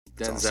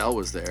Denzel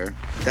was there.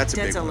 That's a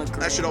big Denzel one. looked That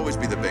great. should always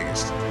be the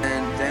biggest.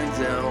 And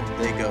Denzel,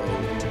 they go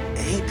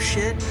ape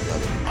shit.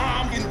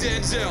 I'm in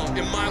Denzel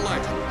in my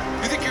life.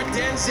 You think you're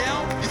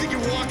Denzel? You think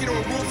you're walking into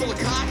a room full of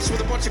cops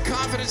with a bunch of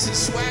confidence and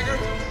swagger?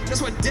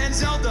 That's what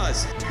Denzel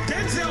does.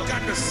 Denzel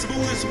got the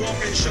smoothest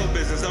walk in show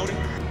business, don't he?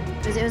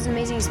 It was an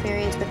amazing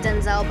experience with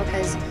Denzel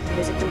because he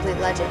was a complete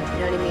legend. You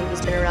know what I mean?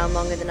 He's been around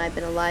longer than I've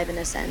been alive in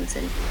a sense.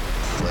 And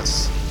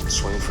Let's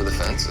swing for the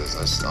fences.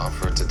 Let's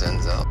offer it to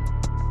Denzel.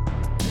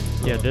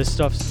 Yeah, this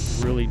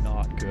stuff's really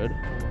not good.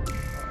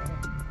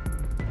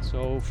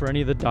 So for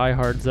any of the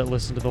diehards that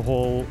listened to the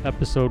whole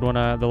episode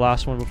the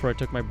last one before I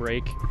took my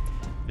break,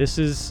 this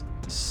is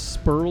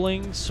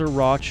Sperling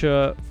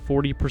Sriracha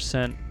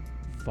 40%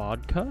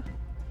 vodka?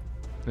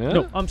 Yeah?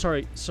 No, I'm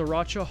sorry,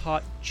 Sriracha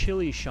Hot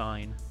Chili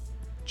Shine.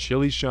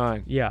 Chili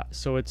Shine. Yeah,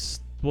 so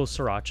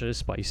Sriracha is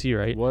spicy,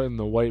 right? What in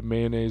the white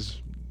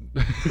mayonnaise?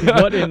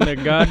 What in the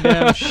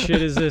goddamn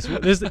shit is this?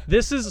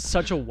 This is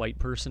such a white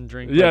person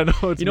drink. Yeah,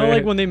 Like, no, it's you know,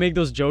 like when they make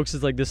those jokes,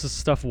 it's like this is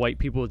stuff white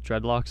people with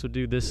dreadlocks would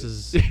do. This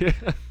is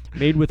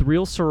made with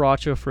real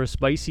sriracha for a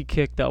spicy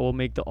kick that will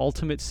make the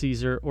ultimate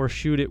Caesar, or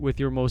shoot it with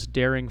your most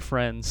daring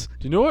friends.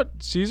 Do you know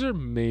what Caesar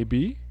may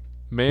be?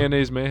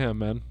 Mayonnaise mayhem,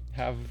 man.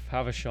 Have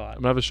a shot.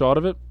 I'm gonna have a shot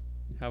of it.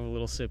 Have a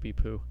little sippy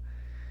poo.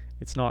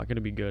 It's not gonna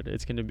be good.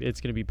 It's gonna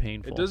be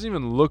painful. It doesn't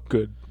even look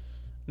good.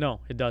 No,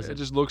 it doesn't. It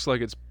just looks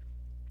like it's.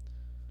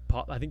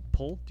 I think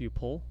pull. Do you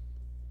pull?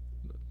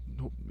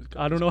 No,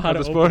 I don't know how to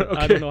this open it. part?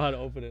 I don't know how to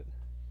open it.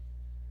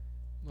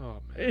 Oh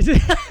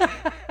man.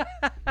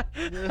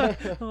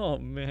 Oh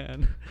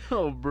man.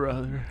 Oh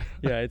brother.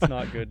 Yeah, it's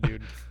not good,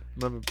 dude.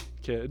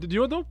 Okay. Do you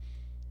know what though?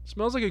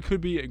 Smells like it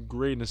could be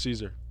great in a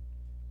Caesar.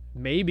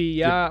 Maybe,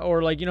 yeah.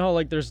 Or like, you know how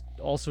like there's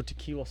also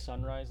tequila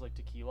sunrise, like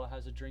tequila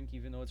has a drink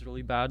even though it's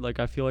really bad.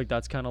 Like I feel like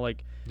that's kind of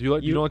like Do you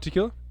like? You don't like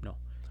tequila? No.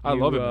 I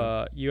love it.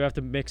 Man. You have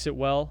to mix it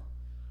well.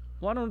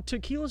 Well, I don't.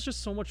 Tequila's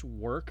just so much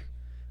work.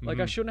 Like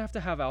I shouldn't have to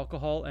have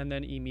alcohol and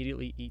then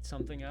immediately eat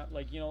something out.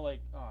 Like, you know, like,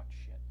 oh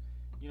shit.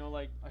 You know,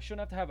 like I shouldn't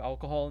have to have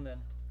alcohol and then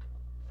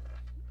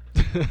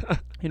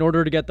in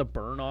order to get the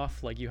burn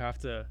off, like you have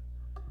to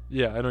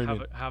Yeah, I know what you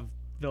mean. have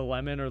the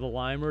lemon or the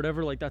lime or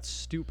whatever. Like that's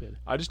stupid.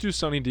 I just do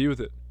Sunny D with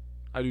it.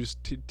 I do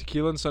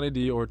tequila and Sunny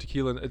D, or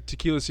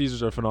tequila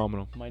Caesars are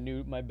phenomenal.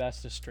 My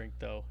bestest drink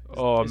though.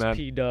 Is man,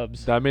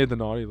 P-dubs. That made the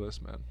naughty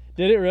list, man.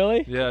 Did it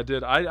really? Yeah, it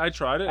did. I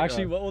tried it.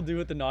 Actually, what we'll do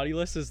with the naughty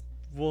list is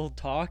we'll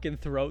talk, and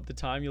throughout the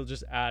time you'll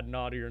just add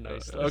naughty or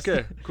nice list.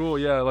 Okay, cool.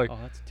 Yeah, like. Oh,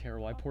 that's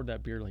terrible. I poured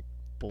that beer like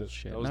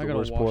bullshit. That was Now I the gotta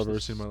worst wash pour I've this ever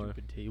seen in my life.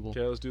 stupid table.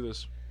 Okay, let's do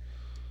this.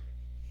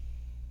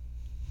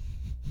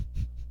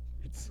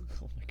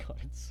 Oh my god,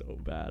 it's so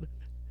bad.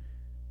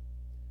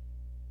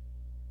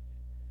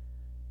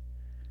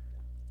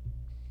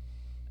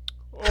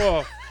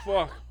 Oh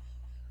fuck.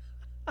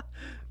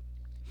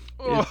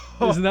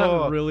 Isn't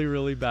that really,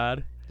 really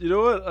bad? You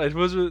know what? It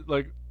was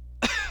like.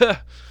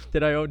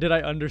 Did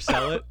I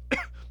undersell it?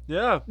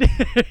 Yeah.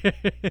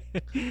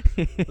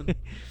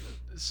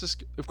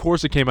 Of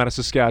course, it came out of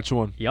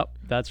Saskatchewan. Yep,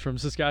 that's from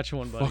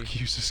Saskatchewan, buddy. Fuck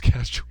you,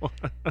 Saskatchewan.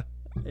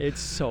 It's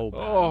so bad.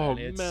 Oh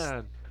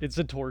man. It's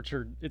a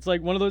torture. It's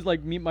like one of those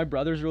like my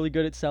brother's really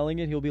good at selling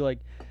it. He'll be like,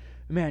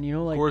 man, you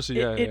know, like of course,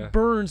 it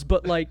burns,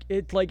 but like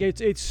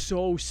it's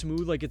so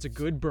smooth, like it's a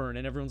good burn,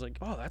 and everyone's like,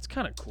 oh, that's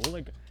kind of cool,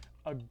 like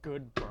a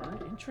good burn,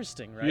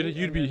 interesting, right?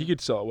 He could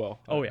sell it well.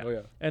 Oh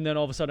yeah. And then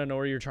all of a sudden, I know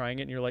where you're trying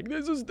it, and you're like,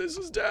 this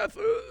is death.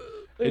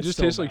 It just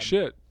tastes like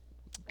shit.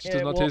 It just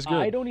does not taste good.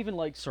 I don't even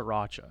like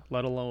sriracha,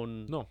 let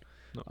alone no.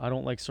 I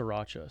don't like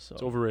sriracha, so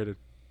it's overrated.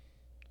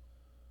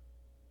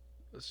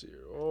 Let's see here.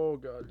 Oh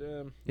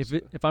goddamn.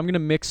 If I'm gonna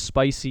mix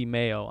spicy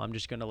mayo, I'm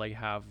just gonna like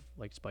have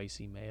like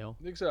spicy mayo.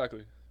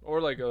 Exactly. Or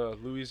like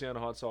Louisiana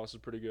hot sauce is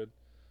pretty good.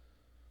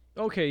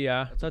 Okay,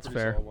 yeah, that's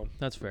fair.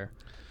 That's fair.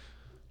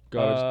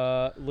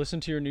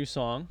 Listen to your new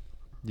song.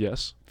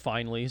 Yes.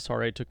 Finally,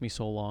 sorry it took me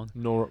so long.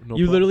 No. You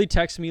problem. literally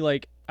text me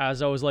like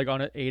as I was like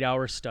on an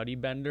 8-hour study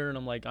bender, and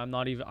I'm like,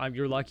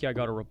 you're lucky I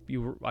got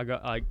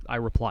I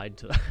replied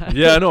to that.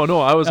 Yeah,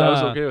 no, I was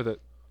okay with it.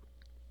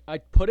 I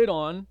put it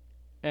on,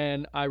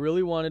 and I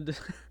really wanted to.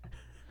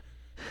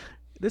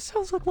 This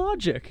sounds like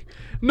Logic.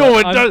 No,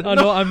 it doesn't.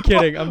 No, I'm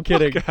kidding. I'm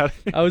kidding. Oh,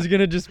 I was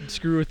gonna just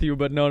screw with you,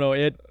 but no.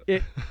 It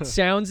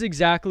sounds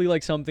exactly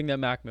like something that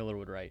Mac Miller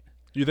would write.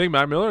 You think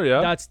Mac Miller?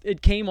 Yeah.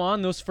 It came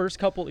on those first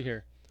couple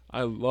here.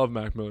 I love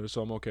Mac Miller,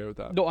 so I'm okay with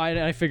that. No,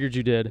 I figured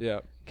you did.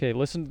 Yeah. Okay,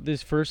 listen to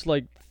this first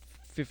like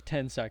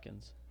 10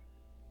 seconds.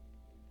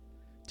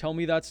 Tell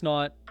me that's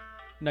not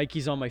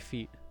Nike's on my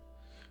feet.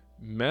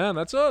 Man,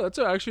 that's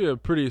actually a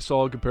pretty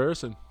solid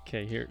comparison.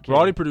 Okay, here.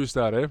 Roddy produced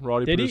that, eh?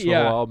 Roddy Did produced he? the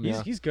Yeah. whole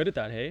album. He's good at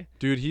that, hey?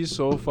 Dude, he's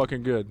so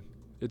fucking good.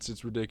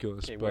 It's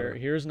ridiculous. Okay,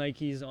 here's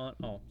Nike's on.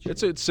 Oh,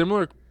 it's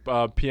similar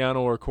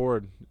piano or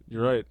chord.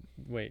 You're right.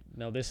 Wait,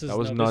 no, this is not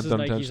this is done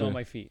Nike's intentionally. on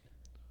my feet.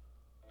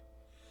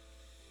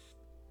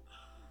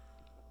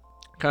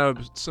 Kind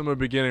of similar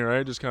beginning,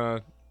 right? Just kind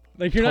of.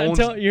 Like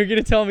you're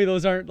gonna tell me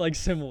those aren't like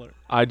similar.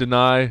 I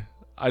deny.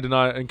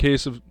 In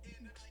case of.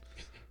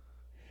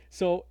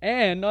 So,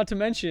 and not to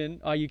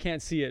mention, you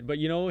can't see it, but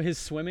you know his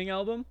swimming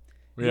album?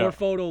 Yeah. Your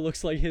photo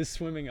looks like his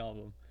swimming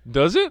album.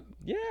 Does it?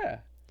 Yeah.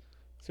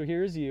 So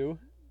here's you.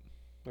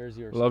 Where's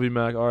yours? Love you,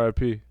 Mac.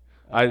 R.I.P.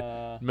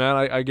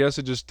 I guess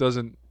it just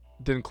didn't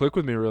click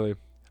with me really.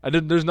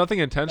 There's nothing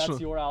intentional.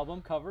 That's your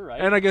album cover,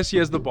 right? And I guess he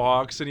has the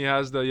box and he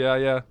has the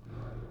yeah.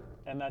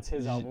 And that's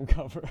his album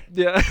cover.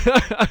 Yeah.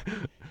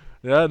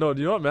 Yeah, no,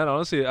 you know what, man?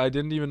 Honestly, I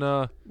didn't even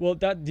Well,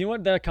 do you know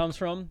what that comes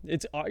from?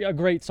 It's a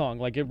great song.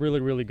 Like, it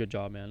really, really good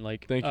job, man.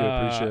 Like, thank you,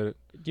 I appreciate it.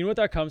 Do you know what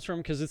that comes from?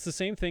 Because it's the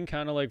same thing,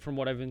 kind of like from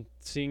what I've been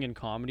seeing in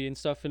comedy and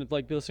stuff, and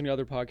like listening to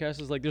other podcasts.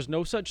 Is like, there's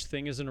no such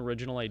thing as an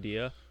original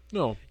idea.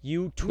 No.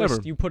 You Never.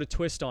 You put a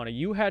twist on it.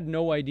 You had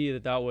no idea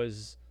that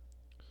was.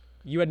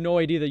 You had no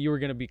idea that you were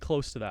gonna be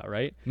close to that,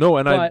 right? No,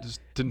 and but I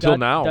just until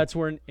now. That's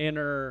where an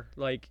inner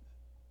like.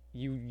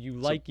 You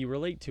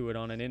relate to it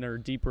on an inner,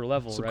 deeper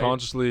level,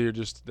 subconsciously, you're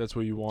just that's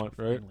what you want,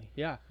 right?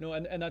 Yeah, no,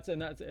 and that's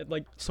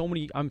like so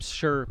many. I'm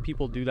sure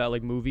people do that,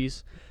 like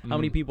movies. How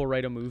many people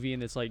write a movie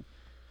and it's like,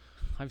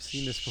 I've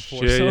seen this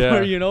before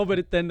somewhere, you know?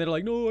 But then they're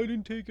like, no, I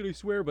didn't take it, I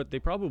swear. But they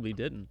probably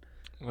didn't.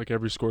 Like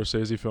every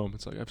Scorsese film,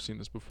 it's like I've seen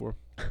this before.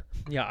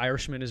 Yeah,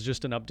 Irishman is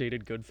just an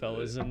updated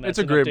Goodfellas, and it's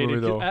a great movie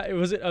though.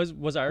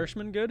 Was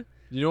Irishman good?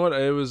 You know what?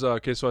 It was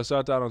okay. So I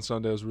sat down on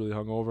Sunday. I was really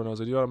hungover, and I was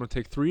like, you know what? I'm gonna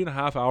take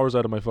 3.5 hours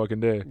out of my fucking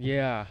day.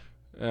 Yeah.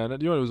 And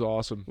you know what? It was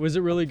awesome. Was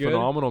it really good?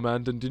 Phenomenal,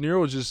 man. De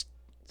Niro was just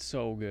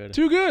so good.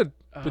 Too good.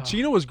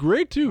 Pacino was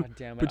great too. God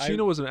damn it.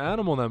 Pacino was an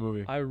animal in that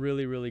movie. I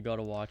really, really got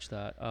to watch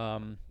that.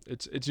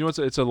 It's you know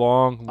it's a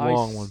long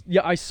one.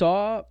 Yeah, I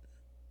saw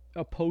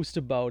a post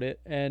about it,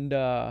 and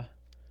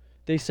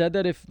they said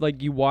that if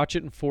like you watch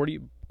it in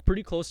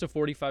pretty close to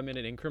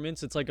 45-minute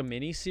increments, it's like a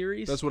mini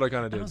series. That's what I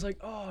kind of did. And I was like,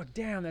 oh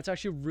damn, that's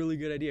actually a really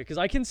good idea, because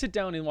I can sit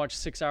down and watch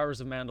 6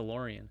 hours of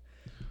Mandalorian,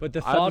 but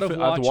the thought of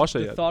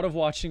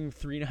watching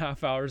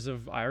 3.5 hours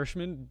of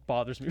Irishman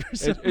bothers me.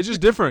 It's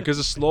just different because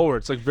it's slower.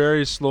 It's like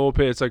very slow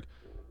pace. It's like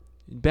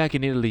back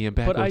in Italy and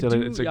back. But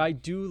I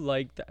do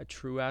like the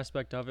true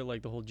aspect of it,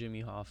 like the whole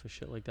Jimmy Hoffa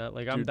shit like that.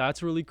 Like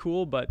that's really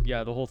cool. But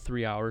yeah, the whole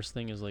 3 hours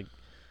thing is like.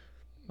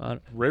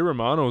 Ray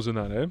Romano's in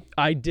that, eh?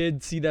 I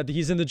did see that.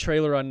 He's in the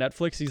trailer on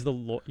Netflix.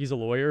 He's a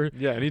lawyer.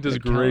 Yeah, and he does a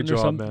great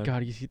job, man.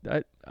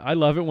 God, I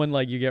love it when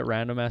like you get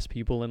random ass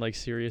people in like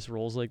serious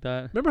roles like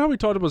that. Remember how we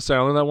talked about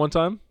Sandler that one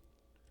time?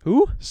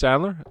 Who?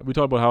 Sandler. We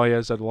talked about how he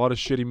has had a lot of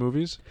shitty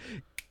movies.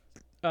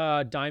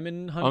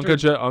 Diamond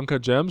Hunter.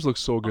 Uncut Gems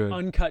looks so good.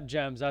 Uncut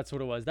Gems. That's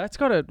what it was. That's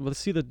got let's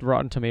see the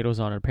Rotten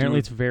Tomatoes on it. Apparently,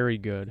 it's very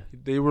good.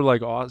 They were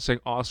like saying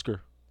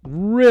Oscar.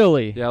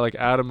 Really? Yeah, like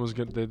Adam was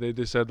good.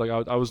 They said like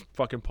I was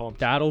fucking pumped.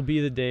 That'll be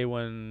the day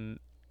when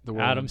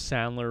Adam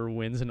Sandler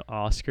wins an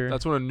Oscar.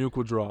 That's when a nuke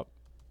will drop.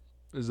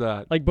 Is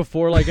that like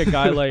before like a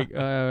guy like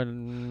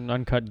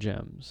Uncut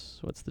Gems?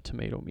 What's the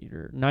tomato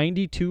meter?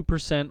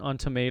 92% on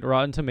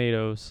Rotten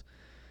Tomatoes,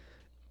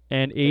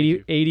 and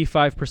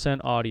 85%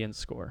 audience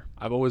score.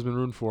 I've always been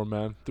rooting for him,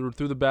 man. Through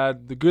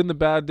the good and the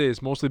bad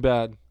days, mostly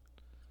bad.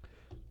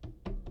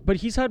 But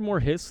he's had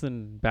more hits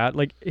than bad.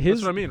 Like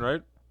that's what I mean,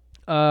 right?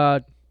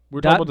 We're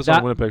talking about this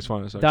on Winnipeg's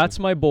Finest. Actually. That's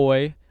my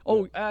boy.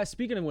 Oh,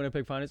 speaking of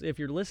Winnipeg Finest, if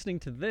you're listening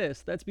to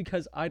this, that's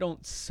because I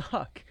don't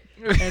suck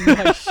and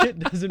my shit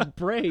doesn't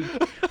break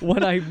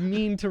when I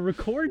mean to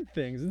record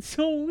things. It's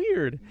so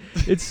weird.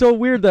 It's so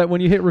weird that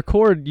when you hit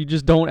record, you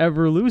just don't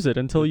ever lose it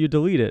until you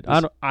delete it.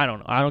 I don't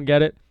know. I don't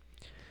get it.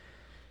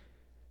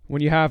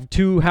 When you have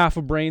half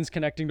of brains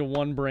connecting to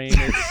one brain,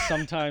 it's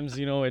sometimes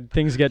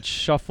things get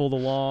shuffled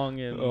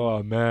along. And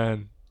oh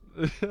man.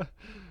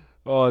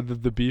 Oh,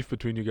 the beef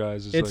between you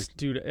guys is like...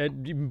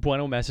 Dude,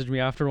 Bueno messaged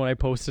me after when I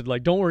posted,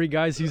 like, don't worry,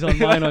 guys, he's on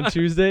mine on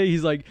Tuesday.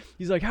 He's like,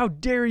 how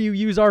dare you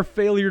use our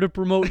failure to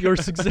promote your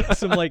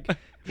success? I'm like, what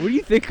do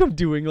you think I'm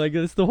doing? Like,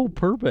 that's the whole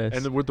purpose.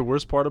 And the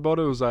worst part about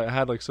it was I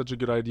had, like, such a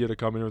good idea to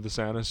come in with the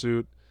Santa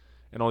suit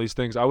and all these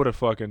things. I would have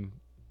fucking,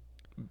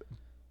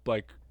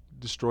 like,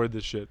 destroyed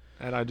this shit.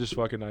 And I just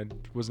fucking, I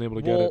wasn't able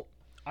to get it.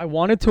 I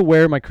wanted to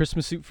wear my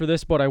Christmas suit for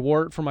this, but I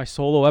wore it for my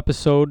solo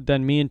episode.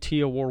 Then me and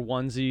Tia wore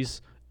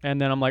onesies. And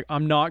then I'm like,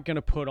 I'm not going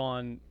to put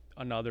on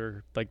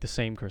another, like, the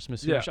same Christmas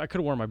suit. Yeah. I could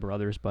have worn my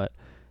brother's, but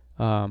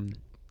I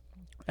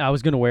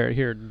was going to wear it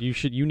here.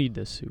 You need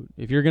this suit.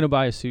 If you're going to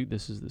buy a suit,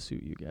 this is the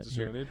suit you get.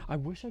 Here. I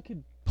wish I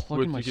could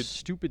plug in my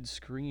stupid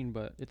screen,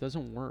 but it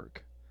doesn't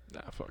work. Nah,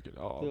 fuck it.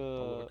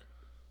 Oh,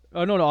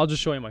 no, I'll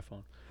just show you my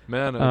phone.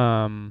 Man,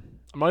 I'm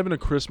not even a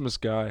Christmas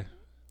guy,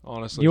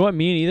 honestly. You know what?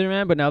 Me neither,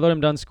 man. But now that I'm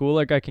done school,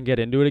 like, I can get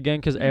into it again.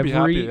 Because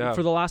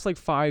for the last, like,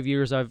 5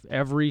 years,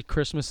 every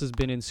Christmas has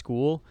been in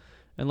school.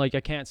 And, like,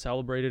 I can't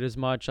celebrate it as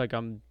much. Like,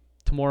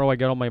 tomorrow I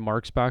get all my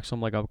marks back, so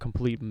I'm, like, a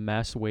complete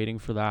mess waiting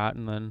for that.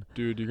 And then...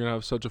 Dude, you're going to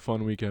have such a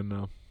fun weekend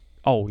now.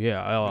 Oh,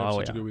 yeah.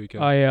 Such a good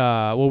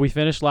weekend. We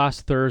finished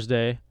last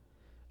Thursday,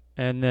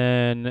 and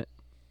then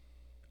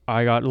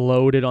I got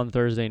loaded on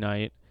Thursday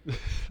night.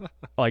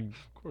 Like,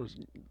 of course.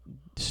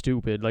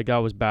 Stupid. Like, that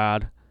was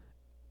bad.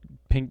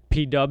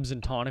 P-dubs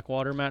and tonic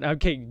water, man.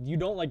 Okay, you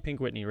don't like Pink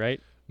Whitney, right?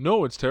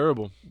 No, it's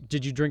terrible.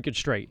 Did you drink it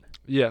straight?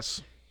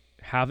 Yes.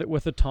 Have it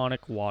with a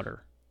tonic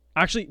water.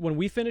 Actually, when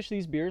we finish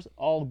these beers,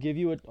 I'll give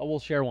you we'll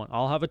share one.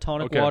 I'll have a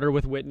tonic Okay. water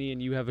with Whitney,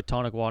 and you have a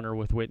tonic water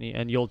with Whitney,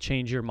 and you'll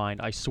change your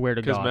mind. I swear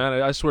to Because, God.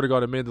 man, I swear to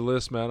God, it made the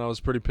list, man. I was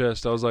pretty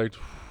pissed. I was like,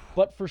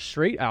 But for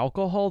straight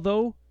alcohol,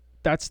 though,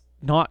 that's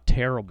not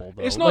terrible,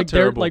 though. It's not like,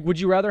 they're- terrible. Like, would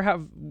you rather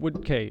have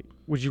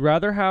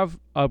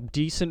a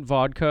decent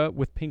vodka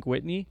with Pink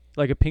Whitney?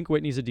 Like, a Pink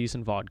Whitney's a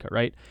decent vodka,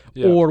 right?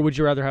 Yeah. Or would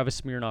you rather have a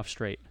Smirnoff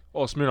straight?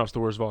 oh, Smirnoff's the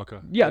worst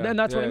vodka. Yeah, and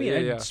that's what I mean. Yeah,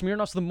 And yeah.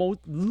 Smirnoff's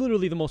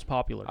literally the most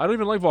popular. I don't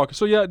even like vodka.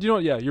 So, yeah, do you know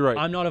what? Yeah, you're right.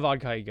 I'm not a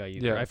vodka guy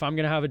either. Yeah. If I'm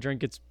gonna have a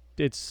drink,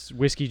 it's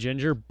whiskey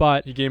ginger.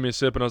 But He gave me a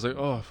sip, and I was like,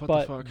 oh,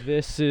 what the fuck?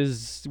 this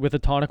is with a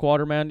tonic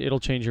water, man. It'll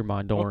change your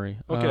mind. Don't worry.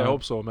 Okay, I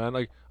hope so, man.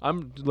 Like,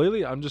 I'm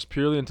just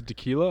purely into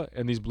tequila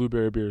and these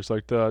blueberry beers,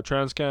 like the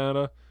Trans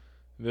Canada.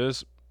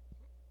 That's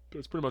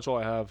pretty much all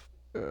I have.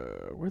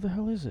 Where the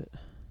hell is it?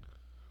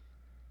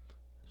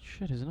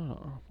 Shit, is it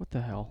not? What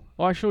the hell?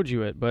 Well, I showed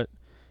you it, but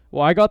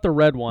I got the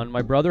red one.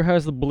 My brother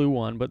has the blue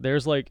one, but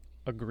there's like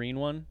a green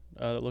one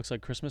that looks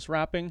like Christmas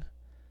wrapping.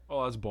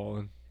 Oh, that's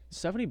balling.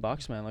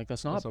 $70, man. Like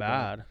that's not That's not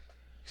bad. bad.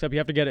 Except you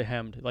have to get it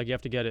hemmed. Like you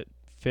have to get it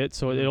fit.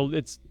 So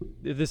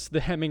the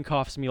hemming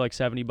costs me like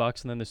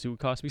 $70, and then the suit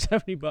costs me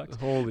 $70.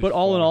 Holy But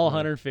all in fuck, all, man.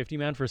 150,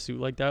 man, for a suit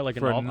like that, like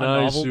For a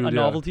nice suit, yeah.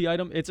 novelty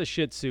item. It's a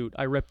shit suit.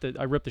 I ripped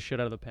the shit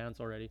out of the pants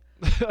already.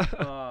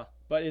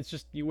 But it's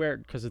just you wear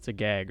it because it's a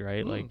gag,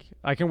 right? Like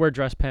I can wear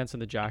dress pants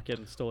and the jacket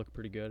and still look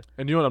pretty good.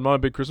 And you know what? I'm not a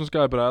big Christmas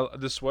guy,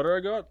 but this sweater I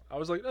got, I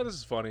was like, oh, this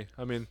is funny.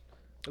 I mean,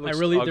 it looks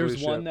ugly There's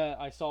as one shit. that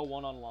I saw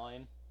one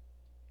online.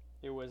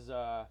 It was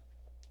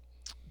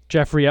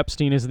Jeffrey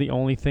Epstein is the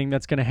only thing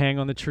that's gonna hang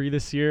on the tree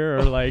this year,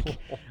 or like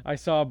I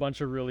saw a bunch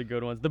of really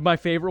good ones. My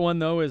favorite one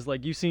though is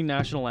like you've seen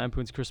National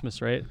Lampoon's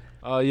Christmas, right?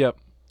 Yep.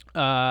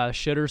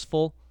 Shitter's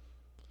Full.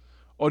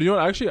 Oh, do you know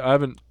what? Actually, I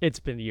haven't. It's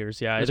been years,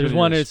 yeah. It's There's been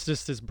one. years. It's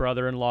just his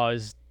brother-in-law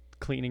is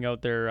cleaning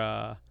out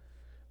their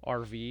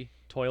RV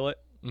toilet,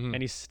 Mhm.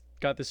 and he's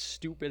got this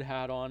stupid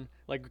hat on,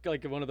 like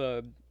one of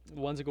the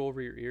ones that go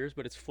over your ears,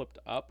 but it's flipped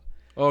up.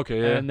 Okay,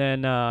 yeah. And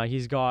then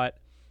he's got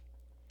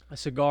a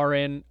cigar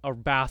in, a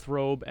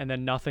bathrobe, and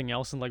then nothing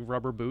else, and like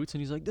rubber boots.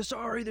 And he's like,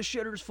 "Sorry, the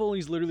shitter's full." And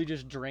he's literally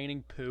just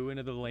draining poo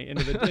into the lane,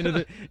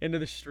 into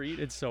the street.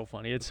 It's so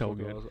funny. It's so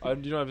good. I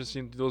haven't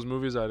seen those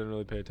movies. I didn't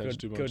really pay attention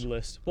too much. Good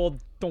list. Well,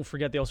 don't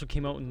forget they also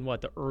came out in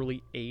the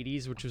early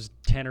 '80s, which was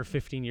 10 or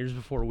 15 years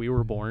before we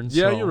were born.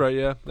 Yeah, so you're right.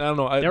 Yeah, I don't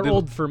know. They're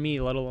old for me,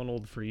 let alone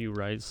old for you,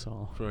 right?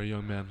 So for a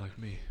young man like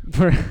me.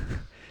 for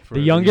For the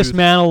a youngest youth-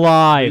 man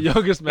alive. The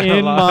youngest man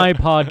in alive.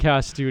 my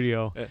podcast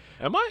studio.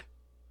 Am I?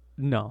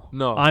 No,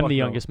 No, I'm fuck the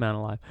no. youngest man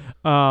alive.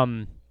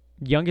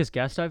 Youngest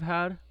guest I've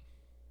had,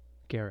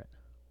 Garrett.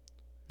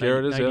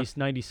 Garrett is, yeah.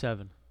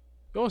 97.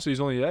 Oh, so he's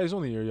only a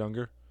year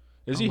younger.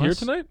 Is he here Unless-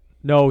 tonight?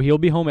 No, he'll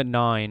be home at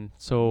 9.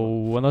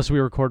 So unless we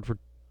record for,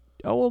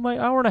 my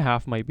hour and a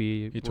half might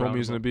be. He told me he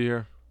was gonna be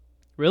here.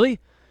 Really?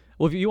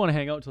 Well, if you want to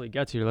hang out until he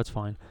gets here, that's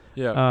fine.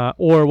 Yeah.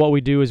 Or what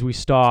we do is we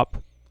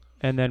stop,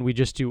 and then we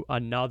just do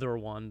another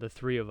one, the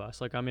three of us.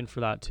 Like I'm in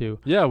for that too.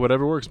 Yeah,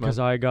 whatever works, man. Because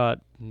I got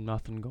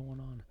nothing going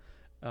on.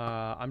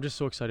 I'm just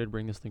so excited to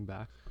bring this thing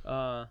back.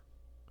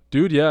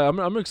 Dude, yeah,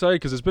 I'm excited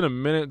because it's been a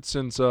minute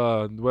since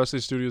Wesley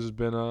Studios has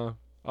been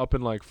up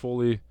and like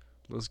fully.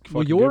 Let's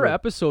Well, fucking your give it.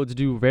 episodes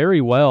do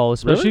very well,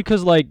 especially Really?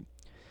 because like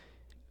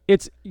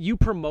it's you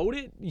promote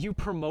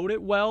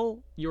it well.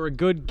 You're a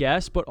good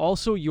guest, but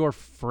also your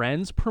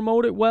friends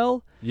promote it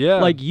well. Yeah.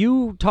 Like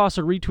you toss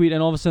a retweet,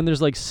 and all of a sudden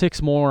there's like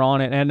 6 more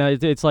on it, and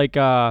it's like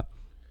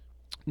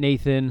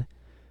Nathan.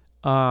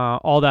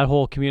 All that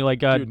whole community, like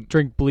Dude.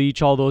 Drink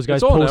Bleach, all those guys,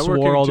 It's all Post War,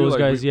 networking all too, those like,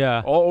 guys, we-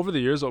 yeah. All over the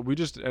years, we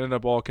just ended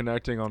up all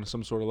connecting on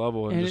some sort of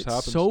level, and, And it just it's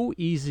happens. so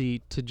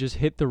easy to just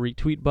hit the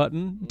retweet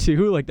button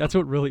too. Like that's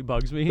what really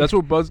bugs me. That's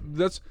what buzz.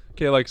 That's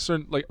okay. Like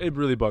certain, like it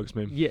really bugs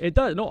me. Yeah, it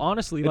does. No,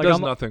 honestly, It like does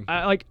I'm, nothing.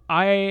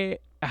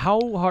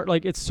 How hard?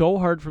 Like it's so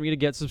hard for me to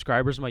get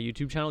subscribers to my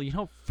YouTube channel. You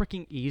know how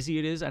freaking easy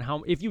it is, and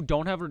how if you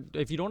don't have a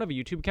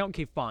YouTube account,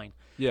 okay, fine.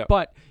 Yeah.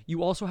 But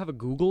you also have a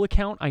Google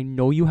account. I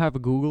know you have a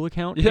Google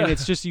account, Yeah. and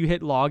it's just you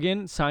hit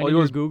login, sign All in you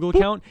your do is Google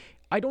account.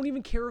 I don't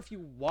even care if you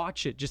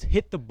watch it. Just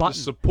hit the button.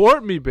 Just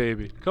support me,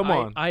 baby. Come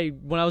on. I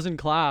when I was in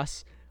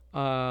class,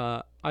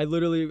 I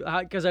literally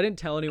because I didn't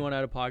tell anyone I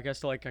had a podcast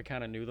till like I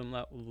kind of knew them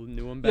better.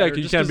 Yeah, 'cause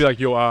you just can't be like,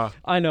 yo,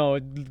 I know,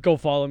 go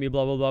follow me,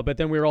 blah blah blah. But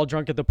then we were all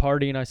drunk at the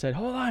party, and I said,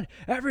 "Hold on,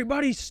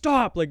 everybody,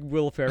 stop!" Like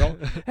Will Ferrell.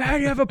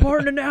 Hey, you have an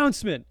important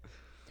announcement.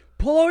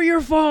 Pull out your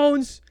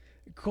phones,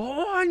 go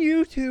on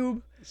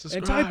YouTube.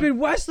 And type in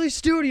Wesley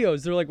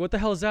Studios. They're like, what the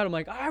hell is that? I'm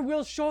like, I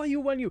will show you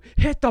when you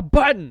hit the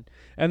button.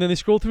 And then they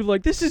scroll through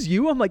like, this is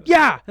you? I'm like,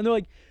 yeah. And they're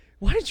like,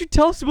 why didn't you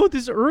tell us about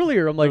this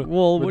earlier? I'm like,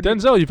 well, But what do you-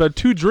 Denzel, you've had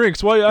 2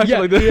 drinks. Why are you acting yeah,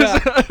 like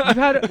this? yeah. You've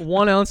had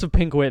 1 ounce of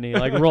Pink Whitney.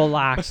 Like,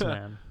 relax,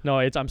 man. No,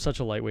 I'm such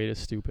a lightweight. It's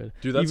stupid.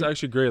 Dude, that's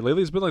actually great.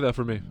 Lately, it's been like that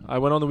for me. I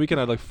went on the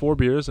weekend, I had like 4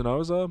 beers, and I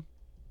was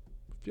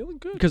feeling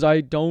good. Because I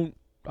don't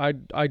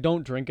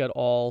drink at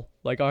all.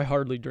 Like, I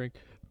hardly drink.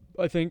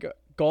 I think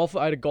golf.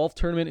 I had a golf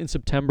tournament in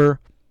September.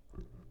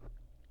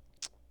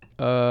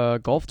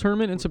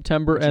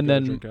 What'd you And get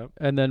a drink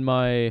at? then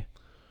my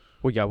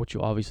Well, yeah, what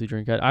you obviously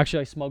drink.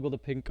 Actually, I smuggled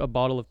a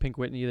bottle of Pink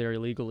Whitney there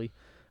illegally.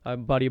 A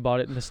buddy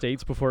bought it in the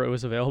States before it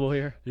was available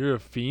here. You're a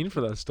fiend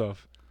for that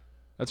stuff.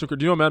 That's okay.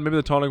 Do you know, man? Maybe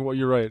the tonic.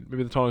 You're right.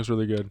 Maybe the tonic's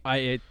really good.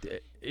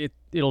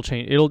 It'll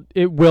change.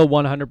 It will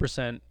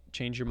 100%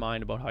 change your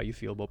mind about how you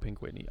feel about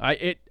Pink Whitney.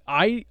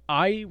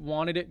 I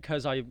wanted it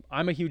because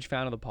I'm a huge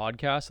fan of the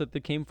podcast that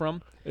they came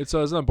from. It's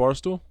isn't that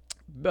Barstool?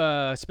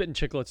 Spit and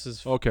Chicklets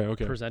is Okay.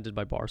 presented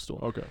by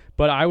Barstool. Okay.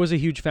 But I was a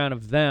huge fan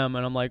of them,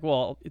 and I'm like,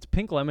 well, it's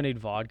pink lemonade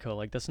vodka.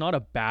 Like, that's not a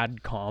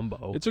bad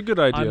combo. It's a good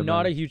idea. I'm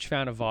not man. a huge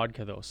fan of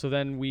vodka, though. So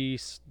then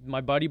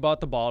my buddy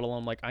bought the bottle.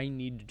 I'm like, I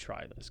need to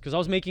try this. Because I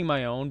was making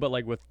my own, but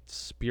like with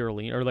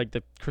spirulina or like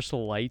the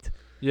Crystal Light.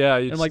 Yeah.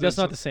 And I'm like, that's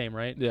not the same,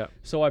 right? Yeah.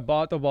 So I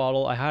bought the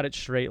bottle. I had it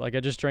straight. Like,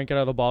 I just drank it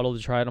out of the bottle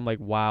to try it. I'm like,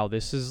 wow,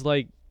 this is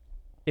like,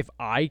 if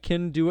I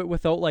can do it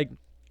without like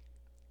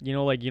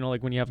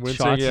when you have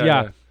Wincing, shots.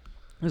 yeah. It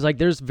was like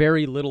there's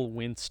very little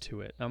wince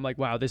to it. I'm like,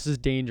 wow, this is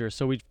dangerous.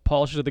 So we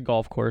polished it at the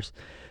golf course.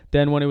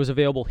 Then when it was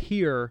available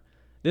here,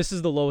 this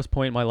is the lowest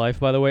point in my life,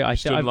 by the way.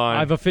 I've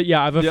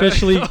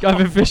officially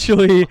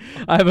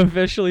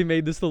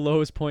made this the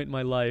lowest point in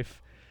my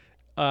life.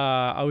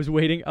 I was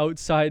waiting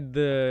outside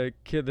the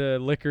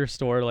liquor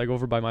store, like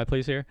over by my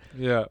place here.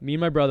 Yeah. Me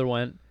and my brother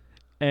went,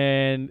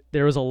 and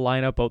there was a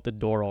lineup out the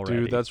door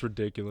already. Dude, that's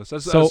ridiculous.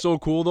 That's so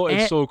cool, though.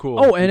 It's so cool.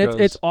 Oh, and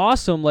it's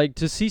awesome. Like,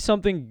 to see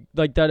something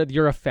like that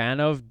you're a fan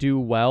of do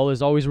well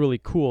is always really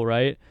cool,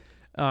 right?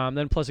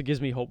 Then plus it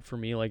gives me hope for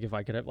me. Like, if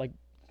I could have, like,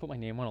 put my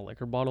name on a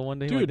liquor bottle one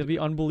day, dude, like, that'd be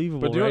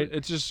unbelievable, but right?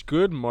 It's just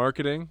good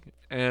marketing,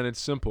 and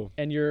it's simple.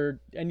 And you're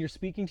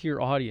speaking to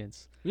your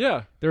audience.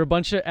 Yeah. There are a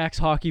bunch of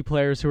ex-hockey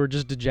players who are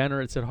just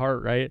degenerates at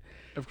heart, right?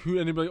 And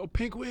they'd be like, oh,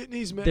 Pink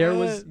Whitney's, man. There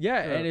was,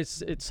 and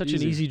it's such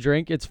an easy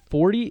drink. It's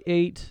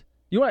 48.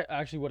 You know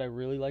what I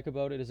really like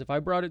about it is if I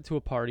brought it to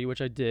a party,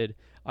 which I did,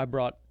 I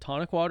brought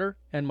tonic water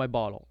and my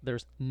bottle.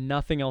 There's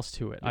nothing else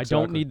to it. Exactly. I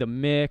don't need the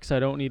mix. I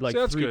don't need like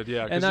that's three. good,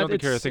 yeah. And Because you don't have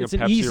to carry a thing of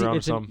Pepsi around or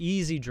it's something. an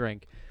easy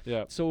drink.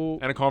 Yeah. So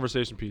and a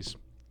conversation piece.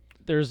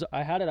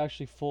 I had it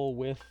actually full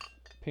with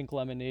pink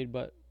lemonade,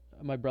 but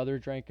my brother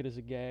drank it as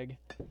a gag.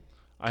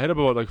 I had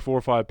about like 4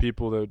 or 5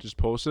 people that just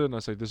posted, and I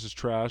was like, "This is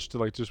trash." To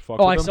like just fuck.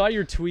 Oh, with I them. saw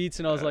your tweets,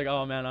 and I was like,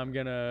 "Oh man, I'm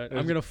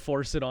gonna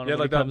force it on him when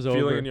like he comes that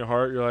feeling over." in your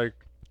heart. You're like,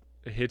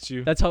 it hits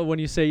you. That's how when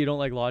you say you don't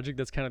like Logic,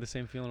 that's kind of the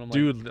same feeling. I'm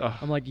Dude,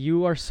 I'm like,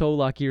 you are so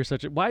lucky. You're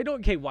such a. Why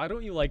don't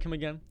you like him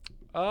again?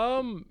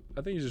 I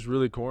think he's just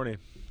really corny.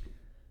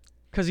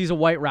 Because he's a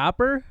white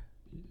rapper.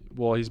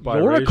 Well, he's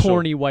biracial. You're a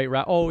corny white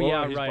rapper. Oh, Well,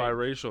 yeah, he's right.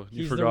 biracial.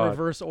 You He's forgot. the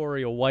reverse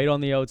Oreo, white on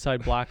the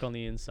outside, black on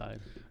the inside.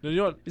 No, you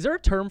know what? Is there a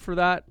term for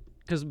that?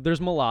 Because there's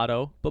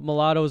mulatto, but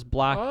mulatto is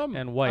black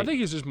and white. I think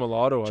he's just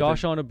mulatto.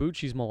 Josh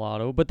Onabuchi's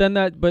mulatto, but then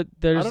there's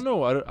I don't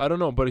know. I don't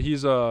know, but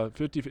he's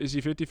 50. Is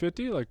he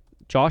 50-50? Like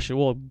Josh,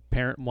 well,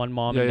 parent, one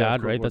mom and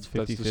dad, right? That's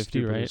That's the 50-50, right?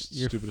 stupidest-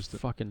 You're stupidest thing.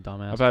 fucking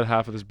dumbass. I've had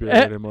half of this beer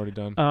already. I'm already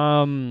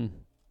done.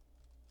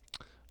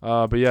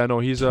 But yeah, no,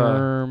 he's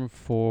term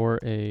for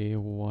a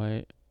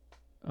white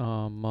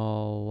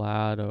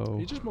mulatto.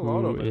 He's just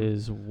mulatto, who man.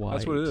 is white.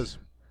 That's what it is.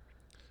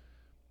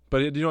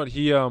 But you know what?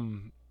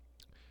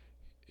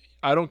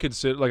 I don't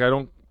consider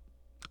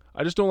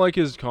I just don't like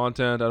his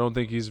content. I don't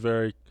think he's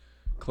very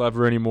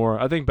clever anymore.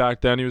 I think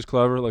back then he was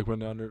clever.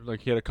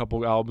 Like he had a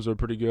couple albums that were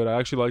pretty good. I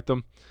actually liked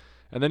them.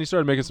 And then he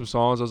started making some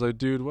songs. I was like,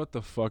 dude, what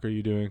the fuck are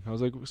you doing? I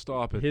was like,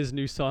 stop it. His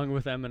new song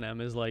with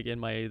Eminem is like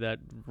in that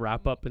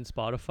wrap up in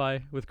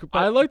Spotify with.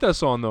 I like that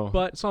song though.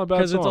 But it's not a bad song.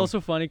 because it's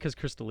also funny because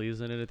Crystal Lee's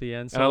in it at the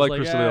end. So And I like was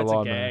Crystal Lee a it's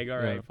lot, a gag. man.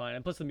 All right, Yeah. fine.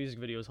 And plus the music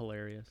video is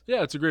hilarious.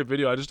 Yeah, it's a great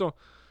video. I just don't.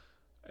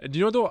 Do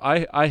you know what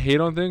though? I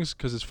hate on things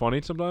because it's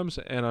funny sometimes,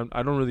 and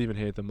I don't really even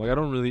hate them. Like I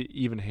don't really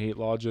even hate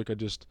Logic.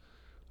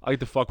 I like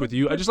to fuck with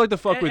you. I just like to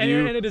fuck with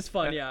you. And it is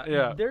fun, yeah.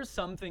 Yeah. There's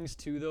some things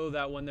too though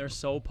that when they're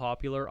so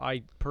popular,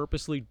 I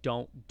purposely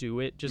don't do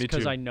it just Me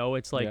because too. I know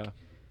it's like,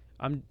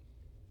 Yeah.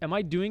 am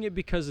I doing it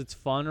because it's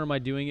fun or am I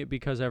doing it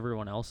because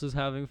everyone else is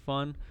having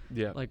fun?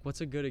 Yeah. Like,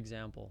 what's a good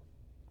example?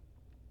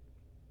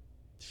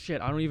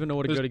 Shit, I don't even know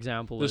what a good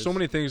example There's is. so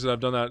many things that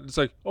I've done that. It's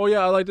like, oh yeah,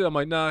 I liked it. I'm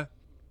like, nah.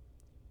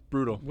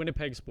 Brutal.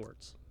 Winnipeg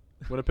Sports.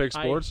 Winnipeg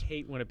Sports? I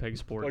hate Winnipeg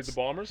Sports. Like the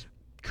Bombers?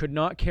 Could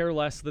not care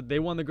less that they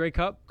won the Grey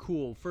Cup.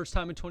 Cool. First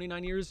time in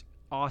 29 years.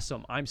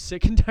 Awesome. I'm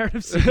sick and tired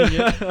of seeing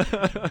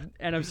it.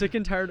 And I'm sick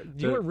and tired.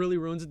 Do you know what really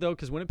ruins it, though?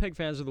 Because Winnipeg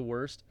fans are the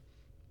worst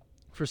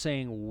for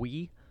saying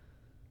we.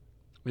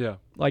 Yeah.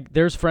 Like,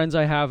 there's friends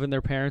I have and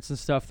their parents and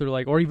stuff. They're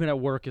like, or even at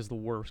work is the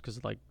worst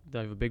because, like, they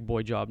have a big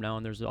boy job now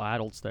and there's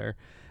adults there.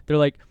 They're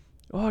like,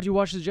 oh, did you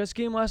watch the Jets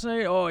game last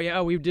night? Oh,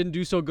 yeah, we didn't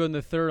do so good in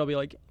the third. I'll be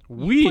like,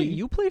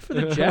 You play for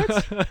the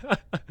Jets?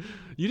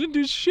 You didn't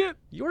do shit.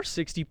 You're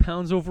 60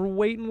 pounds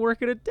overweight and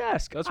work at a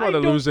desk. That's why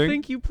they're losing. I don't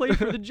think you play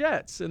for the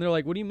Jets. And they're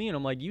like, what do you mean?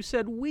 I'm like, you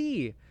said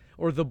we.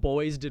 Or the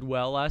boys did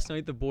well last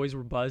night. The boys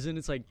were buzzing.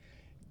 It's like,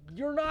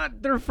 you're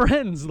not their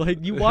friends.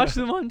 Like, you watch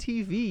them on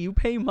TV. You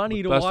pay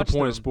money to watch them. That's the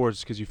point of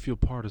sports, because you feel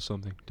part of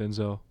something,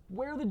 Denzel.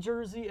 Wear the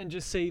jersey and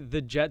just say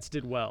the Jets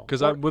did well.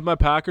 Because with my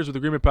Packers, with the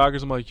Green Bay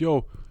Packers, I'm like,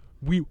 yo,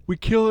 we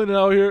killing it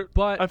out here.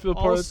 But I feel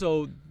part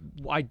also,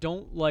 I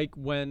don't like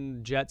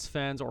when Jets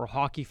fans or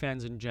hockey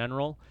fans in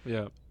general,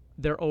 Yeah.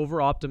 they're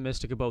over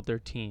optimistic about their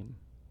team.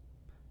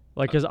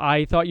 Like, because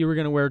I thought you were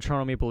gonna wear a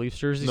Toronto Maple Leafs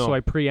jersey, No. so I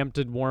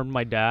preempted warned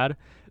my dad,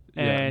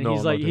 Yeah, and no, he's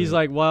I'm not like, doing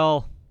that.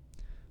 well,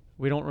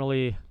 we don't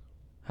really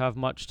have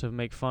much to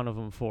make fun of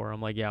him for. I'm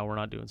like, yeah, we're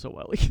not doing so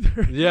well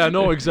either. Yeah,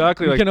 no,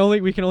 exactly. we Like, can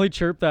only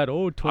chirp that.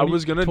 Oh, 20, I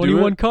was gonna do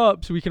 21 it.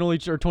 cups. We can only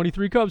or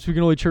 23 cups. We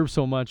can only chirp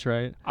so much,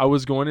 right? I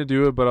was going to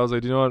do it, but I was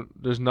like, you know what?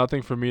 There's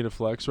nothing for me to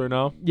flex right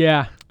now,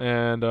 Yeah,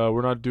 and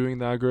we're not doing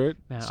that great.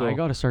 man, so, I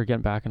gotta start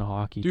getting back into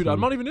hockey. dude, too. I'm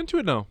not even into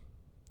it now.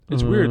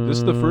 It's weird. This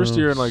is the first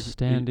year in like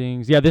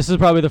standings. Yeah, this is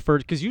probably the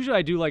first, because usually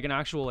I do like an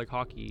actual like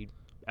hockey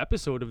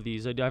episode of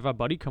these. I have a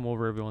buddy come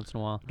over every once in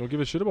a while. Don't give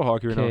a shit about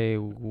hockey right now. Okay,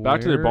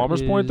 Back to the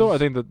Bombers point though, I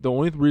think that the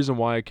only reason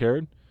why I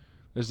cared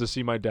is to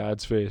see my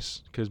dad's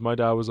face, because my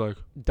dad was like,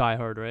 Die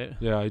Hard, right?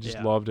 yeah, he just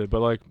Yeah. loved it.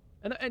 But like,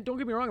 And don't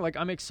get me wrong, like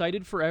I'm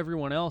excited for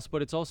everyone else,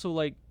 but it's also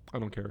like I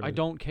don't care. I really.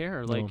 don't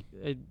care. No.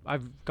 Like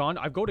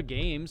I go to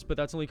games, but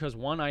that's only because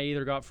one, I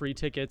either got free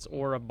tickets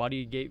or a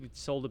buddy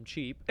sold them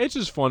cheap. It's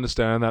just fun to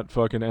stand in that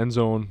fucking end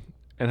zone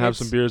and have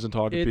some It's- beers and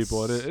talk to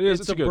people. It is.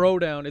 It's a good. bro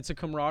down. It's a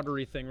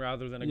camaraderie thing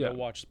rather than a Yeah. go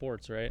watch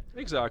sports, right?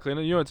 Exactly,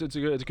 and you know it's a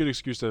good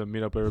excuse to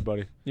meet up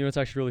everybody. You know what's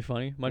actually really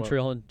funny?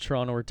 Montreal and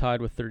Toronto are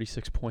tied with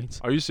 36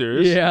 points. Are you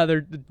serious? Yeah,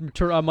 they're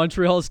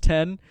Montreal's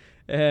 10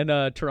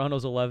 and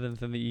Toronto's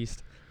 11th in the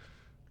East.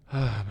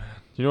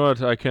 You know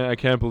what? I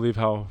can't believe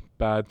how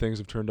bad things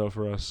have turned out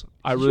for us.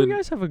 I Did really you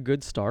guys have a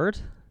good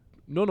start?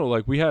 no.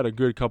 Like we had a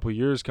good couple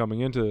years coming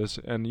into this,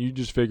 and you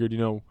just figured,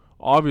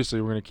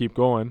 obviously we're gonna keep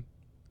going,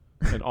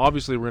 and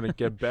obviously we're gonna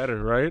get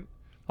better, right?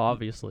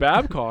 Obviously.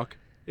 Babcock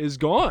is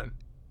gone,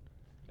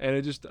 and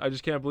I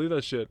just can't believe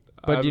that shit.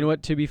 But you know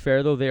what? To be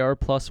fair, though, they are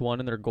 +1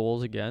 in their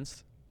goals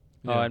against.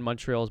 Yeah. And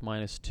Montreal's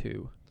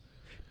 -2.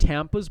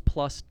 Tampa's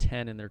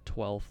 +10 and they're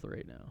 12th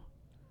right now.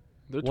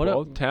 They're what a-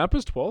 12th.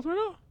 Tampa's 12th right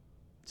now.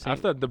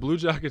 After that, the Blue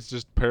Jackets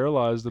just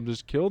paralyzed them,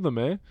 just killed them,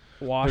 eh?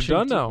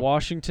 Washington, now.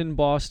 Washington,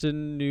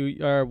 Boston,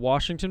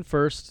 Washington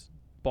first,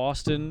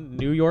 Boston,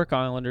 New York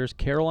Islanders,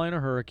 Carolina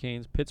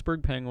Hurricanes,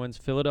 Pittsburgh Penguins,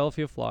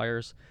 Philadelphia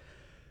Flyers,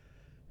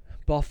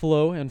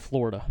 Buffalo, and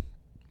Florida.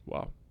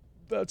 Wow.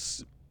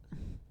 That's.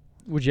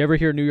 Would you ever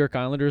hear New York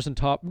Islanders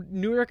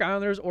New York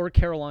Islanders or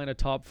Carolina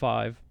top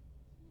 5?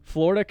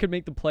 Florida could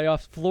make the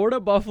playoffs. Florida,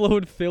 Buffalo,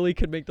 and Philly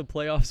could make the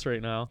playoffs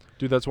right now.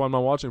 Dude, that's why I'm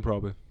not watching.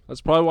 Probably. That's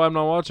probably why I'm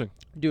not watching.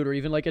 Dude, or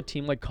even like a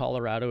team like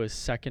Colorado is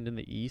second in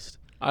the East.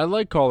 I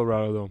like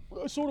Colorado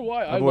though. So do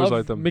I. I've always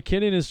liked them.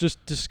 McKinnon is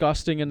just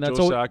disgusting, and that's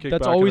Joe Sakic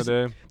that's back always in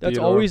the day. that's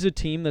Theodore. always a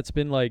team that's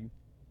been like.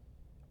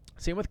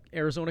 Same with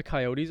Arizona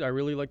Coyotes. I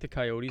really like the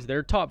Coyotes.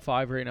 They're top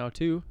 5 right now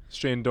too.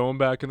 Shane Dome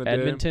back in the day.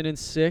 Edmonton in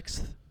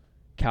 6th.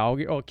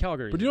 Calgary. Oh,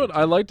 Calgary. But you know what?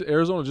 I liked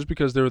Arizona just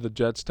because they were the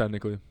Jets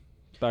technically.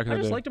 Back in I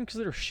the just day. liked them because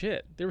they were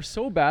shit. They were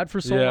so bad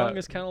for so Yeah. long.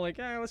 It's kind of like,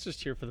 let's just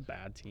cheer for the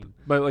bad team.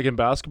 But like in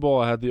basketball,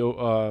 I had the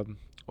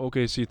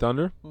OKC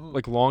Thunder Mhm.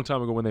 like a long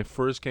time ago when they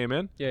first came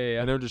in, Yeah.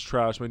 and they were just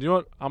trash. But you know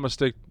what? I'm gonna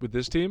stick with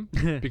this team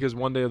because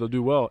one day they'll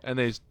do well, and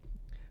they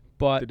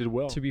But did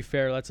well. to be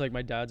fair, that's like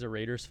my dad's a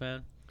Raiders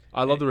fan.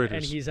 I love the And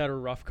Raiders. he's had a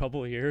rough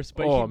couple of years.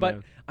 But Oh, but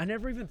man. I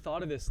never even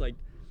thought of this. Like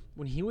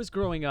when he was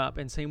growing up,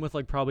 and same with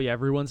like probably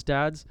everyone's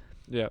dads,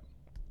 Yeah.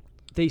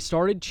 they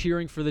started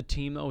cheering for the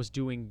team that was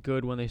doing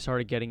good when they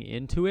started getting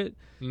into it.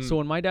 So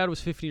when my dad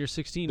was 15 or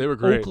 16, They were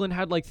great. Oakland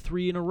had like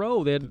 3 in a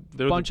row. They had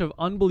They a were bunch of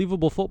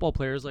unbelievable football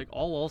players, like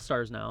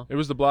all-stars now. It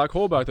was the black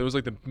hole back there. It was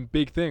like the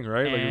big thing,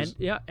 right? Like it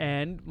was,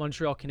 And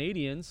Montreal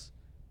Canadiens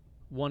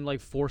won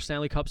like 4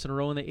 Stanley Cups in a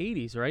row in the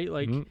 80s, right?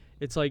 Like Mhm.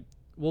 it's like,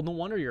 well, no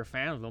wonder you're a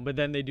fan of them. But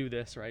then they do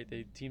this, right?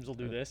 Teams will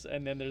do this,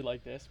 and then they're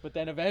like this. But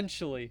then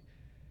eventually,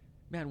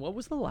 man, what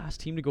was the last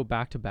team to go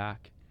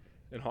back-to-back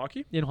in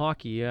hockey. in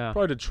hockey? Yeah.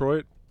 Probably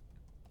Detroit.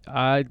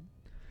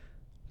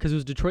 Because it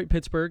was Detroit,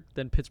 Pittsburgh,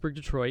 then Pittsburgh,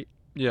 Detroit.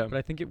 Yeah. But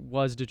I think it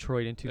was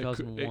Detroit in It cou-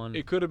 2001.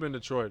 It could have been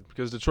Detroit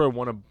because Detroit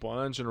won a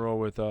bunch in a row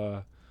with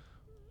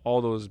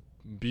all those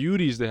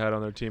beauties they had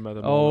on their team at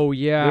the moment. Oh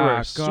yeah, They were a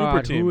God,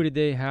 super team. who did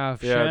they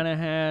have? Yeah.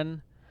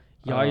 Shanahan,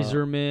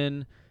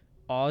 Yzerman,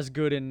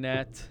 Osgood and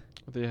net.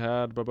 They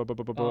had Who's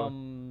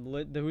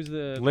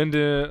the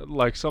Linda,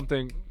 like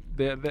something.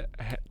 They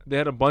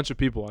had a bunch of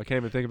people. I can't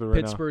even think of it right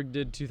Pittsburgh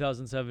did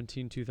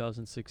 2017,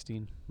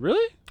 2016. now.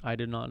 Really? I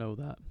did not know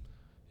that.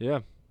 Yeah.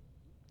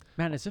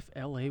 Man, as if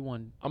LA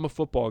won. I'm a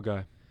football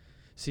guy.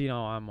 See,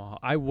 no,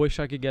 I wish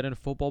I could get into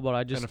football,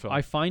 but NFL.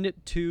 I find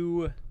it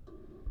too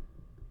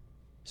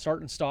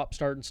start and stop,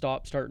 start and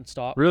stop, start and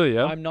stop. Really?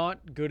 Yeah. I'm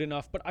not good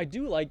enough, but I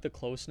do like the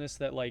closeness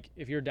that like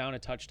if you're down a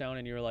touchdown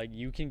and you're like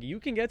you can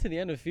get to the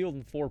end of the field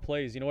in 4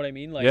 plays. You know what I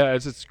mean? Like Yeah,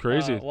 it's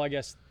crazy. well, I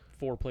guess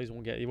 4 plays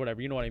won't get you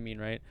whatever. You know what I mean,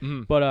 right?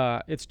 Mhm.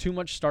 But it's too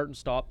much start and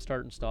stop,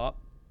 start and stop.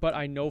 But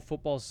I know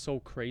football's so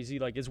crazy.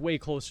 Like it's way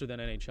closer than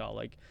NHL.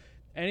 Like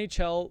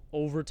NHL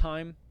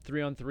overtime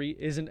 3-on-3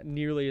 isn't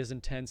nearly as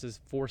intense as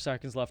 4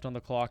 seconds left on the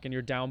clock and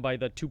you're down by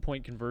the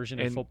 2-point conversion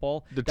in And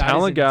football. the That is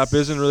talent gap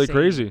isn't really insane.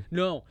 crazy.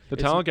 No, The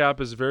it's- talent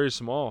gap is very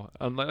small.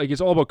 Like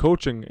it's all about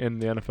coaching in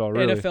the NFL.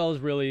 Really,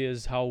 NFL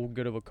is how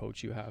good of a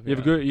coach you have. you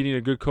have you need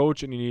a good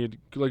coach, and you need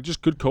like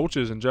just good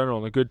coaches in general,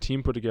 and a good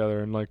team put together,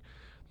 and like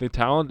the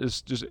talent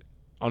is just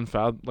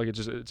unfathomable. Like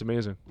it's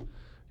amazing.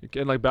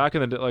 And like back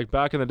in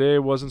the day,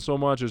 it wasn't so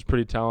much. It was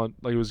pretty talent.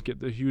 Like it was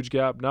the huge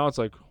gap. Now it's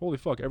like holy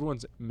fuck,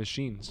 everyone's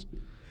machines.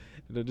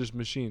 They're just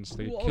machines.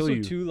 They Well, kill also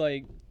you. too,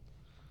 like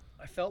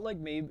I felt like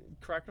maybe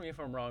correct me if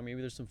I'm wrong. Maybe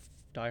there's some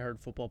diehard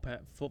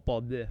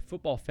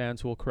football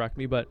fans who will correct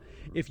me. But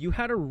if you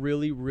had a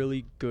really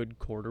really good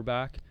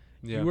quarterback,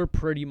 Yeah. you were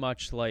pretty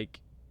much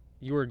like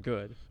you were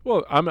good.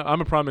 Well, I'm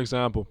a prime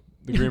example.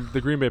 The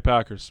Green Bay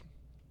Packers.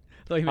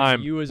 Like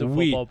I'm you as a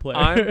we. football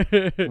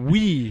player.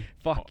 We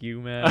Fuck you,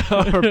 man.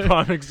 are a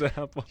prime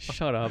example.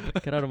 Shut up.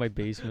 Get out of my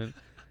basement.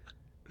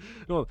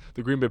 No,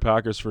 the Green Bay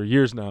Packers for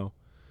years now,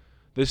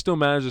 they still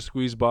manage to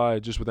squeeze by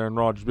just with Aaron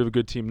Rodgers. We have a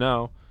good team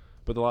now,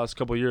 but the last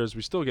couple of years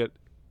we still get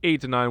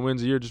 8 to 9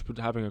 wins a year just with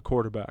having a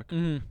quarterback.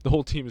 Mhm. The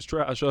whole team is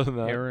trash other than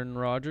that. Aaron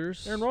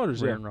Rodgers. Aaron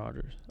Rodgers, yeah. Aaron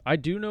Rodgers. I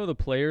do know the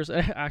players.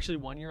 Actually,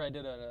 one year I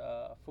did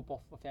a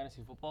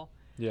fantasy football.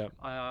 Yeah.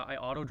 I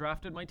auto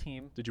drafted my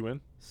team. Did you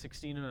win?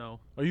 16-0.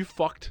 Are you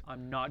fucked?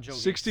 I'm not joking.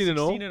 16-0?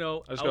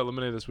 16-0. I just got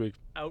eliminated this week.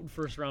 out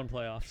first round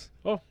playoffs.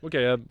 Oh,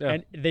 okay. Yeah.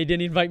 And they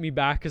didn't invite me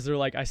back because they're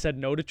like, I said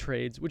no to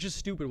trades, which is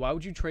stupid. Why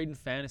would you trade in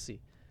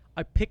fantasy?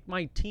 I picked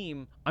my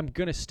team. I'm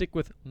gonna stick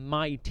with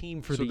my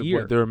team for so the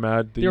year. They were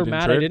mad. They were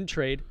mad I didn't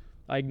trade.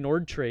 I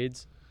ignored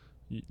trades.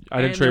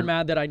 I didn't They're trade.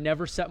 mad that I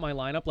never set my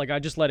lineup. Like I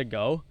just let it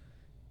go.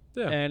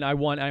 Yeah. And I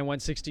won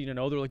 16-0.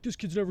 They're like, this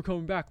kid's never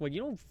coming back. Like,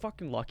 you know how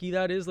fucking lucky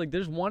that is? Like,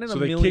 there's one in So a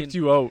they million. kicked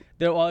you out,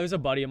 Well, it was a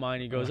buddy of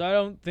mine. He goes, I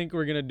don't think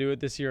we're going to do it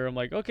this year. I'm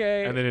like,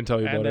 okay. and they didn't tell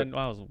you about And then it.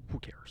 I was like, who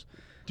cares?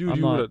 Dude, I'm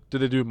you not- would've-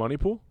 did they do a money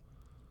pool?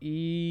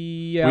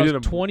 Yeah, We it did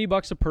was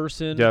 $20 a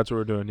person. Yeah, that's what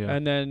we're doing. Yeah.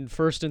 And then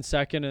first and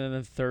second, and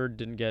then third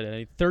didn't get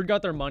any. Third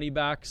got their money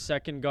back.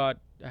 Second got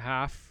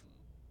half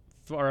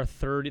or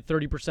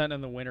 30%,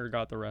 and the winner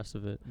got the rest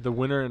of it. The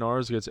winner in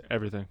ours gets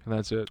everything, and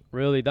that's it.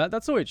 Really,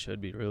 that's the way it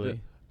should be. Really. Yeah.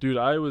 Dude,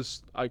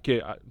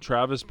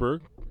 Travis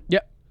Berg.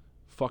 Yep.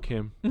 Fuck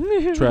him.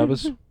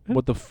 Travis,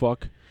 what the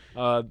fuck?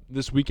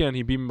 This weekend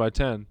he beat me by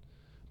 10,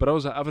 but I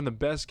was having the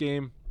best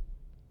game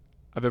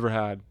I've ever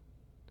had,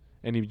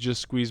 and he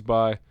just squeezed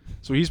by.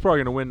 So he's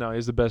probably gonna win now.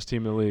 He's the best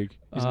team in the league.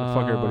 He's gonna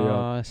fuck everybody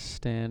up.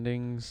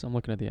 Standings. I'm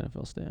looking at the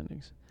NFL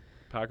standings.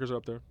 Packers are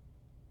up there.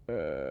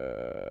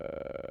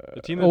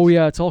 The team. Oh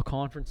yeah, it's all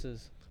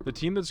conferences. The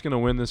team that's gonna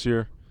win this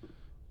year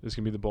is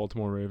gonna be the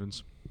Baltimore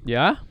Ravens.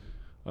 Yeah.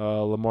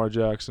 Lamar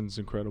Jackson's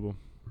incredible.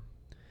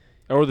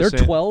 Or the They're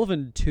same.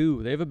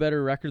 12-2. They have a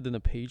better record than the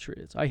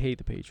Patriots. I hate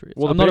the Patriots.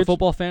 Well, I'm the not a Patri-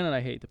 football fan, and I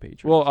hate the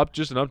Patriots. Well,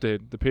 just an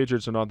update. The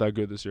Patriots are not that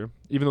good this year,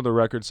 even though the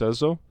record says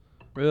so.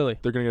 really?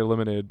 They're gonna get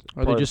eliminated.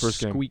 Are they probably just the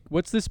first game. squeak?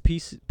 What's this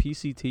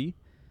PCT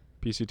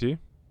PCT?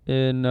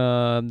 in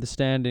the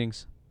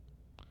standings?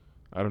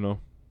 I don't know.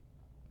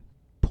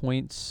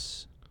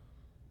 Points.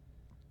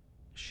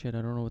 Shit,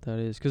 I don't know what that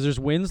is. Because there's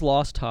wins,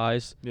 loss,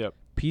 ties. Yep.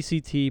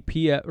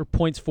 PCT, or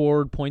points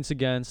forward, points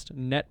against,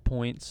 net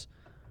points.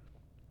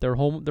 Their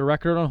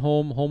record on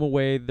home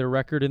away, their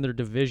record in their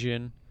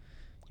division.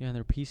 Yeah, and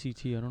their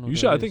PCT. I don't know. You what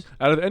should. that I think is.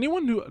 out of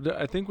anyone who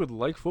I think would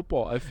like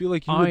football, I feel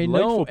like you would I like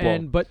know, football.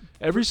 but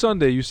Every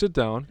Sunday you sit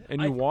down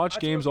and you watch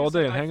that's what games I all was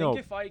gonna day and say. hang I out.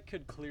 think if I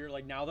could clear,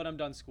 like now that I'm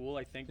done school,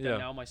 I think that Yeah.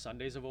 now my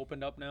Sundays have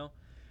opened up now.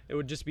 It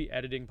would just be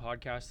editing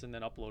podcasts and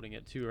then uploading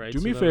it too, right? Do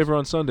So me a that was- favor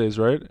on Sundays,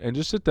 right? And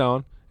just sit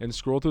down and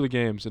scroll through the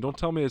games, and don't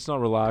tell me it's not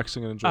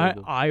relaxing and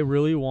enjoyable. I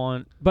really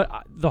want,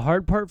 but the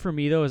hard part for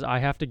me though is I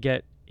have to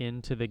get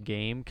into the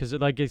game because,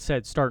 like I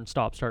said, start and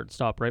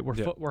stop, right?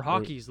 Yeah. Where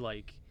hockey's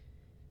like,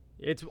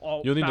 it's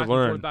all You'll need to back and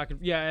learn. forth, back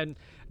and yeah, and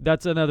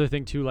that's another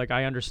thing too. Like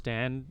I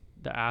understand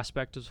the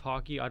aspect of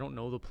hockey. I don't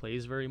know the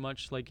plays very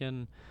much, like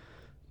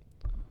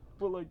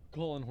but like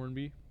Colin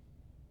Hornby,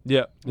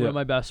 yeah, one of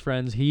my best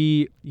friends,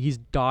 he's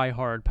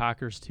diehard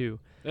Packers too.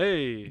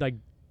 Hey, Like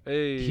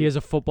hey. he has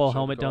a football Shout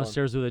helmet Colin.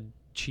 downstairs with a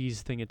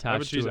cheese thing I have a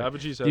attached cheese. to I it. have a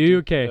cheese. Do you? too.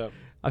 Okay. Yeah.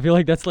 I feel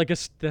like that's like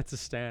that's a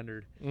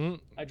standard. Mhm.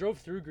 I drove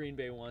through Green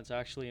Bay once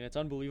actually, and it's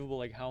unbelievable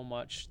like how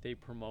much they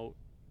promote,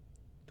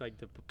 like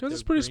the. Because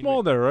it's pretty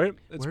small there, right?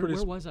 It's where, pretty.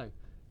 where was I?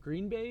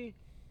 Green Bay.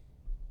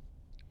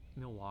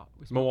 Milwaukee.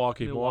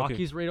 Milwaukee.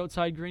 Milwaukee's right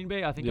outside Green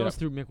Bay. I think Yeah. I was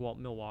through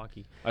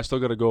Milwaukee. I still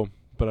gotta go,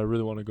 but I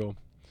really want to go.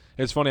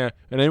 It's funny,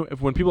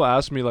 when people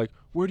ask me like,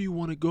 "Where do you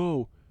want to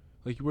go?"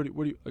 Like, where do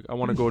you like? I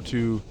want to go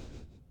to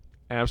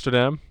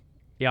Amsterdam.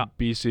 Yeah.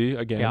 BC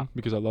again Yeah.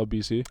 because I love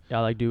BC.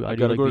 Yeah, I do. I do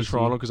gotta like go to BC.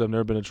 Toronto because I've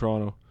never been to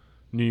Toronto,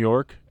 New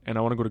York, and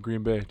I want to go to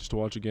Green Bay just to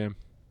watch a game.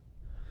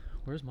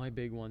 Where's my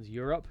big ones?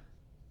 Europe,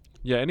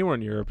 Yeah, anywhere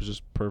in Europe is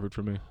just perfect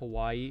for me.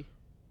 Hawaii.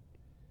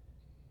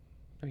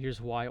 Oh, here's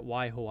Hawaii.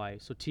 Why Hawaii?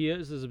 So Tia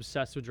is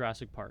obsessed with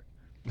Jurassic Park.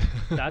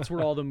 That's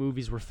where all the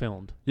movies were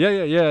filmed.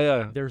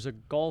 Yeah. There's a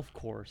golf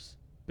course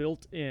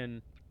built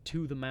in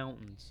to the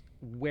mountains.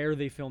 where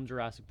they filmed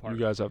Jurassic Park. You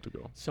guys have to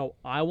go. So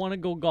I want to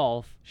go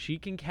golf. She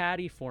can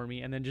caddy for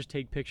me and then just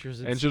take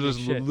pictures And she'll just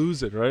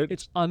lose it, right?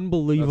 It's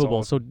unbelievable.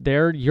 awesome. So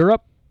there,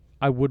 Europe.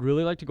 I would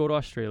really like to go to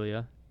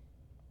Australia,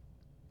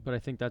 but I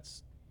think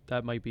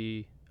that might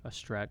be a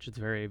stretch. It's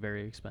very,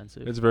 very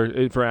expensive. It's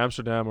for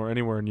Amsterdam or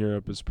anywhere in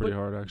Europe. It's pretty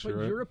hard, actually, but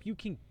right? Europe, you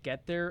can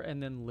get there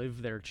and then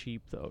live there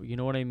cheap, though. You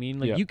know what I mean?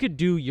 Like Yeah. you could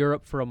do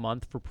Europe for a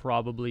month for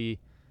probably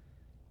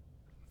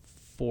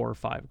 $4 or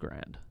 $5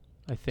 grand.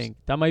 I think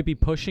that might be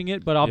pushing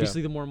it, but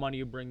obviously the more money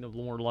you bring, the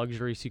more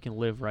luxury so you can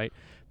live, right?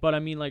 But I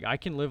mean, like I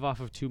can live off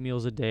of 2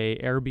 meals a day,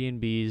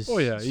 Airbnbs,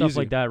 stuff easy.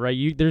 like that,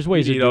 right? There's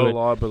ways You to eat do out it. a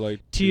lot, but like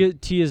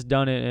Tia's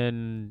done it,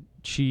 and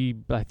she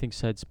I think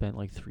spent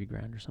like $3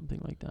 grand or something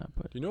like that.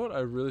 But you know what I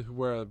really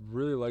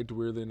liked,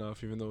 weirdly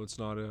enough, even though it's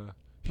not a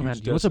huge man,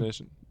 what's a-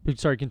 destination.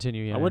 sorry,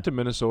 continue. Yeah, I went to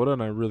Minnesota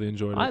and I really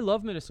enjoyed it. I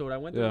love Minnesota. I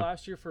went there Yeah.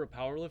 last year for a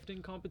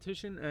powerlifting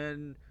competition,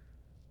 and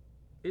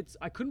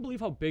I couldn't believe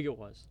how big it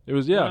was. It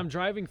was When I'm yeah.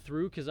 driving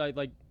through, because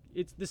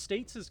it's the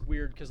States is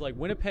weird, because like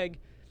Winnipeg,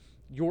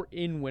 you're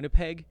in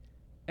Winnipeg,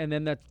 and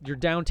then you're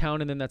downtown,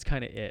 and then that's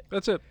kind of it.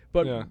 That's it.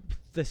 But yeah.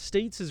 the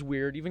States is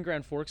weird, even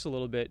Grand Forks a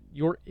little bit.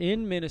 You're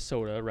in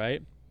Minnesota,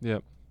 right?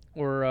 Yeah.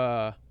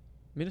 Or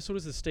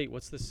Minnesota's the state.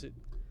 What's the city?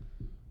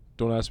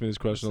 Don't ask me this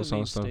question. What's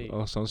the main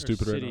I'll sound or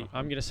stupid city? right now.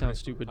 I'm gonna sound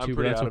stupid too, I'm but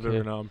pretty that's out of okay. it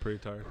right now. I'm pretty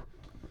tired.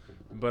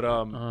 But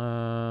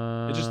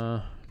it just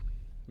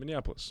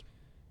Minneapolis.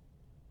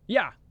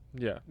 Yeah,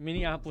 Yeah.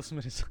 Minneapolis,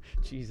 Minnesota.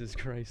 Jesus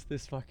Christ,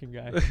 this fucking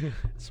guy,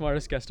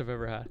 smartest guest I've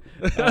ever had.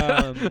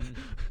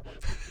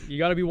 You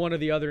got to be one or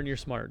the other, and you're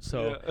smart.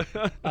 So,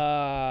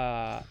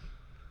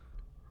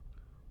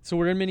 so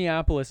we're in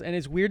Minneapolis, and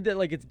it's weird that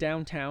like it's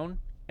downtown,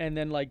 and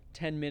then like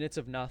 10 minutes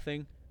of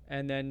nothing,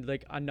 and then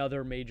like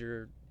another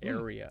major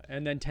area,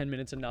 and then 10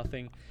 minutes of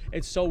nothing.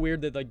 It's so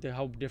weird that like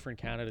how different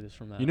Canada is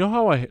from that. You know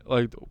how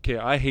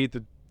I hate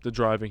the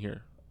driving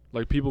here.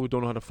 Like people who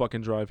don't know how to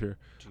fucking drive here.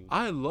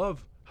 I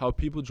love how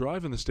people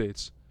drive in the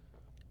States.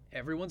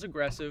 Everyone's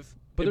aggressive,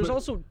 but Yeah, there's but-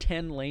 also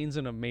 10 lanes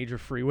in a major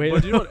freeway.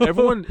 But you know what?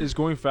 Everyone is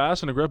going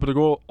fast and aggressive, but they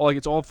go like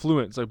it's all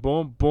fluent. It's like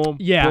boom, boom,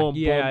 yeah, boom,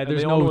 boom. yeah. and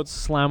There's they all know no what-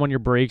 slam on your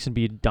brakes and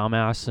be a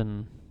dumbass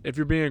and. if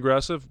you're being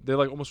aggressive, they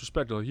like almost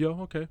respect. They're like, yo,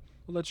 okay,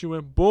 we'll let you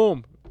in.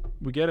 Boom,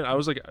 we get it. I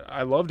was like,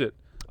 I loved it.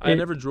 I It-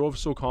 never drove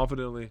so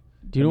confidently.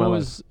 Do you in know my what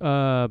was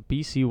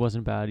BC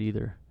wasn't bad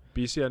either.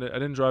 BC, I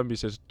didn't drive in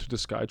BC. To the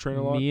SkyTrain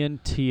a lot. Me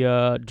and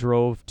Tia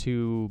drove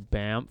to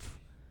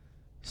Banff,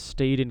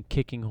 stayed in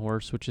Kicking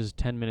Horse, which is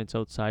 10 minutes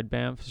outside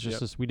Banff. It's just Yep.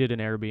 this, we did an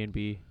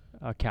Airbnb,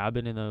 a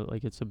cabin in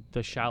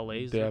the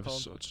chalets. They they're have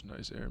called. such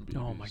nice Airbnbs.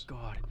 Oh my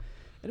god!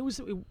 And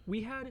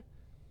we had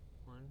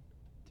 1,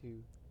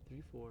 2,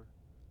 3, 4,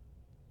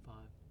 5,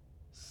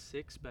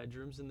 6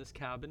 bedrooms in this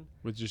cabin.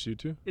 With just you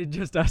two? It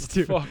just us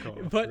two. Fuck off,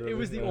 But really? it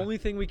was the Yeah. only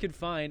thing we could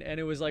find, and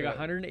it was like Yeah.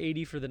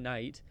 180 for the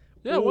night.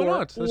 Yeah, why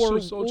not? That's or,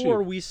 just so cheap.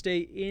 or we stay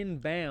in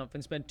Banff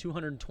and spend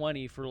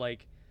 220 for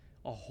like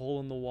a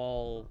hole in the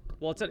wall.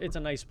 Well, it's a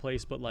nice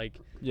place, but like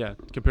Yeah,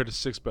 compared to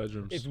 6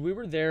 bedrooms. if we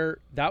were there,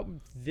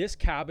 this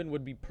cabin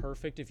would be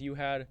perfect if you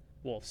had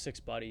 6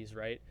 buddies,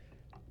 right?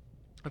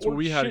 That's Or what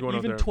we had shit, going out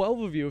even there.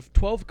 12 of you, if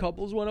 12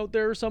 couples went out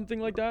there or something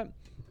like that,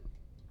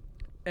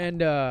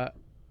 and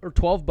or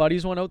 12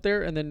 buddies went out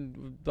there, and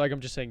then like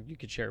I'm just saying, you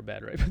could share a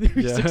bed, right? But there'd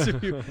be Yeah.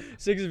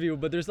 6 of you.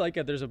 But there's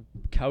there's a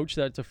couch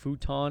that's a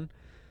futon.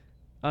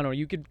 I don't know.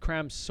 You could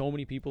cram so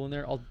many people in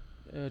there.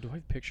 Do I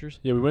have pictures?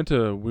 Yeah, we went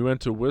to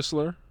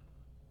Whistler.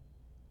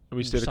 And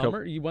we stayed a couple.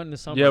 Summer? You went in the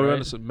summer. Yeah, we right?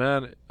 went to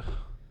man.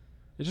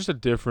 It's just a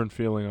different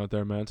feeling out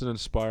there, man. It's an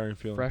inspiring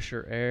feeling.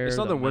 Fresher air. It's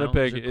not the that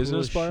Winnipeg mountains are isn't cool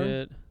as inspiring.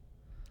 shit.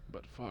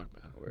 But fuck,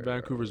 man. Where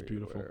Vancouver's are we?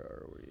 beautiful. Where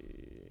are we?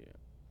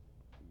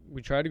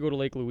 We tried to go to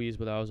Lake Louise,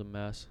 but that was a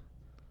mess.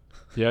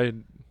 Yeah.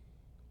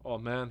 Oh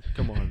man,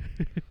 come on.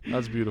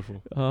 That's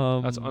beautiful.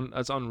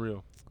 That's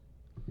unreal.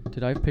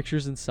 Did I have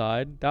pictures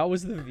inside? That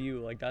was the view.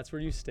 Like that's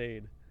where you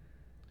stayed.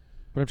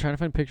 But I'm trying to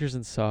find pictures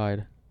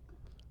inside.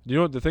 You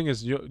know what the thing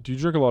is? Do you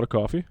drink a lot of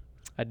coffee?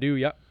 I do.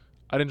 Yep.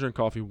 I didn't drink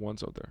coffee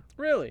once out there.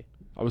 Really?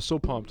 I was so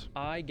pumped.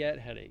 I get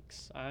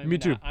headaches. Me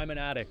too. I'm an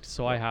addict,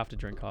 so I have to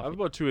drink I have coffee.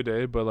 about 2 a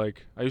day, but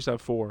like I used to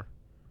have 4.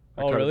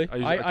 I Oh cut really?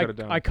 It, I cut it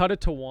down. I cut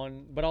it to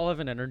 1, but I'll have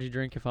an energy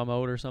drink if I'm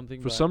out or something.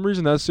 For but some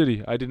reason, that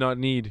city, I did not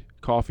need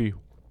coffee.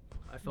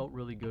 I felt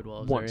really good while I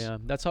was Once. there. Yeah,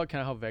 that's kind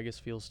of how Vegas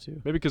feels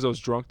too. Maybe because I was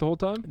drunk the whole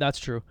time. That's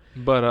true.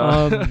 But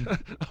Um,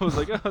 I was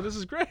like, oh, this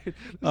is great. This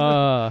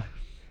is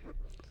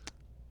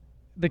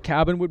The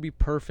cabin would be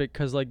perfect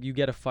because like you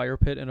get a fire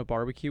pit and a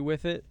barbecue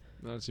with it.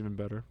 That's even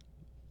better.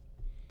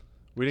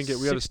 We didn't get.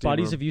 We had a 6 steam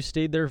buddies. room. If you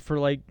stayed there for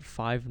like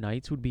 5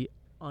 nights, would be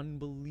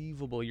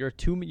unbelievable. You're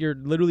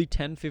literally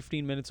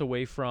 10-15 minutes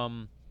away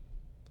from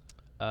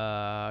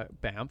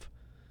Banff,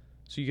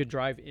 so you could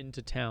drive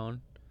into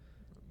town.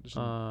 It's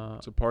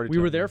a party. We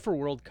were town, there man. for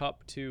World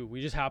Cup too.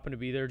 We just happened to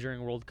be there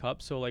during World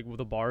Cup, so like with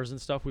the bars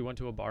and stuff, we went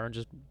to a bar and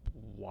just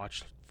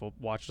watched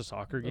a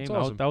soccer game. That's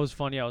awesome. That was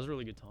fun. Yeah, it was a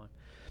really good time.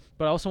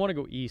 But I also want to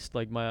go east.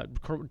 Like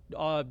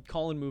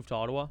Colin moved to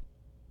Ottawa.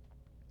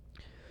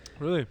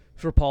 Really?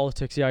 For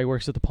politics, yeah, he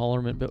works at the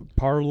Parliament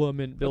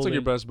building. That's like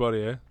your best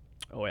buddy, eh?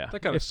 Oh yeah.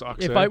 That kind of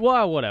sucks. If eh?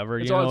 whatever.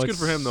 It's, you know, it's good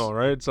for him though,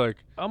 right? It's like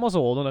I'm also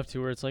old enough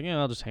to where it's like, yeah,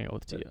 I'll just hang out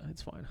with Tia.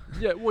 It's fine.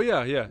 yeah, well,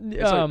 yeah.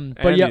 It's like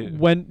but yeah, Andy-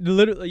 when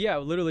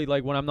literally,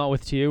 like when I'm not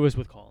with Tia, it was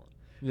with Colin.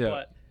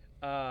 yeah,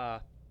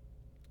 But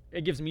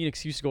it gives me an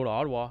excuse to go to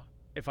Ottawa.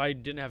 If I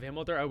didn't have him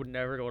out there, I would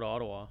never go to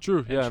Ottawa. true.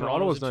 And Yeah, and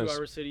Toronto's Ottawa's a nice.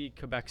 2-hour city.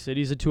 Quebec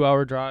City's a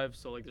 2-hour drive.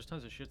 So like, there's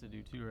tons of shit to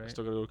do too, I right?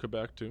 still gotta go to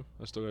Quebec too.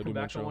 I still gotta do Quebec,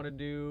 I Montreal. want to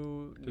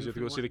do. 'Cause you have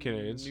to go see the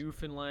Canadians.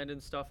 Newfoundland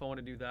and stuff. I want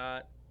to do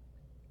that.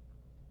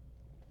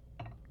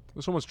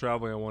 There's so much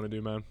traveling I want to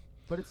do, man.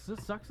 But it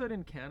just sucks that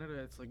in Canada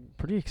it's like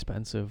pretty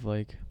expensive.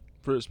 Like,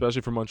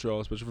 Especially for Montreal,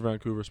 especially for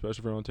Vancouver,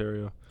 especially for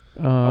Ontario.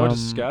 I went to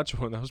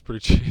Saskatchewan. That was pretty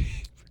cheap.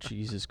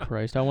 Jesus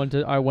Christ! I went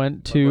to. My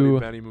buddy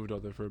Benny moved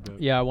out there for a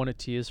bit. Yeah, one of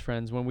Tia's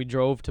friends. When we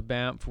drove to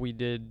Banff, we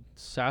did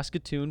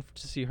Saskatoon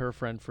to see her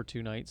friend for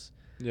 2 nights.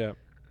 Yeah.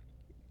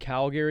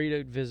 Calgary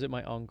to visit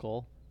my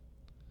uncle.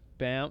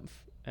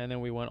 Banff, and then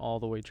we went all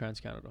the way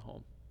Trans-Canada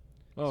home.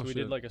 Oh, so we shit.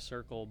 did like a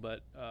circle,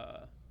 but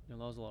that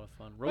was a lot of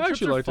fun. Road I trips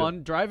actually are liked it.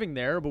 fun driving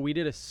there, but we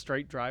did a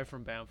straight drive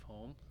from Banff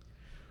home.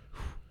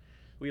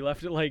 We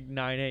left at like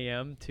 9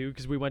 a.m. too,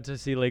 because we went to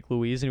see Lake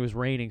Louise and it was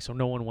raining, so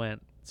no one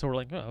went. So we're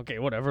like, oh, okay,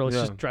 whatever. Let's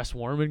Yeah. just dress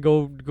warm and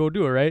go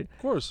do it, right? Of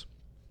course.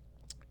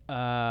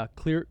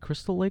 Clear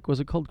Crystal Lake, was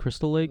it called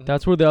Crystal Lake? Mhm.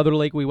 That's where the other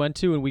lake we went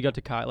to, and we got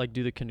to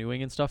do the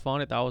canoeing and stuff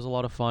on it. That was a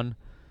lot of fun.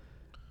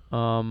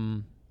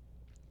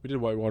 We did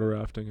whitewater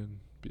rafting in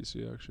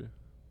BC actually.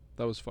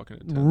 That was fucking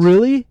intense.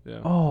 Really?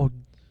 Yeah. Oh,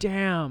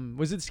 damn.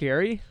 Was it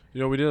scary?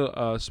 You know, we did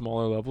a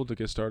smaller level to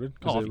get started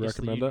because they Obviously,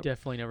 recommend you that.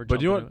 definitely never. But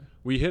jump you know into what? it.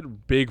 We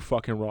hit big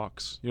fucking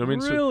rocks. You know what I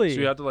mean? Really? So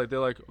you have to like, they're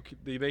like, okay,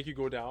 they make you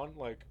go down.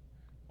 Like,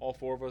 all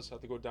 4 of us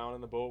have to go down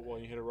in the boat while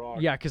you hit a rock.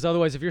 Yeah, because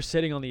otherwise, if you're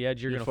sitting on the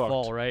edge, you're You're gonna fucked.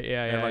 fall, right?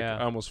 Yeah, And yeah, like, yeah.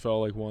 I almost fell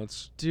like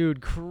once.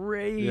 Dude,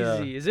 crazy.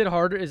 Yeah. Is it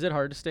hard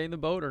to stay in the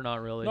boat or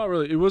not really? Not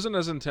really. It wasn't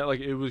as intense. Like,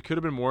 could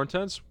have been more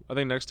intense. I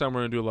think next time we're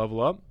gonna do a level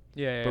up.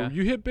 Yeah, But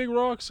you hit big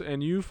rocks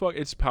and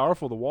it's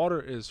powerful. The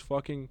water is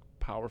fucking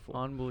powerful.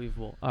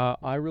 Unbelievable.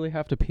 I really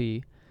have to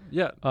pee.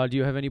 Yeah. Do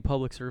you have any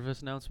public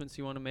service announcements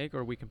you want to make,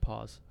 or we can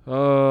pause? Can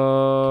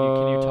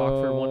Can you talk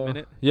for 1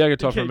 minute? Yeah, I can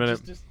talk for a Okay,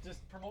 minute. Just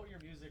promote your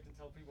music and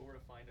tell people where to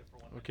find it for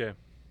 1 minute. Okay.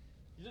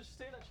 You just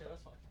stay in that chair,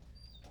 that's fine.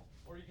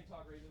 Or you can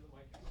talk right into the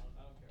microphone.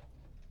 I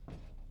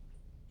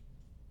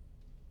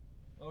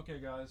don't care. Okay,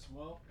 guys.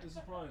 Well, this is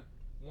probably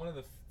one of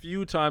the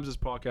few times this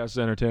podcast is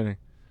entertaining.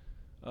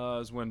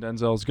 Is when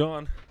Denzel's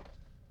gone.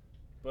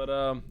 But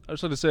I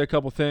just like to say a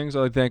couple things.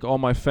 I'd like to thank all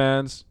my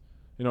fans,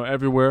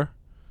 everywhere.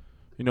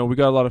 We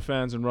got a lot of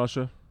fans in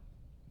Russia.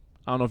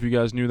 I don't know if you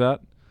guys knew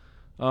that.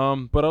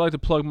 But I'd like to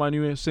plug my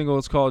new single.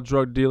 It's called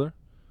Drug Dealer.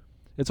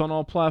 It's on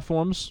all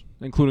platforms,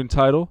 including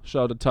Tidal.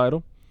 Shout out to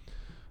Tidal.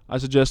 I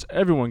suggest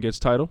everyone gets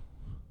Tidal.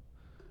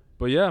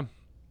 But yeah.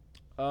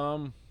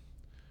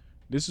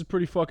 This is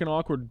pretty fucking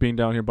awkward being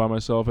down here by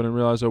myself. I didn't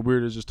realize how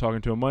weird it is just talking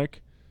to a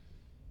mic.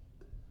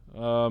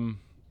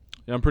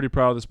 Yeah, I'm pretty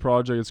proud of this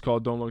project. It's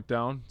called Don't Look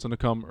Down. It's going to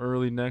come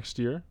early next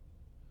year.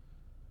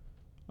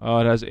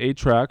 It has 8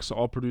 tracks,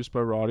 all produced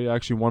by Roddy.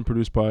 Actually, one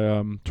produced by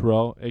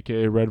Terrell,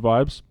 a.k.a. Red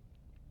Vibes.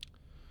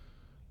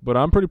 But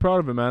I'm pretty proud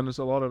of it, man. There's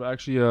a lot of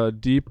actually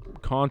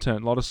deep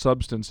content, a lot of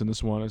substance in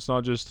this one. It's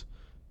not just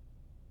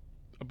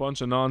a bunch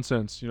of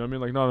nonsense. You know what I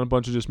mean? Like, not a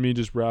bunch of just me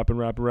just rapping,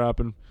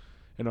 and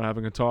not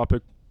having a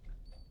topic.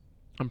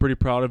 I'm pretty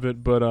proud of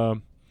it, but,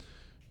 Just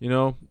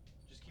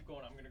keep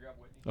going. I'm going to grab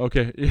Whitney.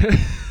 Okay. Yeah.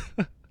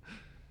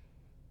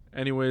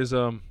 Anyways,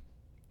 I'm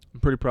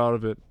pretty proud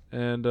of it.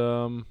 And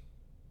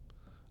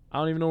I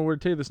don't even know where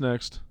to take this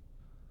next.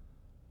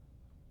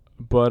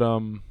 But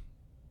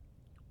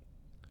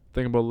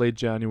thinking about late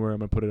January, I'm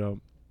going to put it out.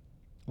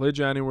 Late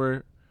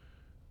January,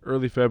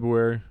 early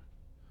February.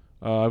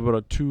 I've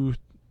got 2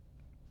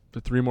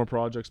 to 3 more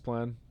projects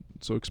planned.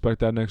 So expect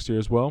that next year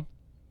as well.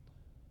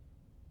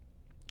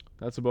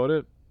 That's about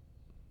it.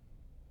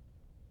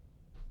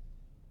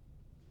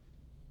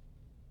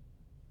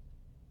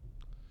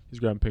 He's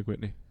grabbing Pink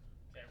Whitney.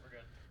 Okay, we're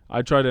good.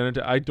 I tried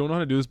to I don't know how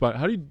to do this, but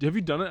have you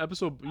done an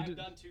episode? I've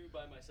done 2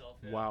 by myself.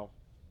 Yeah. Wow,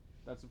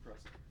 that's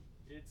impressive.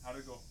 How'd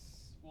it go?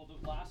 Well,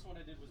 the last one I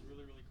did was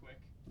really, really quick.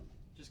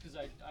 Just because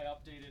I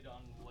updated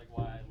on like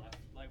why I left,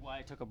 like why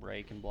I took a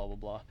break and blah blah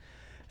blah.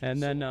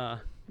 And then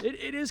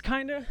it is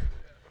kind of,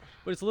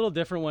 but it's a little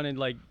different when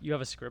like you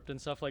have a script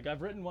and stuff. Like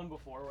I've written one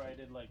before where I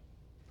did like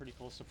pretty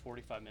close to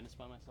 45 minutes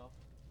by myself.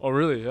 Oh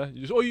really? Yeah.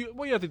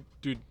 You have to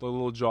do the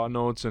little jot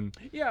notes and.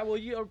 Yeah, well,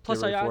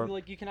 plus ready I for add, it.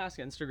 like you can ask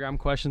Instagram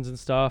questions and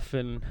stuff,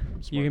 and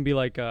you Smart. can be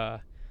like, "Oh,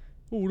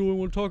 what do I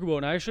want to talk about?"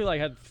 And I actually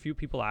had a few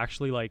people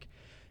actually like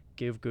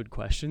give good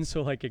questions,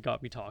 so like it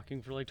got me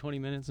talking for like 20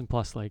 minutes, and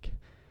plus like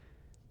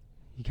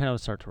you kind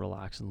of start to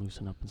relax and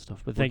loosen up and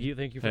stuff. But thank you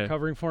for Hey.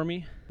 covering for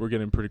me. We're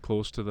getting pretty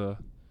close to the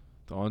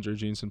Andre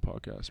Jeanson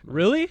podcast, man.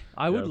 Really?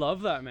 I would Yeah.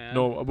 love that, man.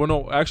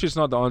 No. Actually, it's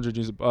not the Andre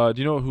Jeanson. Do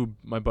you know who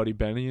my buddy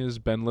Benny is?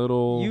 Ben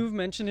Little. You've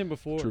mentioned him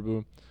before.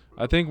 Tribu.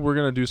 I think we're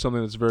gonna do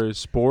something that's very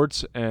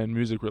sports and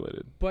music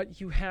related.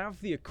 But you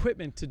have the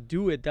equipment to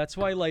do it. That's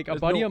why, like, a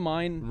There's buddy no- of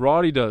mine.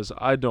 Roddy does.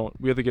 I don't.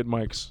 We have to get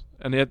mics.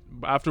 And yet,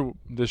 after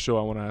this show,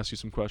 I want to ask you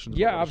some questions.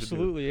 Yeah, about what we should do.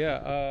 absolutely.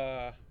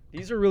 Yeah.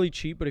 These are really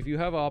cheap, but if you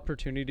have an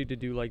opportunity to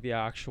do like the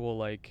actual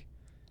like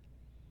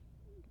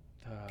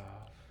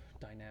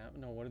dynamic,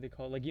 no, what do they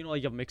call it? Like, you know,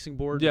 like a mixing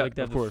board, Yeah, like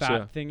that of course, the fat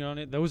yeah. thing on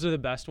it. Those are the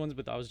best ones,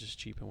 but that was just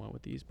cheap and went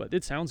with these. But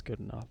it sounds good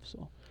enough,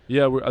 so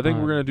Yeah, I think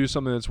we're Um, gonna do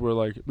something that's where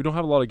like we don't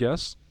have a lot of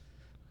guests.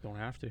 don't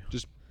have to.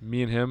 Just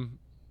me and him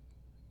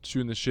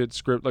shooting the shit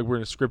script. Like we're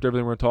gonna script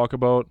everything we're gonna talk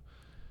about,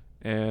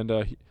 and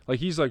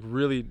he's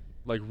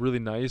really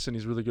nice and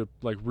he's really good,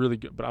 But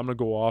I'm gonna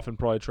go off and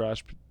probably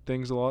trash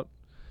things a lot.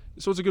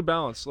 So it's a good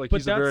balance. Like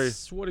But he's a very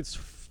that's what it's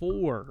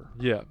for.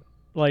 yeah.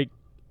 Like,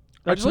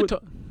 I that's just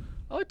like what,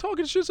 I like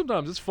talking shit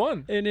sometimes. It's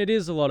fun. and it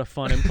is a lot of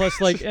fun. And plus,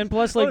 like, I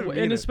don't mean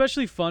and it.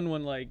 especially fun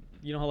when, like,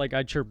 you know how, like,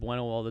 I chirp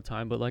Bueno all the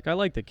time, but, like, I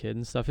like the kid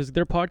and stuff.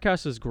 Their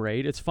podcast is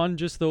great. It's fun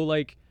just, though,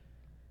 like,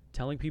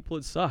 telling people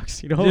it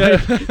sucks, you know? Yeah.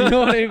 Like, you know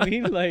what I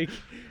mean? Like,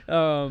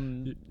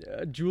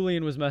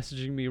 Julian was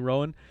messaging me,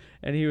 Rowan,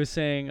 and he was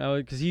saying,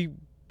 because he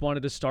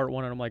wanted to start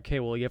one, and I'm like, hey,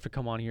 well, you have to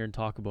come on here and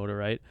talk about it,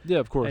 right? Yeah,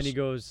 of course. And he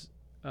goes,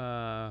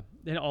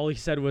 and all he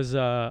said was,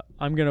 I'm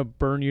going to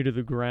burn you to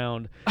the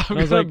ground. And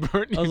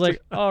I was like,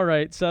 all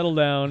right, settle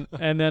down.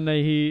 And then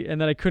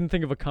I couldn't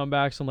think of a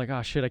comeback. So I'm like,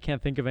 oh shit, I can't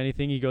think of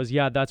anything. He goes,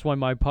 yeah, that's why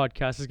my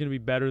podcast is going to be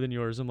better than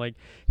yours. I'm like,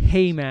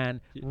 hey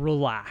man,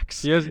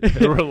 relax. Yes,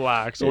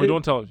 relax. Oh,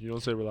 don't tell him. You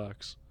don't say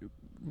relax.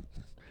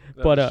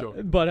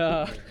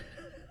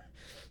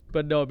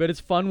 But no, but it's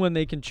fun when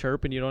they can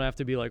chirp and you don't have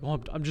to be like, oh,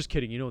 I'm just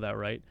kidding. You know that,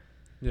 right?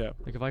 Yeah.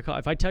 Like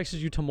if I texted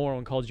you tomorrow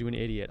and called you an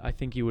idiot, I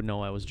think you would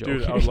know I was joking.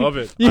 Dude, I would love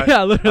it.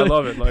 Yeah, I literally.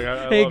 love it. Like,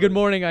 I hey, love good it.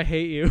 morning. I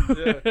hate you.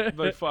 Yeah,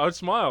 like I would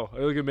smile.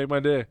 It would make my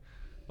day.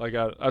 Like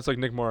that's like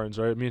Nick Martins,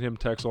 right? Me and him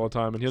text all the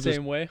time, and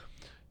Same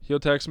he'll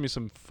text me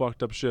some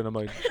fucked up shit. I'm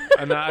like,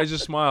 and I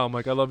just smile. I'm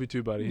like, I love you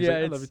too, buddy. He's Yeah,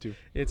 like, I love you too.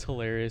 It's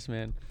hilarious,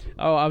 man.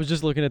 Oh, I was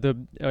just looking at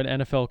an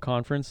NFL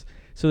conference.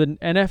 So the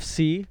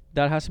NFC,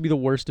 that has to be the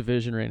worst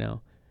division right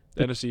now.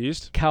 The NFC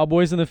East.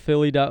 Cowboys and the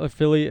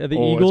the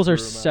Oh, Eagles are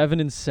it's brutal,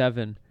 man.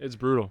 7-7. It's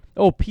brutal.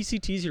 Oh,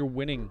 PCTs, you're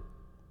winning.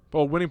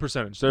 Oh, winning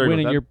percentage. There you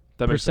Winning go. your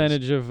That makes sense.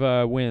 percentage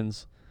of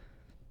wins.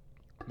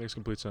 Makes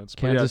complete sense.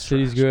 But Kansas yeah, it's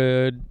City's trash.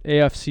 good.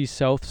 AFC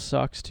South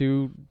sucks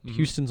too. Mhm.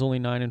 Houston's only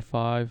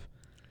 9-5.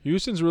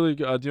 Houston's really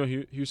good. You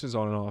know, Houston's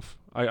on and off.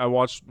 I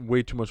watched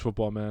way too much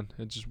football, man.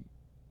 It's just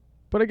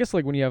But I guess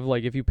like when you have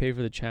like if you pay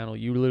for the channel,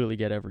 you literally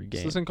get every it's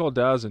game. this thing called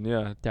DAZN.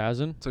 Yeah,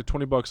 DAZN? it's like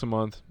 $20 a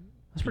month.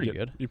 That's pretty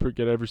good. You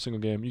get every single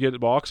game. You get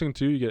boxing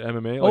too. You get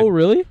MMA. Oh, Like,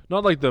 really?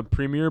 not like the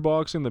premier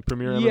boxing, the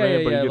premier MMA,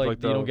 Yeah, but yeah. you get Like,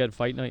 the you don't get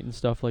fight night and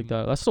stuff like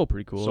that. That's still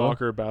pretty cool. though.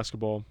 soccer,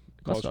 basketball,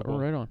 college That's football.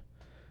 right on.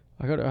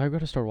 I got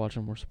to start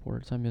watching more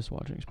sports. I miss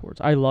watching sports.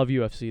 I love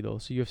UFC though.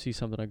 So UFC is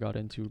something I got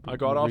into. I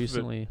got off of it.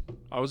 recently.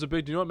 I was a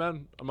big. Do you know what,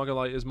 man? I'm not gonna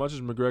lie. As much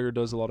as McGregor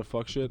does a lot of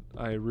fuck shit,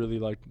 I really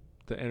like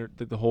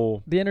the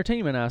whole. The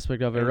entertainment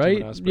aspect of it,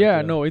 Entertainment right? aspect, Yeah,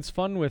 yeah. no, it's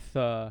fun with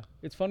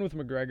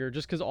McGregor.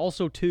 Just because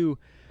also too,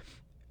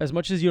 as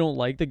much as you don't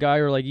like the guy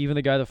or like even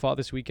the guy that fought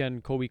this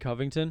weekend, Kobe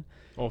Covington,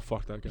 Oh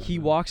fuck that guy. he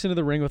man. walks into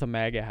the ring with a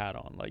MAGA hat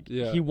on. Like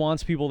Yeah. he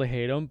wants people to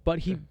hate him, but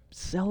he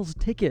sells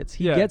tickets.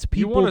 He Yeah, gets you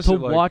people wanna to see,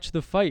 like- watch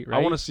the fight, right?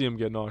 I want to see him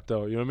get knocked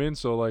out. You know what I mean?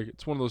 So like,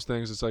 it's one of those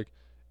things. It's like,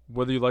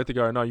 whether you like the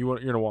guy or not, you're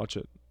gonna watch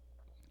it.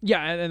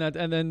 Yeah,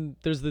 and then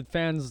there's the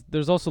fans.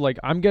 There's also like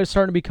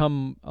starting to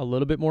become a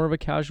little bit more of a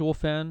casual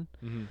fan.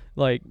 Mm-hmm.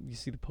 Like you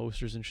see the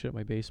posters and shit in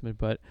my basement,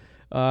 but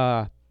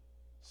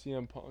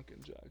CM Punk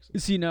and Jackson.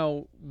 see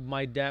now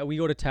my dad. We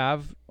go to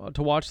TAV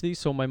to watch these.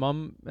 So my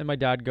mom and my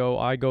dad go.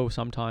 I go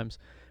sometimes,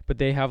 but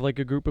they have like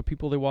a group of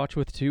people they watch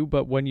with too.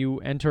 But when you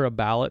enter a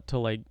ballot to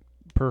like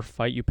per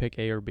fight, you pick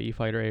A or B,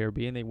 fighter A or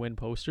B, and they win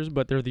posters.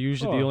 But they're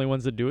usually the Oh. only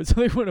ones that do it, so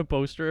they win a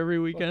poster every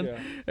weekend. Yeah.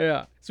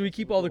 Yeah. So we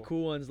keep all the cool.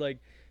 cool ones. Like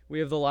we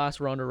have the last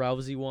Ronda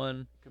Rousey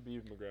one.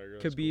 Khabib McGregor.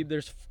 that's Khabib, cool.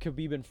 there's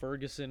Khabib and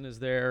Ferguson is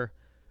there.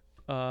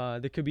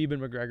 The Khabib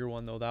and McGregor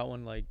one though, that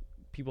one like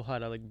people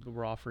had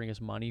were offering us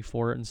money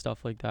for it and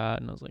stuff like that,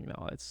 and I was like,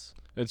 no, it's.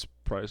 It's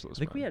priceless. I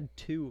think we man. had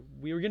two.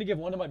 We were gonna give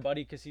one to my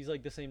buddy because he's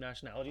like the same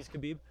nationality as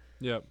Khabib,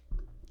 Yeah.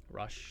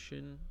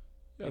 Russian,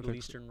 Yeah, I Middle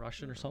think so. Eastern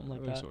Russian or something I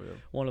like think that. so, yeah.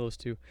 One of those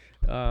two.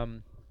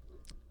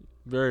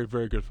 Very,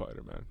 very good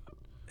fighter, man.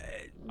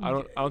 I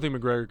don't think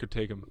McGregor could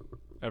take him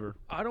ever.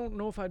 I don't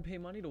know if I'd pay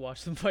money to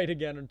watch them fight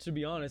again. To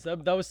be honest,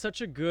 that was such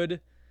a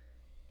good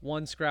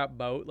one scrap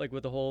bout, like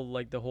with the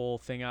whole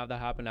thing out that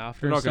happened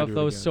after They're and not gonna stuff. do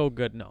That it was again. so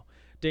good. No,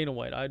 Dana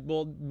White.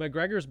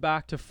 McGregor's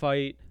back to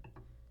fight.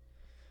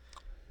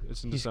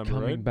 It's in He's December,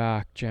 coming right?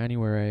 back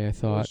January, I Oh, it's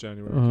thought.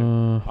 January.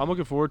 Okay. I'm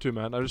looking forward to it,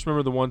 man. I just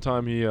remember the one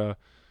time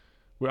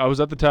I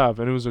was at the TAV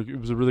and it was a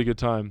really good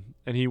time.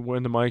 And he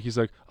went to Mike. He's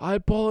like, I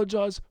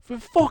apologize for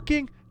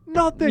fucking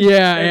nothing.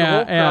 Yeah, and yeah,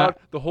 the whole yeah. crowd,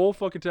 the whole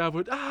fucking TAV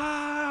went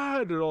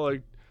and they're all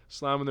like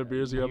slamming their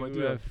beers together. I'm like,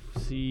 dude,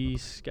 UFC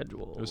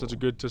schedule. it was such a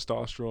good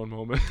testosterone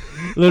moment.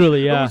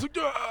 Literally, I yeah.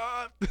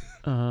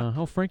 was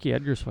like, Frankie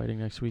Edgar's fighting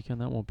next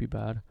weekend. That won't be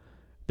bad.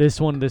 This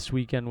one this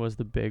weekend was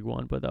the big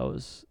one, but that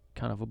was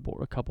kind of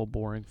a couple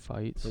boring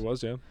fights. It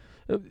was, yeah.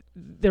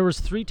 There was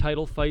 3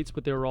 title fights,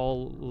 but they were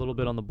all a little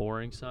bit on the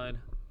boring side.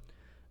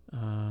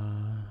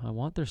 I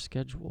want their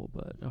schedule,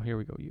 but here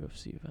we go.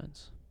 UFC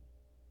events.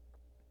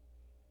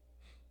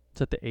 Is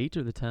that the 8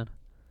 or the 10?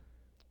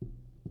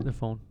 The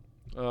phone.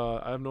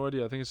 I have no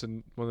idea. I think it's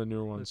one of the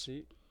newer ones. Let's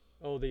see.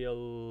 Oh,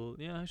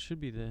 it should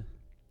be the.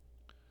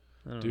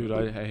 Dude,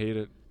 I hate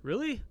it.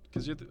 Really?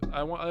 Because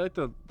I like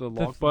the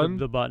lock button.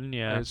 The button,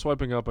 yeah. And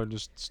swiping up, I'm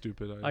just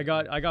stupid. I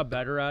got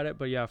better at it,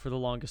 but yeah, for the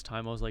longest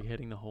time I was like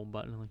hitting the home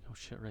button. I'm like, oh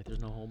shit, right, there's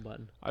no home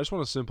button. I just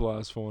want a simple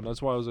ass phone.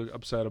 That's why I was like,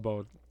 upset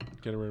about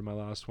getting rid of my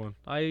last one.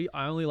 I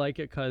only like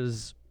it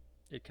because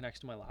it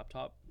connects to my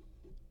laptop.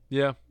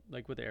 Yeah.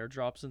 Like with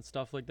airdrops and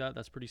stuff like that.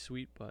 That's pretty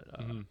sweet, but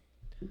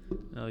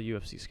no, the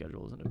UFC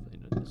schedule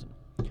isn't.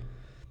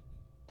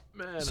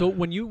 Man. So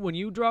when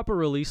you drop a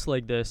release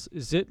like this,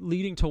 is it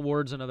leading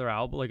towards another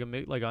album, like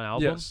an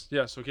album?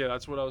 Yes. Okay,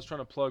 that's what I was trying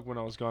to plug when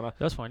I was gone.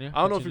 That's fine. Yeah.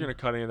 I don't know if you're gonna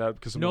cut any of that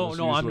because no,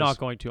 I'm not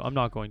going to. I'm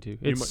not going to.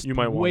 You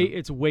might want to.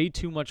 It's way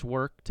too much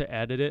work to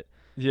edit it.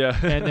 Yeah.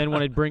 And then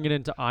when I bring it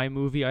into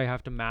iMovie, I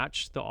have to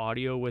match the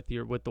audio with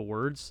the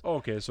words.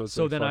 Okay, so it's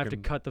so like then I have to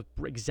cut the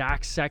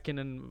exact second,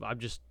 and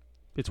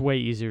it's way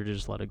easier to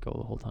just let it go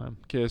the whole time.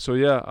 Okay, so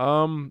yeah,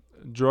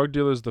 Drug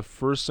Dealer is the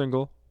first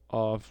single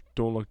of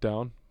Don't Look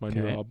Down,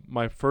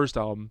 my first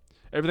album.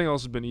 Everything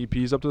else has been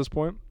EPs up to this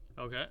point.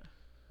 Okay.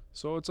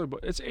 So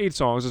it's 8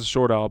 songs. It's a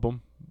short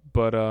album,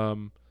 but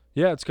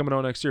yeah, it's coming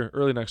out next year,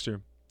 early next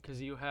year.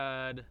 Because you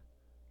had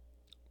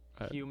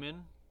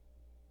Human.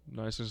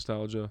 Nice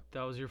Nostalgia.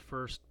 That was your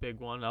first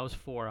big one. That was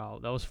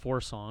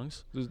 4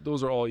 songs.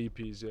 Those are all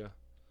EPs, yeah.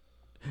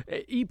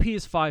 EP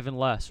is 5 and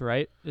less,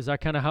 right? Is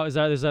that kind of how is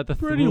that the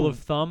rule of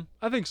thumb?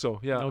 I think so.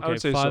 Yeah. Okay, I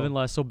would say 5 so. and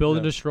less. So Build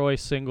and Destroy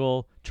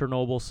single,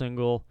 Chernobyl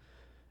single,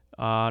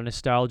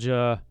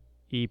 Nostalgia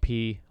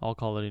EP. I'll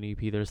call it an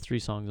EP. There's 3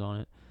 songs on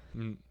it.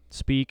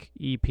 Speak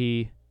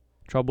EP,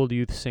 Troubled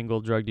Youth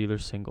single, Drug Dealer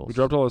singles. We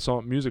dropped all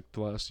the music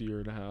the last year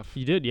and a half.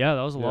 You did, yeah.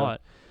 That was a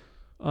lot.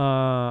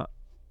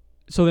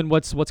 So then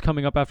what's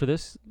coming up after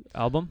this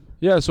album?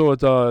 Yeah, so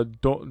it's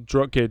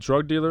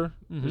Drug Dealer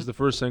is the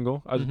first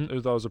single. I thought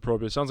it was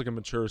appropriate. It sounds like a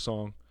mature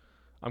song.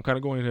 I'm kind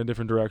of going in a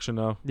different direction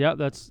now. Yeah,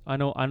 I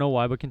know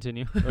why, but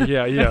continue.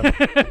 Yeah.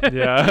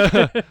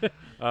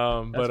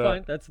 That's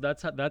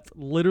fine. That's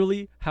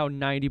literally how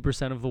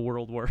 90% of the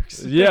world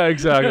works. Yeah,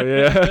 exactly.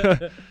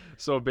 Yeah.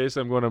 So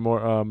basically, I'm going a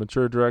more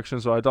mature direction.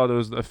 So I thought it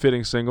was a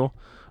fitting single.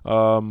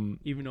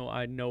 Even though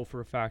I know for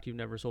a fact you've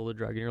never sold a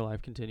drug in your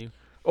life. Continue.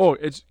 Oh,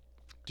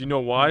 do you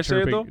know why I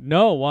say it though?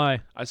 No,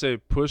 why? I say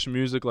push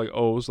music like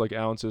O's, like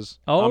ounces.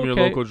 Oh, I'm your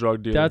local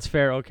drug dealer. That's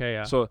fair. Okay,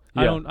 yeah. So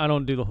yeah. I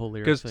don't do the whole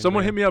lyrics. Because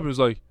someone hit me up and was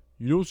like,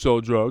 "You don't sell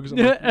drugs."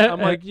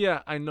 I'm like,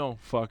 "Yeah, I know.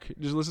 Fuck,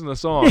 just listen to the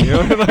song." You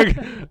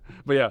know,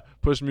 but yeah,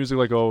 push music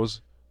like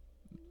O's.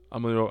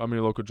 I'm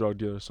your local drug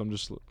dealer, so I'm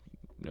just,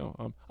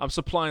 I'm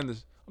supplying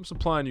this. I'm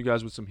supplying you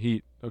guys with some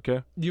heat,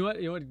 okay? You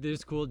know what? This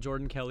is cool.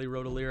 Jordan Kelly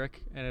wrote a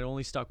lyric, and it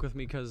only stuck with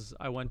me because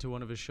I went to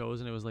one of his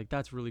shows, and it was like,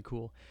 that's really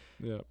cool.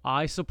 Yeah.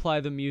 I supply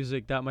the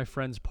music that my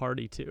friends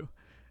party to.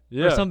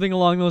 Yeah. Or something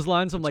along those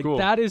lines. I'm like, cool.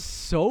 That is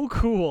so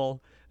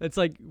cool. It's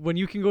like when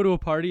you can go to a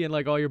party and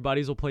like all your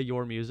buddies will play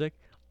your music.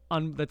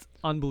 That's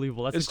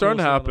unbelievable. That's it's starting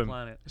to happen.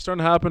 It's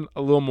starting to happen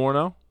a little more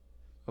now.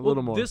 A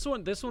little more. This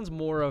one's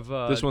more of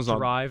a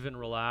drive and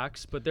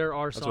relax, but there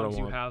are songs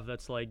you have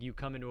that's like you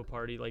come into a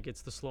party, like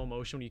it's the slow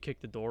motion when you kick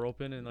the door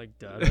open and like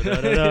da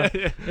da da da.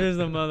 Here's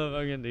the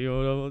motherfucking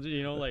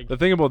deal, like. The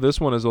thing about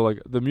this one is though,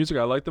 like the music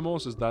I like the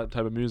most is that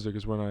type of music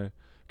is when I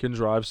can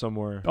drive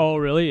somewhere. Oh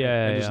really?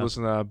 Yeah. And just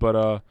listen to that, but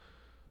it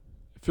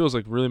feels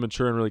like really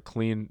mature and really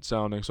clean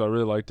sounding, so I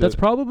really liked it. That's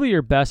probably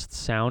your best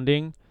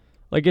sounding.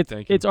 Like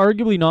it's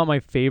arguably not my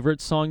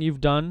favorite song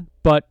you've done,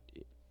 but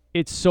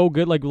it's so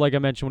good. Like I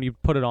mentioned, when you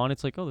put it on,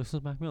 it's like, oh, this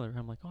is Mac Miller.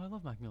 I'm like, oh, I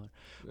love Mac Miller.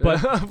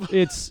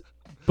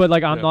 But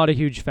like I'm not a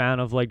huge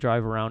fan of like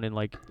drive around and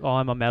like, oh,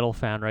 I'm a metal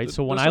fan, right?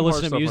 So when I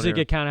listen to music,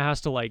 it kind of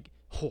has to like,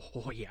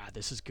 oh yeah,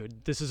 this is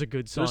good. This is a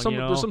good song.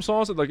 There's some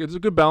songs that like it's a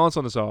good balance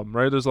on this album,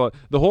 right? There's a lot.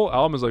 The whole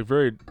album is like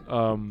very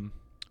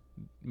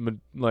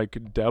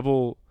like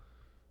devil,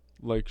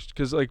 like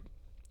because like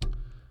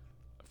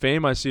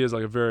Fame I see is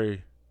like a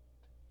very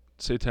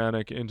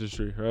satanic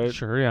industry, right?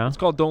 Sure, yeah. It's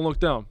called Don't Look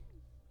Down.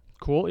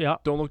 Cool, yeah.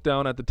 Don't look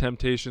down at the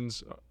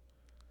temptations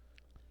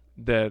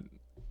that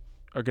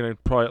are going to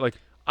probably, like,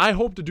 I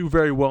hope to do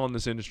very well in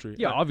this industry.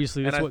 Yeah,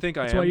 obviously. That's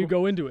why you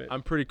go into it.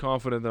 I'm pretty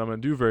confident that I'm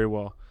going to do very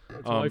well.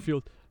 That's how I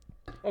feel.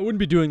 I wouldn't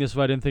be doing this if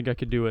I didn't think I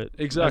could do it.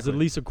 Exactly. It's at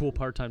least a cool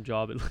part-time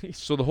job, at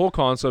least. So the whole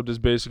concept is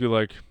basically,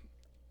 like,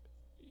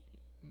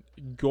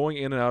 going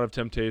in and out of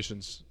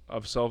temptations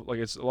of self, like,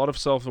 it's a lot of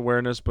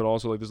self-awareness, but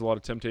also, like, there's a lot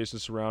of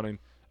temptations surrounding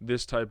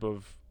this type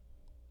of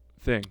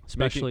thing.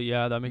 Especially,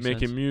 that makes sense.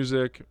 Making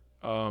music,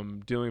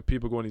 dealing with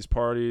people going to these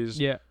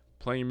parties,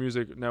 playing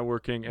music,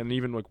 networking, and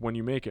even like when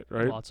you make it,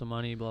 right? Lots of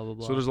money, blah blah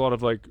blah. So there's a lot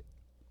of like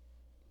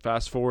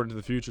fast forward into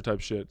the future type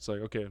shit. It's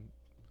like, okay,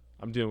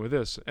 I'm dealing with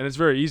this, and it's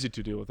very easy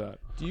to deal with that,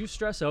 Do you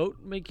stress out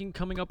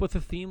coming up with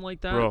a theme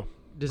like that? bro.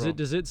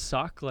 Does it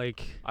suck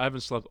like I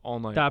haven't slept all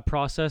night. that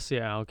process?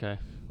 Yeah. Okay.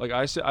 Like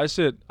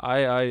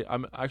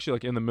I'm actually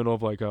like in the middle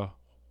of like a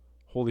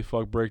holy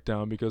fuck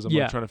breakdown because I'm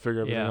Yeah. like trying to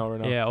figure everything Yeah. out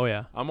right now. Yeah. Oh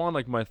yeah. I'm on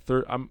like my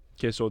third.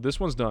 Okay, so this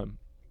one's done,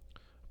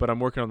 but I'm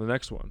working on the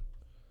next one,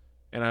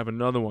 and I have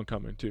another one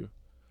coming too.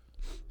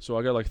 So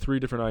I got like 3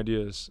 different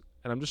ideas,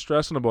 and I'm just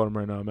stressing about them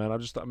right now, man.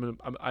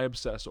 I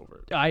obsess over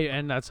it.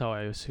 And that's how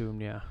I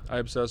assumed. Yeah. I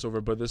obsess over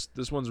it, but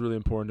this one's really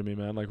important to me,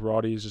 man. Like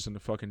Roddy is just a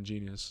fucking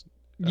genius.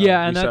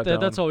 Yeah, we and sat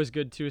that's down. always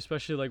good too,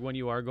 especially like when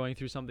you are going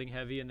through something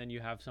heavy, and then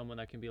you have someone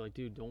that can be like,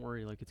 "Dude, don't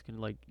worry, like it's gonna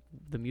like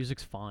the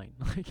music's fine."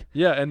 Like,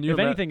 Yeah, and if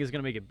anything is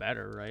gonna make it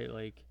better, right?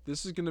 Like,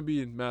 this is gonna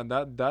be, man,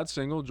 that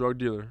single "Drug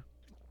Dealer"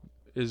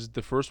 is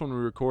the first one we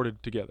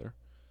recorded together,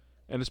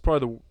 and it's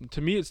probably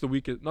to me it's the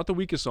weakest, not the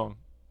weakest song,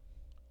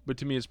 but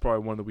to me it's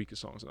probably one of the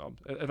weakest songs on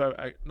the album. If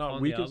I not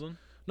on weakest, the album,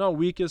 not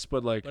weakest,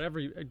 but like whatever.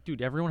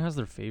 Dude, everyone has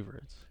their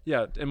favorites.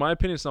 yeah, in my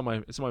opinion,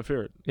 it's my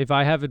favorite. If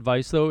I have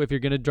advice though, if you're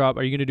gonna drop,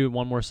 are you gonna do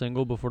one more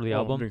single before the Oh, I'm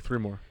album? doing 3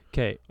 more.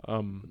 Okay,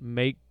 Um,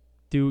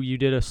 you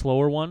did a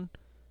slower one,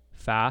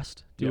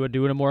 fast. Yep.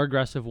 Do a more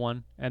aggressive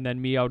one, and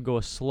then me, I would go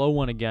a slow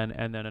one again,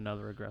 and then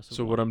another aggressive.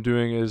 so one. what I'm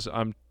doing is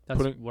That's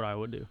putting- what I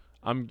would do.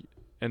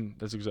 and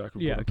that's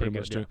exactly Yeah, what I'm okay, pretty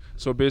much good, doing.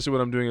 So basically,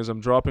 what I'm doing is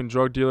I'm dropping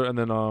 "Drug Dealer," and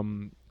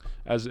then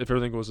as if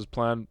everything goes as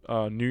planned,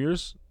 New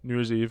Year's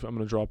Eve, I'm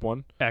gonna drop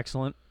one.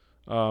 Excellent.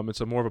 It's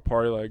a more of a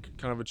party, like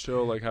kind of a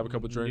chill, like have a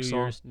couple drinks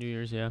song New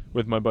Year's, yeah.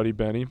 with my buddy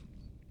Benny.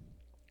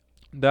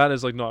 That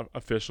is like not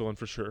official and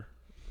for sure,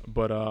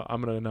 but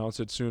I'm gonna announce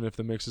it soon if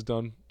the mix is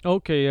done.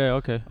 Okay, yeah,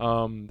 okay.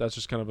 That's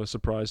just kind of a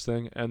surprise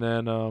thing, and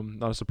then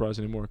not a surprise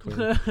anymore.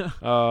 Clearly.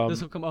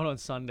 This will come out on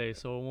Sunday,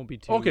 so it won't be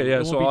too. Okay, it yeah.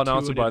 won't So be I'll too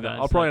announce it in by then.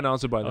 advance, I'll probably then.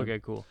 announce it by then. Okay,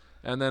 cool.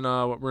 And then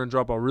we're gonna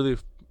drop a really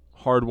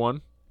hard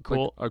one,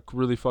 Cool. like a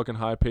really fucking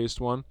high paced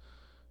one.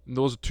 And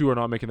those 2 are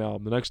not making the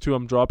album. The next 2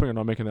 I'm dropping are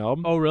not making the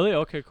album. Oh, really?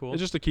 Okay, cool. It's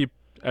just to keep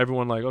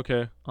everyone like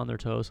okay, On their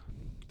toes.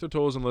 their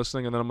toes and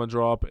listening. And then I'm gonna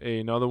drop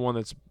another one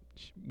that's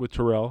with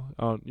Terrell.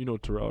 You know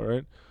Terrell,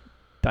 right?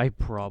 I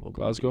probably.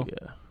 Glasgow?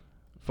 Yeah.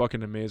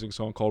 Fucking amazing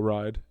song called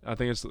 "Ride." I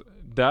think it's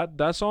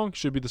that song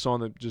should be the song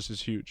that just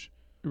is huge.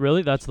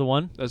 Really? That's the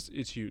one? It's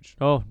huge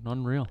Oh,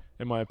 unreal.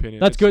 in my opinion.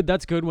 That's It's- good.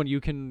 That's good when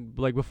you can,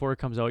 like, before it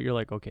comes out, you're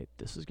like, okay,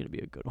 this is going to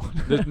be a good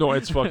one. No,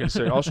 it's fucking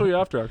sick. I'll show you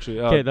after actually.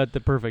 Okay, that's the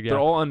perfect, yeah. They're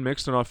all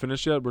unmixed. They're not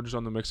finished yet. We're just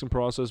on the mixing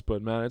process.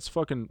 But man, it's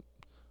fucking.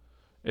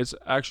 It's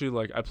actually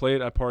like I play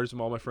it at parties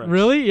with all my friends.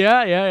 Really?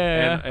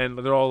 Yeah. And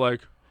they're all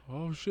like,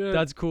 "Oh shit,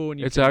 That's cool when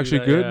you it's can do actually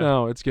that, good yeah.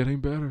 now. It's getting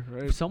better."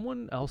 Right?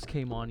 Someone else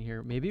came on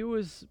here. Maybe it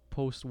was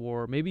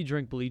post-war. Maybe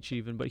Drink Bleach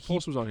even. But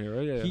Pulse was on here,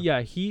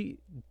 right? he,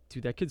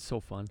 dude, that kid's so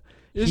fun.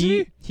 Isn't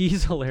he?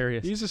 He's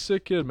hilarious. He's a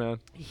sick kid, man.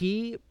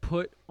 He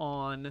put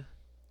on.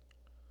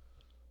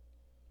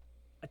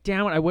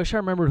 Damn it! I wish I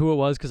remembered who it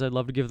was because I'd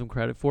love to give them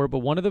credit for it. But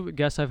one of the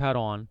guests I've had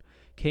on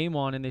came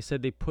on and they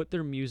said they put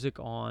their music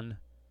on.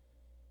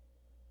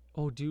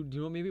 Oh, do you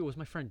know? Maybe it was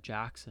my friend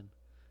Jackson.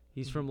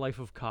 He's from Life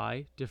of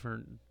Kai,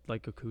 different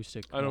like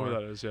acoustic. I know more. who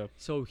that is. Yeah.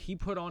 So he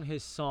put on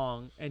his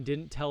song and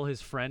didn't tell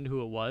his friend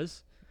who it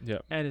was. Yeah.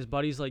 And his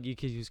buddy's like,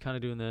 he was kind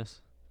of doing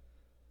this.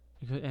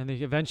 And then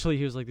eventually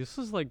he was like, "This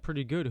is like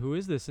pretty good. Who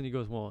is this?" And he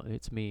goes, "Well,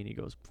 it's me." And he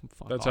goes,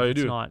 "Fuck That's off, how you it's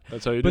do it. not."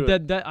 That's how you do But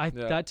it. that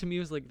Yeah. to me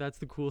was like, that's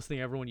the coolest thing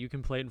ever when you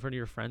can play it in front of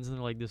your friends and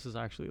they're like, "This is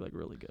actually like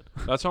really good."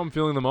 That's how I'm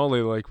feeling them all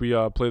lately. Like we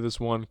play this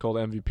one called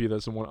MVP.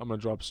 That's the one I'm gonna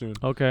drop soon.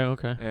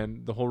 Okay.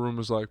 And the whole room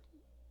was like,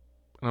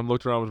 and I'm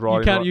looking around with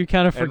Roddy. You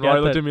kind of and forget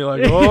Roddy that. looked at me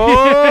like,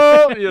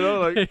 "Oh," you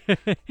know,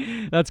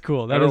 like. That's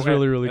cool. That and is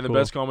really and cool. the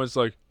best comments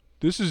like,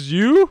 "This is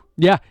you."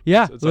 Yeah.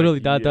 it's Literally,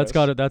 like, that's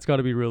yes. got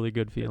to be really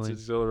good It's feeling.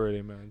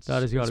 exhilarating, man.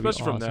 That has gotta be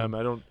especially from awesome. them.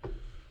 I don't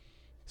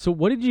So,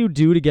 what did you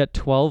do to get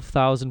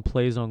 12,000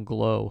 plays on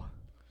Glow?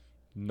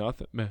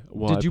 nothing. Man,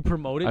 well, Did you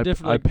promote it I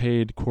differently?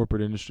 paid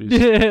corporate industries.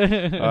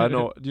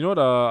 No, do you know what?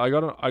 I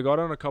got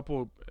on a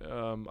couple.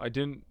 I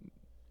didn't.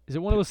 Is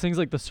it one of those things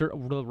like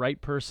the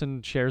right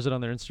person shares it on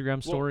their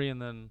Instagram story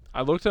and then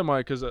I looked at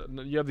my because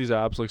you have these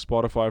apps like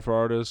Spotify for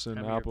artists and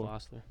Have your Apple.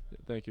 glass there.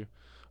 Thank you.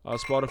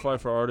 Spotify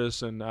for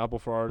artists and Apple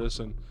for artists,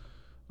 and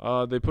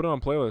they put it on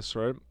playlists,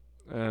 right?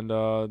 And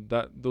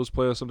those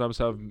playlists sometimes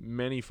have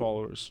many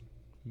followers,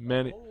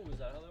 many. Oh, is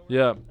that how that works?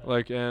 Yeah,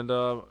 like and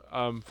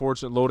I'm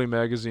fortunate. Loading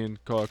Magazine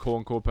called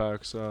Colin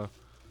Kopax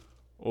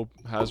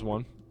has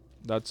one.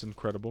 That's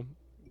incredible.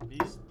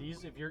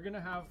 These if you're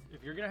gonna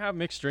have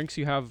mixed drinks,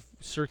 you have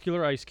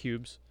circular ice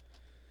cubes.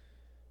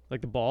 Like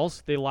the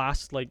balls, they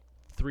last like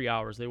 3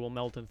 hours. They will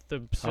melt in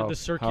the How the though?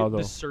 circle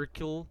is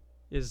circle?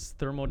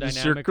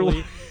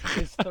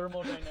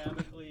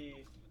 thermodynamically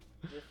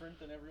different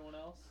than everyone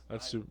else.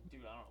 That's Dude, I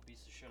don't know,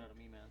 beats the shit out of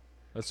me, man.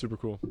 That's super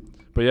cool.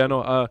 But yeah,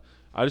 no,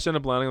 I just end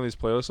up landing on these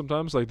playlists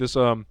sometimes. Like this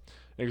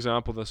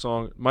example, the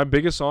song. My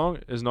biggest song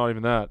is not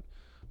even that.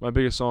 My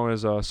biggest song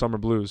is Summer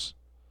Blues.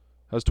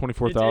 Has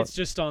 24,000. It's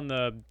just on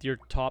your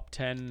top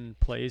 10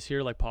 plays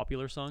here, like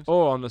popular songs.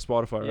 Oh, on the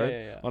Spotify, Yeah, right?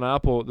 yeah. On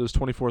Apple, there's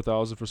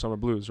 24,000 for Summer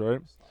Blues,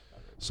 right?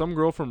 Some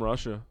girl from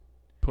Russia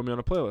put me on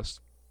a playlist.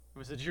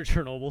 Was it your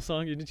Chernobyl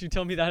song? Didn't you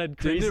tell me that had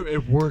crazy?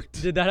 It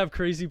worked. Did that have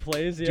crazy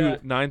plays? Yeah.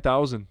 Dude,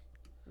 9,000.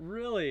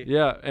 Really?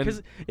 Yeah, and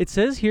Because it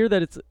says here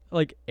that it's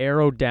like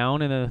arrow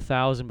down and then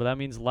 1,000, but that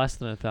means less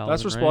than 1,000.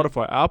 that's for right?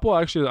 Spotify. Apple,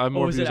 actually, I have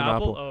more is views it on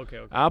Apple? Apple. Oh,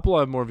 okay. Apple, I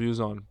have more views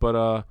on.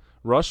 But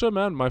Russia,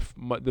 man,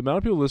 the amount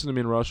of people listening to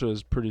me in Russia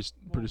is pretty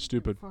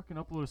stupid. Fucking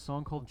upload a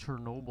song called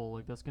Chernobyl.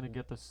 Like that's gonna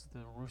get the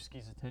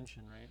Ruskies'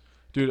 attention, right?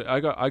 Dude, I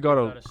got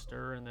Gotta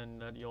stir, and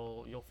then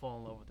you'll fall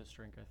in love with this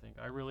drink. I think.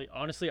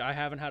 Honestly, I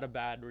haven't had a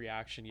bad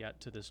reaction yet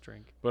to this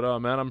drink. But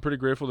man, I'm pretty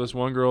grateful. This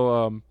one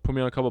girl put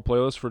me on a couple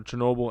playlists for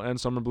Chernobyl and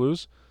Summer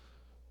Blues.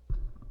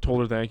 Told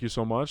her thank you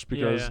so much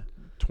because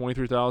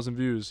 23,000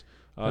 views,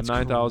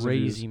 9,000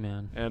 views. Crazy,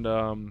 man.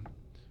 And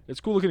it's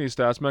cool looking at these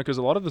stats, man, because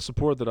a lot of the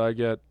support that I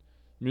get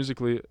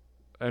musically,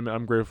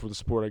 I'm grateful for the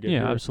support I get. Yeah,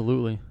 here.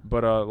 absolutely.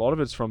 But a lot of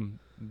it's from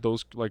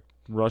those like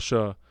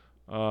Russia,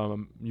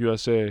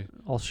 USA.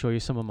 I'll show you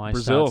some of my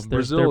Brazil. stats.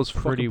 Brazil they're is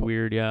pretty fucking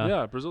weird. Yeah.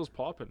 Yeah, Brazil's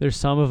popping. There's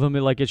some of them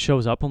it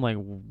shows up. I'm like,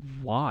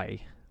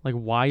 why? Like,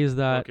 why is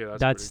that? Okay,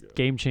 that's pretty good.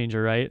 game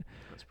changer, right?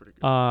 That's pretty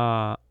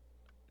good.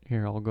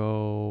 Here I'll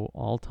go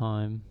all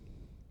time.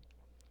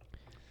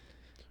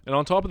 And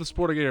on top of the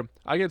support I get here,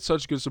 I get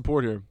such good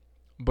support here.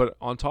 But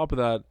on top of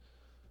that,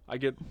 I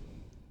get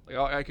like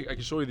I can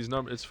show you these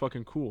numbers. It's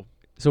fucking cool.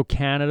 So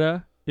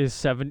Canada is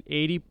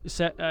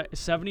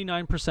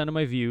 79% of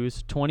my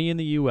views, 20 in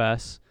the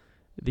US.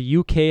 The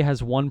UK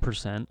has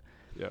 1%.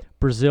 Yeah.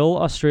 Brazil,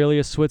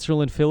 Australia,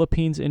 Switzerland,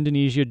 Philippines,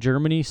 Indonesia,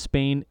 Germany,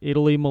 Spain,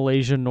 Italy,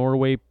 Malaysia,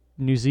 Norway,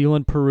 New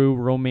Zealand, Peru,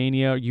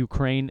 Romania,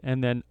 Ukraine,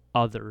 and then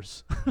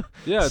others.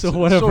 Yeah, so it's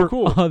whatever so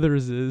cool.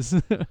 others is.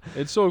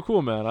 It's so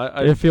cool, man.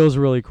 It feels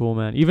really cool,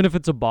 man. Even if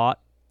it's a bot,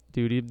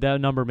 dude,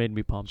 that number made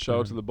me pumped. Shout out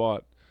man. to the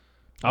bot.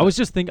 I always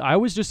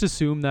just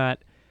assume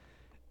that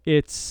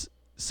it's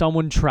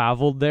someone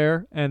traveled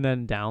there and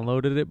then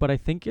downloaded it, but I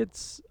think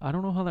I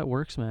don't know how that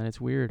works, man.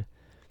 It's weird.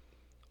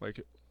 Like,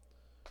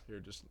 here,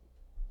 just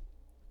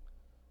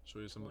show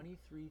you something.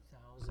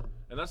 23,000.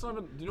 And that's not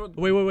even. Do you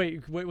know?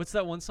 Wait. What's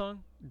that one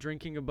song?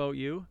 Drinking About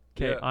You.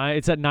 Okay, Yeah.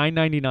 it's at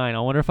 $9.99. I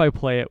wonder if I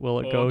play it, will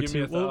it Oh, go give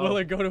me to? a Will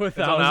it go to It's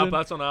on Apple. 1,000?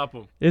 That's on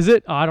Apple. Is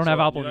it? Oh, I don't have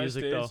So, Apple United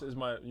Music States though. is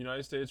my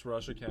United States,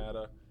 Russia,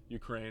 Canada,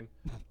 Ukraine,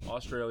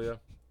 Australia,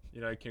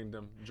 United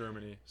Kingdom,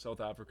 Germany, South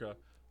Africa,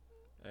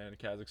 and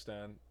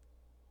Kazakhstan.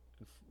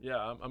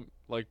 Yeah, I'm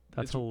like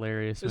That's it's,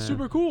 hilarious, it's man.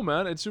 super cool,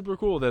 man. It's super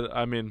cool that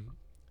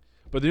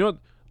but you know what?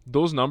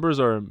 Those numbers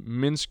are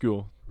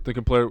minuscule to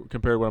compare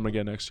to what I'm gonna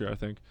get next year, I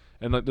think.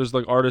 And like, there's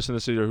like artists in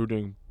the city who are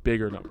doing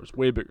bigger numbers,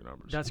 way bigger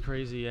numbers. That's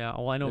crazy, yeah.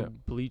 Well, I know Yeah.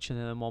 Bleach and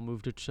them all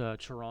moved to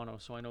Toronto,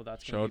 so I know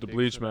that's Shout gonna out be to big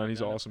Bleach, for man. them.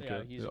 He's an Yeah, awesome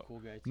kid. He's Yeah. a cool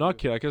guy too. Not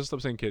kid. I can't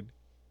stop saying kid.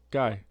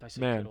 Guy, I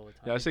say man. kid all the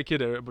time. Yeah, I say kid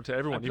to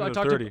everyone, even I though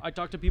talk 30. I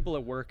talk to people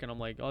at work, and I'm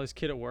like, oh, this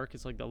kid at work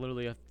is like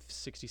literally a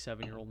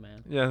 67-year-old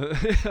man. Yeah,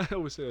 I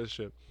always say that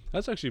shit.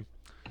 That's actually,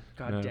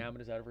 God Yeah. damn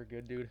it, is that ever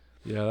good, dude?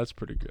 yeah, that's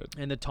pretty good.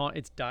 And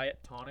it's diet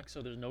tonic,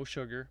 so there's no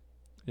sugar.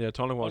 Yeah,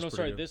 tonic Oh water's no, pretty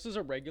sorry, good. this is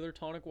a regular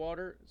tonic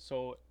water,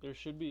 so there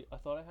should be. I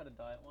thought I had a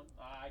diet one.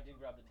 I didn't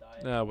grab the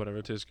diet. Nah, whatever.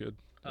 It tastes good.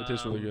 It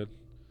tastes really good.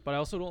 But I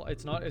also don't.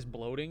 It's not as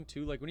bloating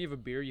too. Like when you have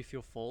a beer, you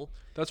feel full.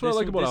 That's what I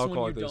like about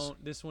alcohol like you this.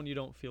 This one you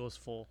don't feel as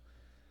full.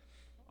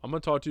 I'm gonna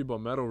talk to you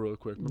about metal real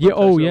quick. Yeah. Remember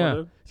I Oh said yeah. about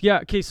it? Yeah.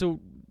 Okay. So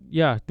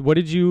yeah. What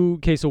did you?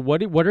 Okay. So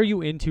what are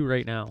you into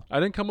right now? I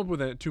didn't come up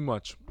with it too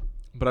much,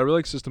 but I really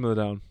like System of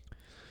the Down.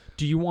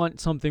 Do you want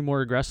something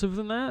more aggressive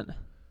than that?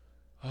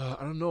 I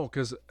don't know,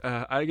 cause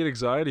I get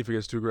anxiety if it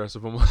gets too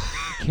aggressive. I'm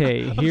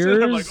Okay. I'm Here's. sitting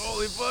there, I'm like,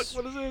 holy fuck,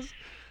 what is this?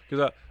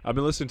 Cause I've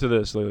been listening to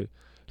this lately.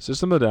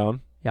 System of the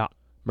Down. Yeah.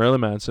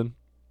 Marilyn Manson.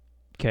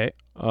 Okay.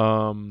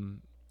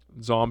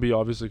 Zombie,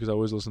 obviously, because I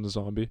always listen to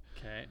Zombie.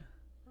 Okay.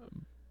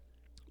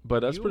 But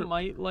that's You pretty.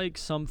 might like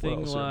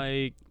something else, yeah?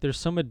 like there's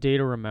some A Day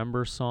to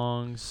Remember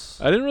songs.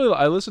 I didn't really.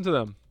 I listened to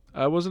them.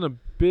 I wasn't a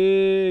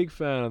big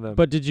fan of them.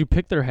 But did you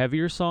pick their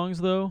heavier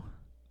songs though?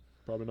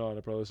 probably not.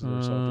 I probably listened to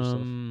their softer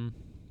stuff.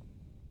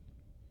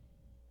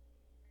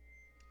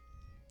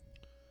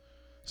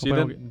 See, hope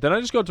I don't then I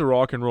just got to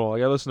rock and roll.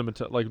 Like I listen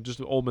to like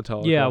just old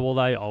Metallica. Yeah. Well,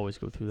 I always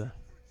go through that.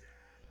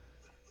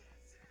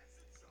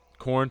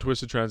 Korn,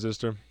 Twisted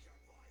Transistor.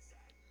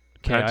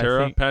 Okay.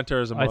 Pantera.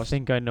 Pantera is a I must.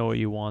 think I know what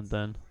you want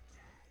then.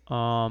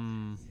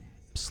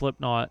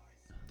 Slipknot.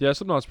 Yeah,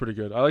 Slipknot's pretty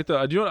good. I like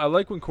that. Do you know what? I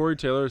like when Corey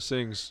Taylor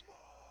sings.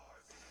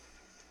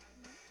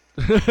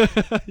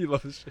 You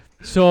love this shit.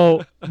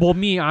 So, well,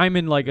 I'm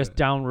in like a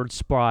downward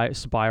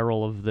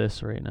spiral of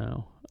this right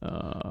now.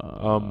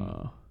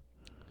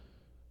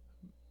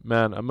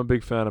 Man, I'm a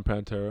big fan of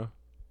Pantera.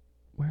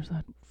 Where's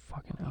that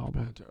fucking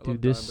album, Pantera. I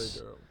love dude? Dimebag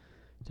Darrell.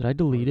 Did I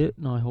delete it?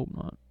 No, I hope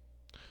not.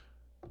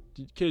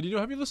 Kid,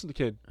 have you listened to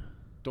Kid?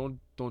 Don't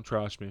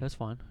trash me. That's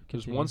fine.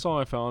 There's Continue. one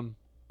song I found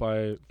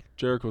by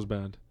Jericho's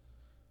band,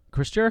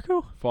 Chris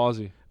Jericho.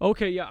 Fozzy.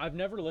 Okay, yeah, I've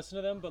never listened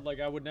to them, but like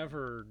I would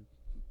never.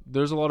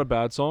 There's a lot of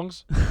bad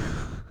songs,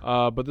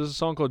 but there's a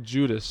song called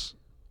Judas.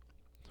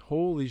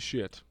 Holy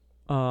shit.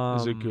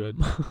 Is it good?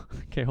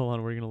 Okay, hold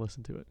on. We're gonna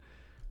listen to it.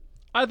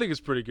 I think it's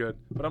pretty good,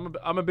 but when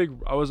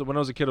I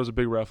was a kid, I was a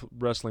big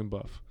wrestling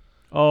buff.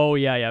 Oh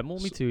yeah. Well,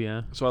 me too.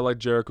 Yeah. So I like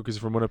Jericho because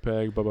he's from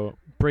Winnipeg. Blah.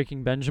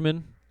 Breaking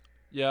Benjamin.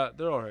 Yeah,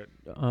 they're all right.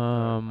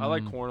 I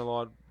like Korn a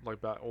lot,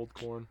 like that old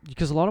Korn.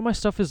 Because a lot of my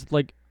stuff is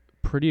like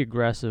pretty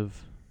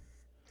aggressive.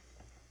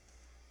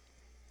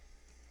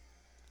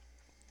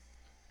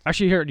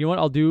 Actually, here, you know what?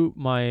 I'll do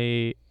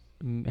my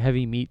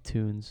heavy meat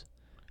tunes.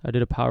 I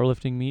did a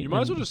powerlifting meet. You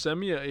might as well just send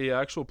me a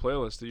actual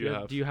playlist that you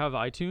have. Do you have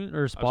iTunes or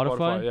I have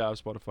Spotify? Yeah, I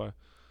have Spotify.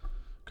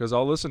 Because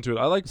I'll listen to it.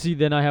 I like. See,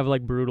 then I have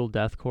like brutal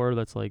deathcore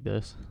that's like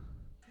this.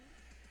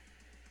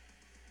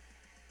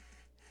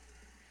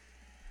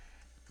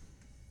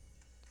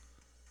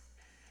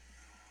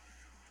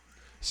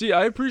 See,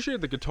 I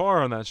appreciate the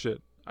guitar on that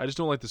shit. I just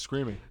don't like the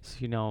screaming. So,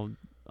 you know,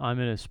 I'm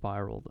in a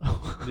spiral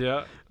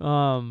though.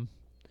 Yeah.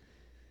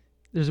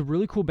 There's a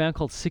really cool band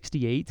called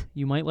 68.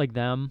 You might like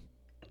them.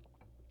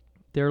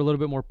 They're a little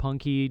bit more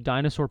punky.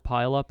 Dinosaur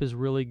Pileup is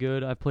really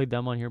good. I've played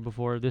them on here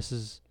before. This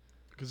is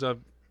Because I've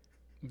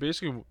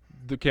basically.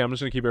 Okay, I'm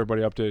just gonna keep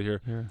everybody updated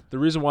here. here. The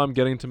reason why I'm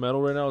getting to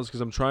metal right now is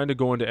because I'm trying to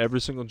go into every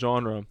single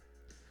genre,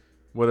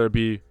 whether it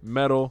be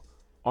metal,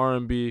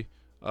 R&B,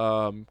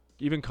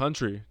 even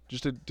country,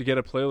 just to get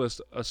a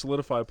playlist, a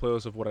solidified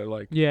playlist of what I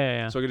like.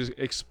 Yeah. So I can just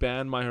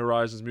expand my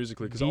horizons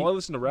musically. Because The- all I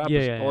listen to rap yeah,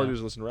 is yeah, all I yeah. do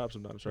is listen to rap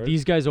sometimes, right?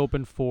 These guys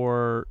open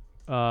for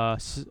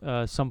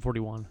Sum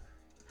 41.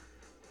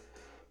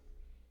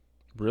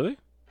 Really?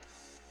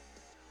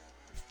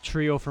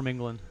 Trio from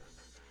England.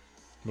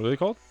 What are they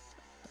called?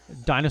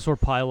 Dinosaur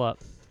Pileup.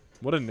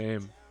 What a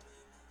name.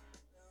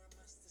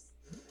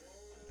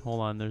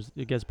 Hold on,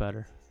 it gets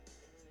better.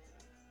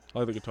 I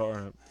like the guitar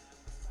on it.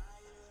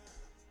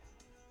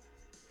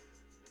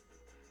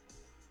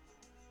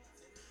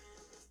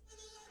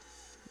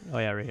 Oh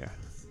yeah, right here.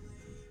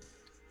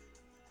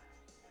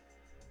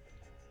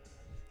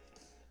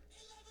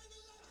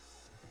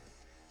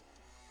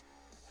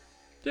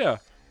 Yeah.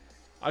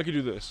 I could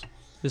do this.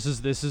 This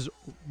is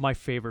my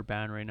favorite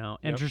band right now.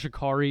 Yep. Enter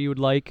Shikari, you would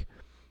like.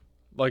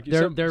 Like,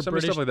 They're send me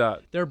British. stuff like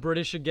that. They're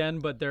British again,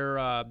 but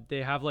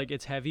they have like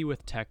it's heavy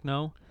with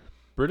techno.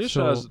 British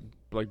So- has,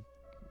 like,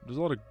 there's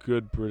a lot of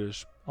good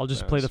British. I'll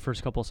just play the bands.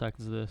 first couple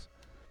seconds of this.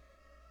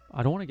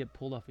 I don't want to get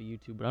pulled off of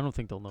YouTube, but I don't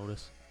think they'll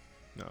notice.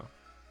 No.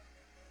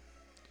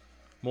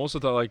 Most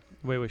of the, like,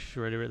 Wait,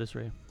 right this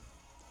way.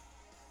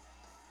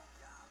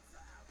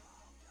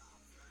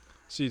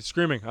 see,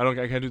 screaming.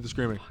 I can't do the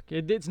screaming.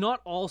 It's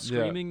not all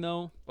screaming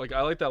though. Like,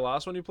 I like that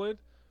last one you played.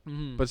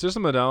 Mhm. But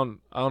System of a Down,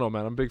 I don't know,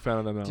 man. I'm a big fan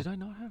of them now. Did I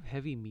not have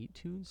heavy meat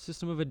tunes?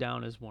 System of a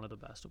Down is one of the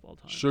best of all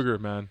time. Sugar,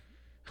 man.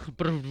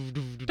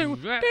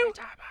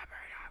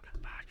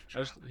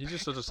 He's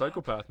just such a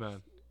psychopath,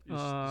 man. He's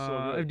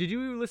so good. Did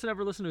you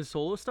ever listen to his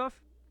solo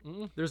stuff?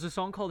 Mm-mm. There's a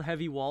song called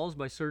Heavy Walls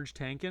by Serge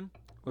Tankin.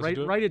 Listen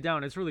to it? Write it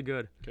down. It's really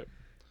good. 'Kay.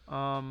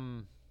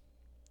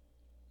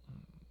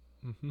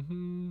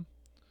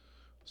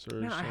 Surge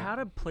Man, I song. had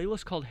a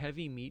playlist called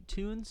Heavy Meat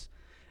Tunes,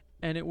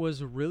 and it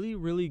was really,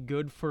 really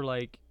good for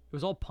like it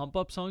was all pump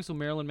up songs. So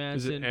Marilyn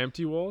Is Manson, it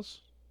Empty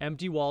Walls?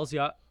 Empty Walls,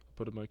 yeah.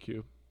 Put it in my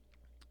queue.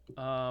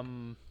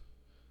 Um,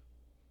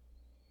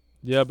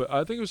 Yeah, but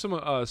I think it was some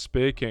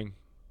Spay King.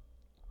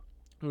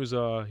 Who's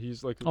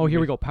he's like. oh, here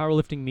we go.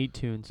 Powerlifting Meat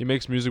Tunes. He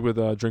makes music with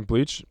Drink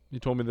Bleach. He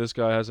told me this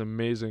guy has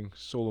amazing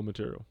solo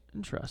material.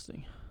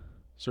 Interesting.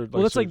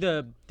 Well, That's like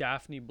the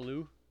Daphne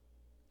Blue.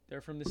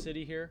 They're from the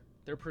city here.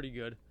 They're pretty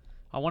good.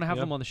 I want to have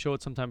Yep. them on the show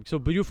at some time. So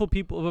Beautiful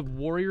People of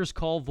Warriors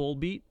Call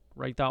Volbeat.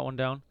 Write that one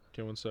down.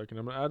 Okay, 1 second.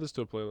 I'm gonna add this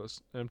to a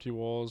playlist. Empty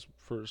Walls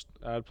first.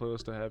 Add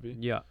playlist to heavy.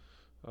 Yeah.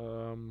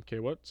 Okay,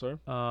 what? Sorry.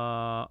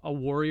 A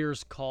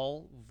Warriors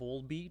Call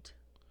Volbeat.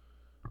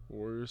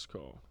 Warriors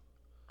Call.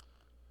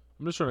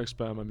 I'm just trying to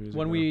expand my music.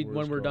 When now. we Warriors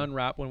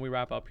Call. when we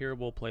wrap up here,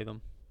 we'll play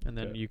them, and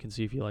then Okay. you can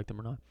see if you like them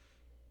or not.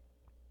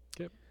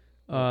 'Kay.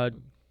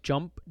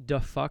 Jump the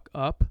fuck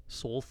up,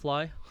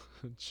 Soulfly.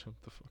 Jump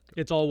the fuck up.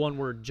 It's all one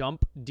word.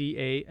 Jump,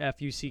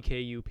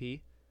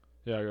 DAFUCKUP.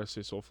 Yeah, I gotta say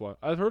Soulfly.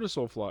 I've heard of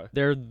Soulfly.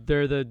 They're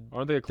the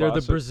Aren't they a they're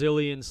classic? the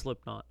Brazilian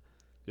Slipknot.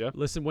 Yeah.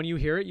 Listen, when you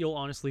hear it, you'll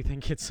honestly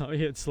think it's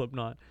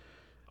Slipknot.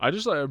 I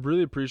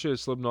really appreciate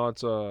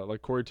Slipknot's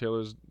like Corey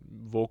Taylor's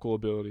vocal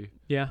ability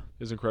Yeah.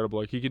 is incredible.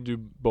 Like he can do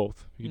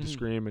both. He can Mhm.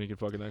 scream and he can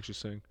fucking actually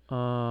sing.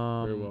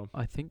 well.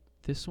 I think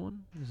this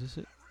one is this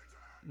it.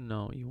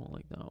 No, you won't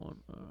like that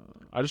one.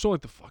 I just don't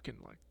like the fucking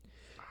like.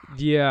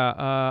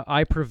 Yeah.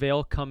 I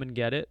Prevail. Come and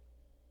Get It.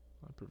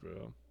 I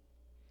prevail.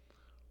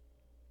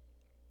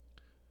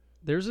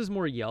 Theirs is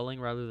more yelling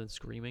rather than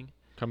screaming.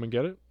 Come and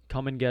get it.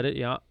 Come and Get It.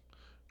 Yeah.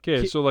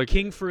 Okay, so like,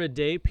 King for a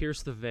Day.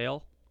 Pierce the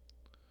Veil.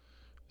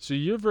 so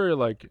you're very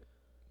like.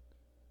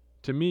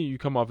 To me, you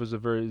come off as a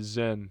very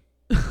zen,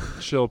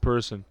 chill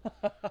person,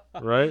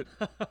 right?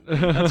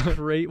 That's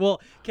great.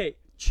 Well, okay,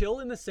 chill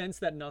in the sense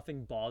that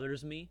nothing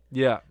bothers me,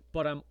 Yeah.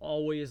 but I'm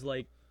always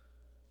like,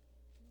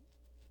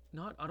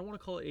 I don't want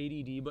to call it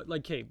ADD, but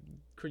like, okay,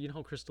 you know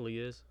how Crystal Lee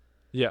is?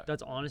 Yeah.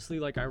 That's honestly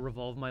like I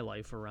revolve my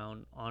life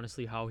around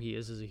honestly how he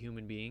is as a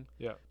human being.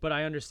 Yeah. But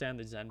I understand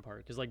the zen part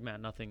because like,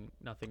 man, nothing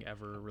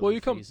ever really. Well,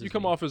 you come phases me.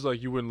 me. off as like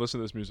you wouldn't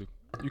listen to this music.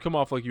 You come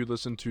off like you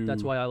listen to.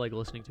 That's why I like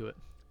listening to it.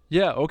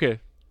 Yeah.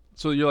 Okay.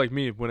 So you're like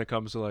me when it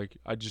comes to like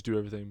I just do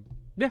everything.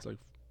 Yeah. It's like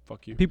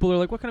fuck you. People are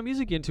like, "What kind of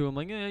music you into?" I'm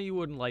like, "You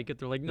wouldn't like it."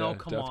 They're like, "No, Yeah,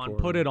 come on, deathcore,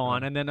 put it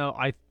on." yeah. And then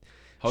I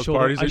House show them,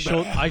 parties.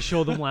 I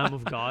show them Lamb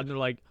of God, and they're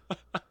like,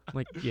 I'm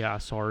like, "Yeah,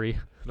 sorry."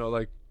 No,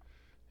 like,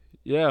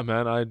 yeah,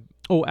 man.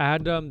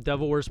 Add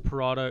Devil Wears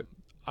Prada.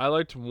 I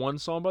liked one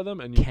song by them,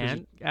 and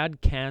you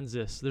Add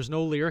Kansas. There's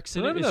no lyrics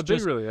in they're it. not It's even that big,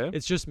 just really, eh?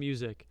 it's just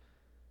music.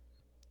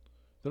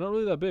 They're not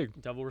really that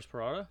big. Devil Wears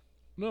Prada.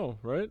 No,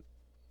 right?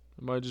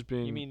 Am I just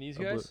being? You mean these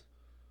a guys?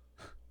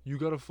 You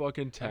got a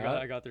fucking tat?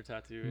 I got their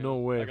tattoo. Yeah. No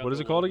way. I got What is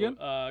the it called logo.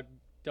 again?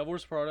 Devil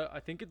Wears Prada.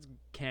 I think it's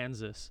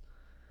Kansas.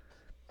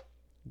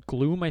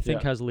 Gloom, I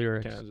think, Yeah, has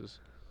lyrics. Kansas.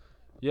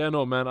 Yeah,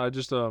 no, man. I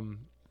just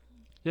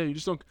yeah, you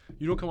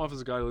don't come off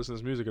as a guy who listens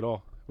to music at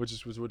all, which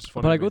is funny.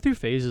 But to I me. go through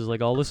phases.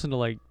 Like I'll listen to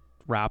like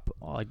rap.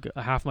 Like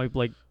half my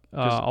like.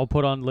 I'll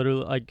put on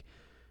literally like.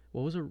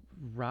 What was a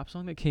rap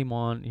song that came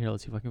on here?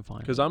 Let's see if I can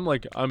find it. Because I'm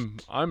like I'm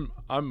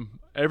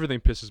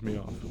everything pisses me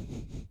off,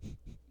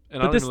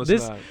 and I don't But even listen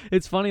to that.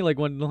 it's funny. Like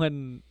when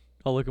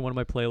I'll look at one of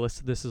my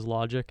playlists. This is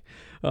Logic.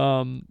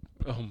 Oh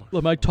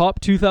my. My top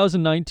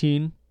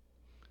 2019.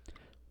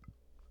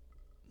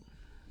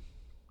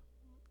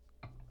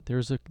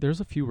 There's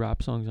a few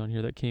rap songs on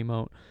here that came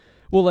out.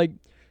 Well, like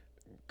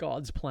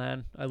God's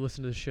Plan. I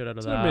listened to the shit out of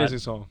It's that. an amazing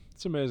song.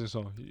 It's an amazing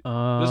song.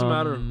 Doesn't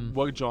matter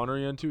what genre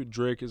you're into.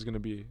 Drake is gonna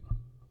be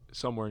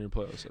somewhere in your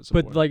playlist at some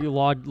But point. like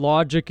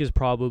Logic is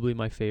probably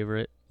my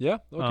favorite. Yeah.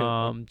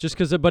 Okay. Just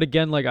because, but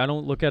again, like I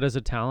don't look at it as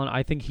a talent.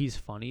 I think he's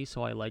funny,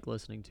 so I like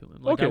listening to him.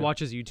 Like I Okay. watch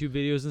his YouTube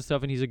videos and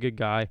stuff, and he's a good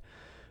guy.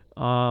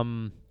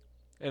 And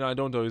I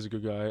don't know he's a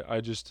good guy. I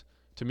just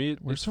to me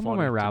Where's it's some funny of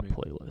my to rap me.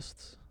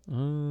 playlists?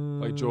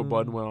 Like Joe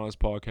Budden went on his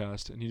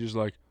podcast and he just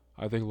like,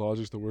 I think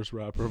Logic's the worst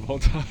rapper of all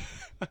time.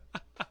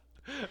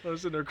 I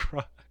was sitting there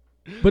crying.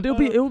 But it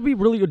would be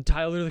really good.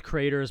 Tyler the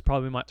Creator is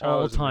probably my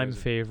Tyler was all-time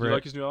amazing. favorite. Do you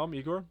like his new album,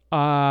 Igor?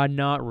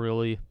 Not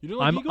really. You don't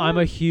like Igor? I'm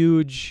a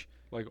huge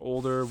Like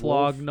older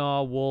Wolf.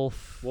 Flogna,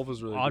 Wolf, Wolf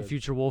is really Odd good.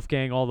 Future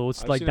Wolfgang, all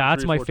those. I've Like seen him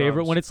that's my 3-4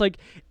 favorite. times. When it's like,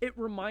 it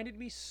reminded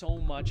me so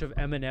much of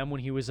Eminem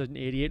when he was an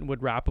idiot and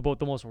would rap about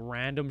the most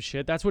random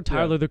shit. That's what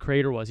Tyler the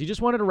Creator was. He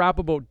just wanted to rap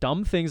about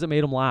dumb things that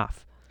made him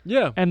laugh.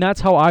 Yeah. And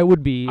that's how I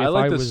would be if I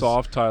like the was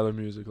soft Tyler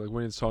music, like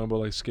when he's talking about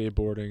like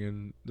skateboarding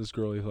and this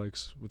girl he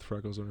likes with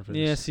freckles on her face.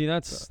 Yeah, see,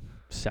 that's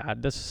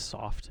sad. That's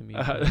soft to me.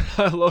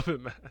 I love it,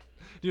 man.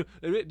 Do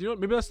you know?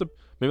 Maybe that's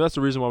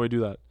the reason why we do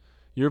that.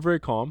 You're very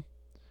calm,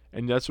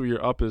 and that's what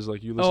you're up is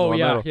like you listen to a lot of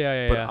metal.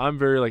 yeah. But I'm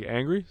very like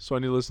angry, so I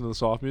need to listen to the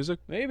soft music.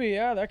 Maybe,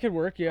 yeah, that could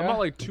work. Yeah, I'm not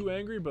like too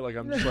angry, but like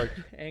I'm just like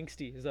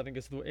angsty. I think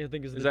is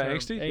the that term.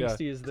 angsty? Yeah.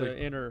 Angsty is It's the like-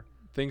 inner.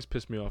 things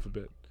piss me off a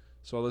bit.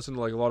 So I listen to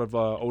like a lot of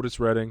Otis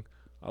Redding,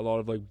 a lot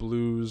of like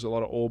blues, a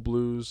lot of old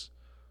blues.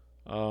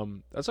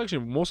 That's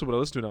actually most of what I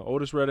listen to now.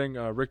 Otis Redding,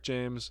 Rick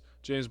James,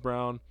 James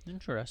Brown,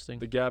 Interesting.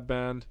 the Gap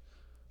Band.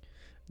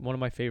 One of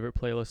my favorite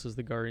playlists is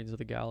the Guardians of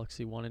the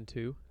Galaxy 1 and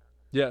 2.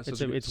 Yeah, It's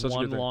such a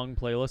one good thing. long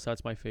playlist.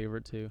 That's my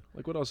favorite too.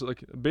 Like what else?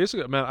 Like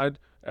basically, man,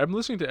 I'm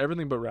listening to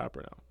everything but rap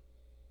right now.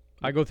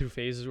 I go through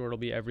phases where it'll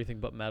be everything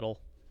but metal.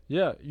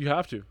 Yeah, you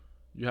have to.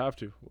 You have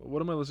to.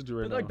 What am I listening to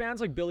right But now? like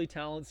bands like Billy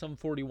Talent, Sum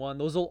 41,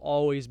 those will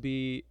always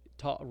be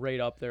right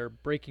up there.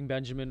 Breaking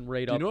Benjamin,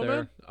 right Do you up know,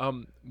 there.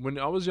 man? When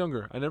I was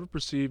younger, I never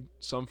perceived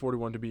Sum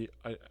 41 to be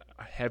a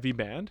heavy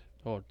band.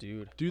 Oh,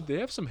 dude. Dude, they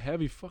have some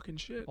heavy fucking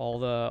shit. All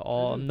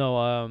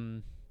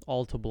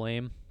To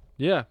Blame.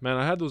 Yeah, man,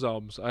 I had those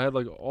albums. I had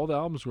like all the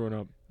albums growing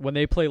up. When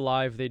they play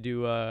live, they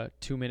do a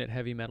 2-minute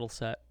heavy metal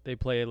set. They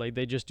play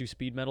they just do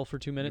speed metal for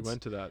 2 minutes. We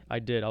went to that. I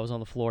did. I was on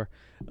the floor.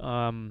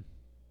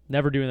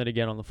 Never doing that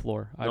again on the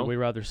floor. I'd No? way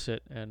rather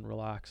sit and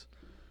relax.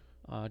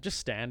 Just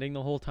standing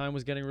the whole time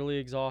was getting really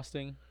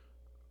exhausting.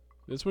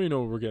 That's when you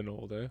know we're getting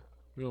old, eh?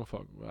 We don't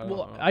fuck. I don't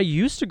know. I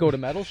used to go to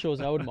metal shows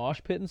and I would mosh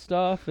pit and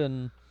stuff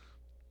and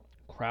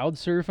crowd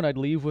surf, and I'd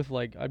leave with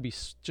like I'd be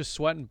just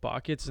sweating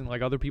buckets and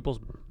like other people's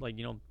like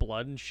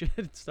blood and shit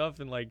and stuff,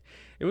 and like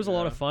it was a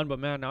lot of fun. But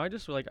man, now I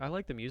just I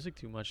like the music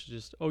too much.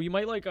 Just you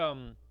might like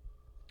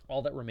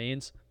All That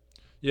Remains.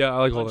 Yeah, I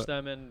like all Punch that.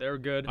 them and they're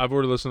good. I've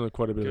already listened to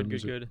quite a bit of Good.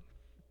 music.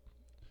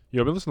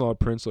 Yeah, I've been listening to a lot of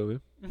Prince lately.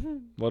 Mm-hmm.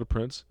 A lot of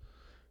Prince,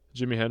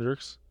 Jimi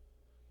Hendrix,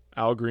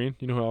 Al Green.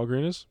 You know who Al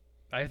Green is?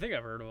 I think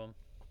I've heard of him.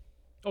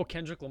 Oh,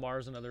 Kendrick Lamar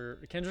is another.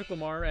 Kendrick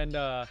Lamar and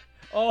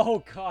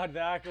oh god,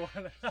 that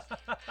one.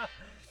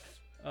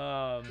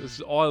 This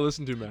is all I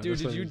listen to, man. Dude,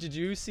 That's like- did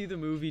you see the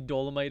movie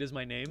Dolomite Is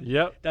My Name?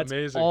 Yep, That's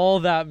amazing. all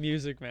that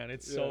music, man.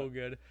 It's so Yeah.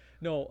 good.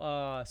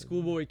 No,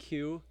 Schoolboy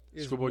Q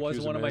Schoolboy Q was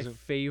is one of my amazing.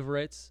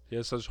 favorites. He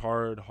has such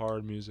hard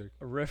music.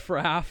 Riff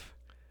Raff.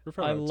 Riff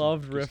Raff I had some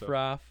loved good Riff stuff.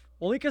 Raff.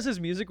 Only because his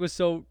music was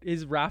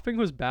his rapping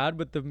was bad,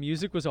 but the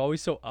music was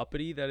always so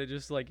uppity that it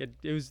just it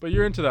was But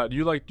you're into that.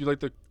 You like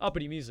the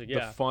uppity music, the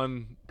yeah.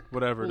 fun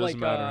whatever. It doesn't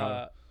matter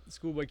how.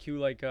 Schoolboy Q,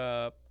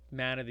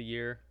 Man of the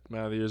Year.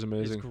 Man of the Year is It's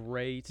amazing.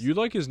 great. You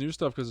like his new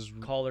stuff because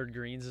Collard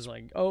Greens is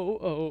like,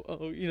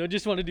 oh,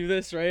 just want to do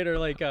this, right? Or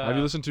like have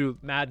you listened to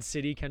Mad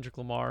City, Kendrick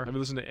Lamar. Have you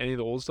listened to any of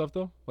the old stuff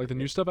though? Like the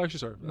new stuff? Actually,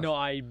 sorry. No,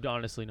 I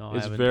honestly no. It's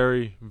I haven't.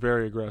 very,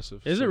 very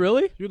aggressive. Is so it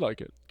really? You'd like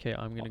it. Okay,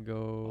 I'm gonna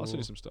go. I'll send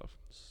you some stuff.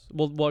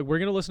 Well, we're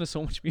gonna listen to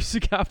so much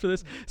music after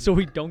this, so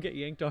we don't get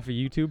yanked off of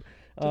YouTube.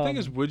 The thing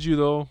is, would you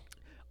though?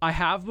 I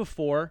have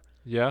before.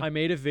 Yeah. I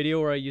made a video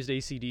where I used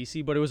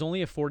AC/DC, but it was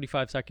only a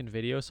 45-second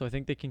video, so I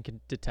think they can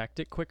detect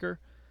it quicker.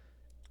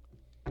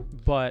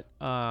 But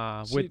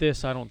See- with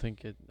this, I don't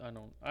think it.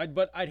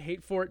 But I'd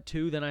hate for it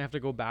too. Then I have to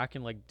go back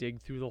and like dig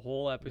through the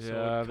whole episode,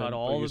 then, cut like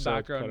all you the said,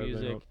 background cut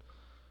everything music. out.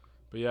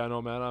 But yeah,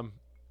 no, man.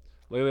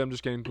 Lately I'm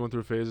just going through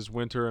a phase. It's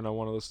winter and I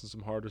want to listen to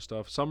some harder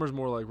stuff. Summer's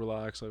more like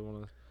relax. I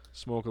want to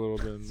smoke a little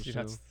bit. And Dude,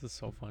 just, that's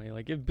so funny.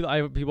 Like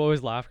people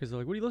always laugh because they're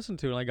like, "What do you listen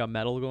to?" And I got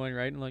metal going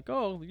right, and I'm like,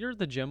 "Oh, you're at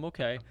the gym,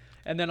 okay."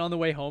 And then on the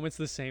way home, it's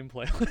the same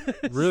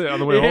playlist. Really? On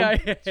the way home? Yeah,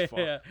 It's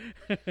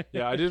yeah.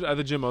 yeah, I did at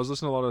the gym. I was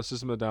listening to a lot of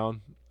System of a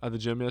Down at the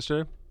gym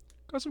yesterday.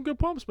 Got some good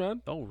pumps,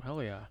 man. Oh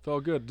hell yeah.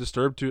 Felt good.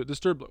 Disturbed too.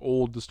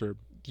 Old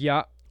Disturbed.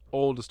 Yeah.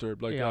 Old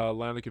Disturbed. Like Yeah.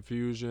 Land of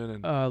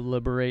Confusion and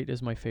Liberate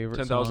is my favorite.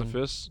 10,000 song.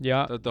 Fists.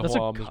 Yeah, The that's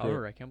whole a album is cover.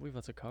 great. I can't believe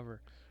that's a cover.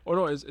 Oh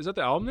no, is that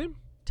the album name?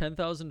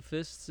 10,000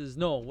 Fists is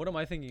no. What am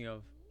I thinking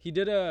of? He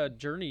did a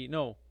Journey.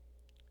 No,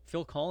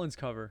 Phil Collins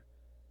cover.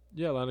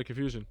 Yeah, Land of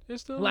Confusion.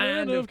 It's the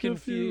Land of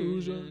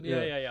Confusion.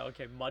 Yeah. Yeah.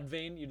 Okay,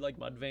 Mudvayne. You'd like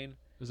Mudvayne?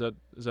 Is that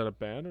a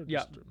band or Yeah.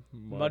 just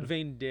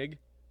Mudvayne Dig.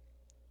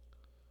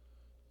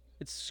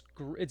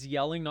 It's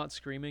yelling, not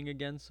screaming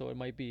again. So it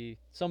might be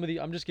some of the.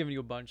 I'm just giving you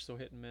a bunch, so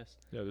hit and miss.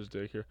 Yeah, there's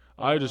Dick here.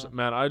 I just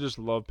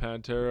love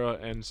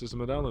Pantera and System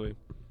of a Down lately.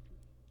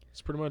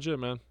 That's pretty much it,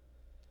 man.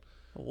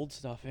 Old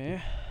stuff, eh?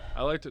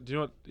 I like to. Do you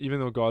know what? Even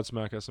though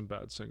Godsmack has some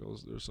bad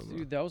singles, there's some.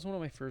 Dude, that was one of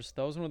my first.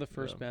 That was one of the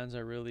first Yeah. bands I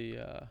really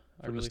fell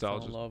in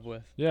nostalgia's love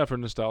with. Yeah, for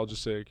nostalgia's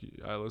sake,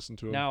 I listen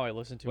to them. Now I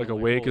listen to Like it, I'm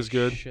Awake holy is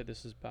good. Shit,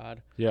 this is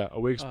bad. Yeah,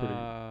 Awake's pretty.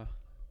 I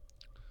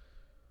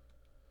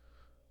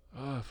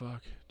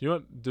Fuck. Do you know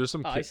what? There's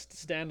some.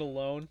 Stand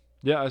alone.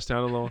 Yeah, I Stand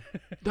Alone.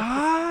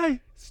 Die.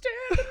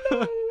 Stand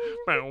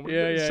alone.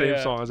 Yeah, Same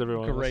yeah. song as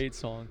everyone else. Great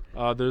song.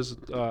 There's.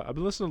 I've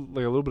been listening to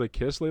like a little bit of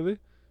Kiss lately.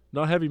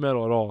 Not heavy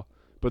metal at all,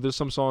 but there's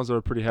some songs that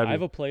are pretty heavy. I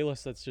have a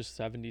playlist that's just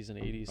 70s and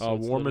 80s. So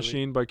it's War literally-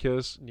 Machine by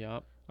Kiss. Yeah.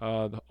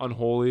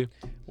 Unholy.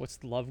 What's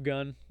Love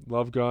Gun?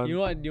 Love Gun. You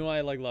know why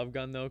I like Love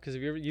Gun though? Because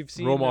you've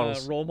seen Role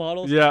Models. Role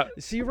Models. Yeah.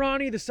 See,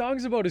 Ronnie, the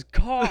song's about his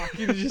cock.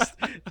 You just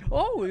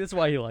that's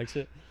why he likes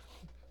it.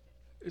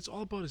 It's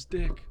all about his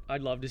dick.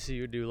 I'd love to see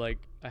you do like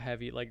a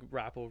heavy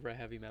rap over a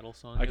heavy metal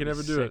song. I can That'd be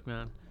never do sick, it.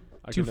 man.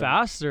 I Too can never-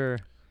 fast or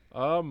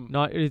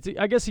not?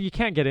 I guess you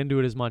can't get into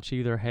it as much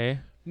either. Hey,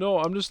 No,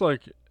 I'm just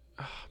like,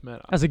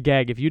 man. as a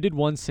gag, if you did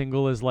one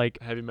single as like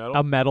Heavy metal.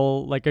 a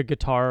metal, like a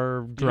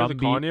guitar You hear drum the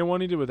beat. Kanye one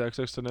he did with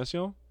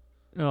XXXTentacion?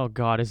 Oh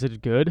God, is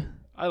it good?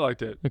 I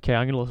liked it. Okay,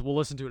 we'll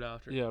listen to it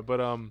after. Yeah, but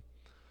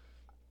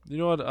you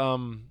know what?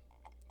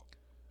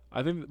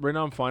 I think right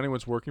now I'm finding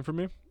what's working for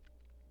me.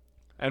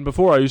 And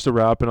before I used to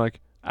rap and like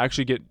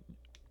actually get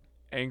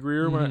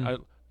angrier when I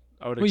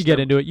would. Well, you get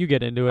into it. You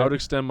get into I would it.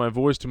 extend my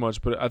voice too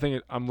much, but I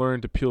think I'm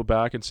learning to peel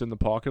back and sit in the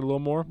pocket a little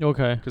more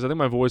Okay. because I think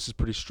my voice is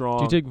pretty strong.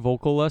 Do you take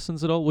vocal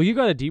lessons at all? Well, you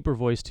got a deeper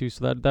voice too,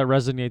 so that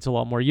resonates a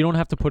lot more. You don't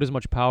have to put as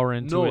much power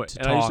into it to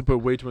and talk. I used to put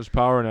way too much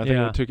power in. I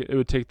think Yeah. it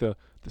would take the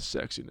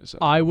sexiness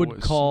out of I my would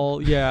voice.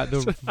 call you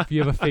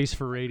have a face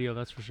for radio,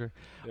 that's for sure.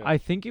 Yeah. I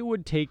think it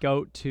would take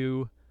out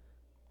to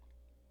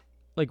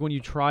like when you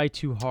try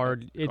too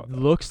hard, it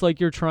looks like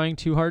you're trying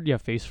too hard. Yeah,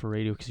 face for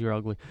radio because you're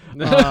ugly.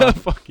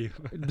 Fuck you.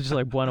 Just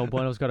like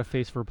Bueno's got a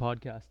face for a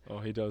podcast. Oh,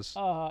 he does.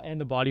 And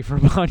the body for a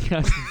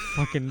podcast.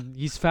 Fucking,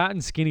 he's fat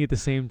and skinny at the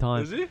same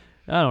time. Is he?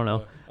 I don't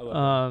know. I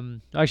love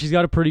him. Actually, he's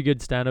got a pretty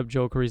good stand-up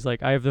joke where he's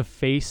like, "I have the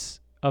face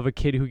of a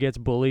kid who gets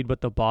bullied,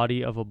 but the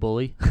body of a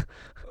bully."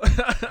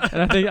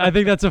 And I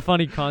think that's a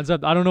funny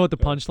concept. I don't know what the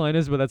punchline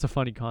is, but that's a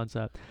funny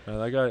concept.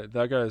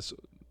 That guy's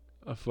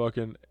a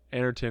fucking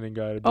entertaining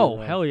guy to be Oh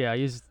around. hell yeah,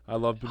 he's I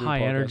love doing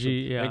high podcasts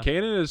energy. with- Yeah. And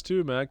Kanan is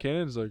too, man.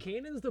 Kanan's like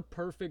Kanan's the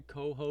perfect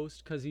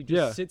co-host because he just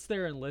Yeah. sits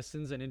there and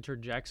listens and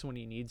interjects when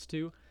he needs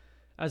to,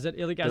 as a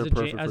They're as perfect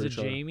for a each other.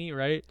 Jamie,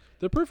 right?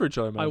 they're perfect for each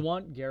other, man. I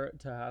want Garrett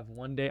to have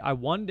one day I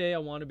want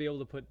to be able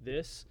to put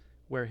this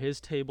where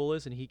his table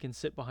is and he can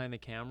sit behind the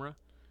camera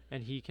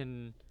and he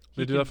can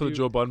they do that for the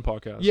Joe Budden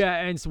podcast. Yeah,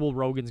 and so, well,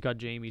 Rogan's got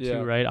Jamie Yeah.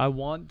 too, right? I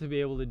want to be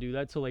able to do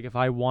that. So like if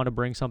I want to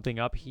bring something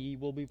up, he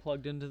will be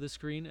plugged into the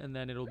screen and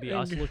then it'll be And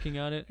us looking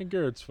at it. And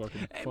Garrett's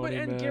fucking funny,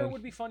 man. Garrett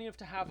would be funny enough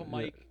to have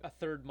a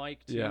third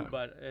mic too, Yeah.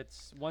 but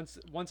it's once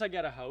I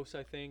get a house,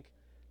 I think,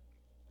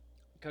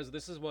 because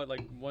this is what,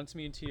 like, once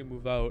me and Tia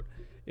move out,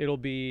 it'll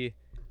be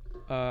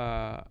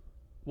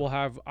we'll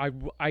have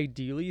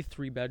ideally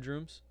 3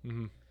 bedrooms,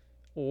 Mm-hmm.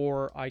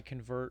 or I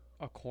convert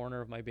a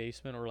corner of my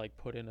basement or like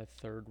put in a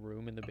third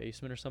room in the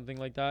basement or something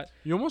like that.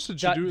 You almost should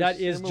do That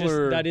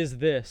is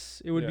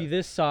this. It would be Yeah.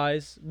 this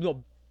size,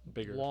 no,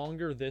 bigger.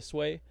 longer this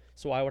way.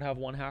 So I would have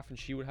one half and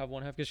she would have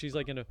one half because she's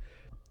like into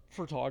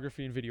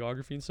photography and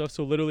videography and stuff.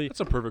 So literally, That's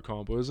a perfect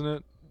combo, isn't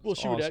it? Well,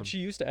 It's she would. awesome. She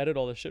used to edit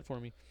all this shit for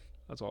me.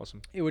 That's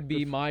awesome. It would be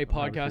Good my I'm happy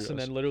for you podcast, and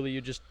guys. then literally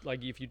you just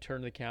like if you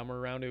turn the camera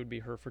around, it would be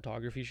her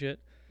photography shit.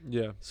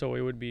 Yeah. So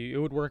it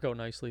would work out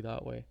nicely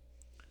that way.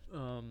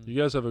 You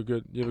guys have a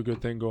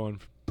good thing going.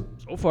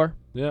 So far,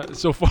 Yeah.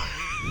 So far.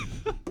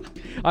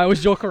 I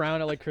always joke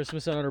around at like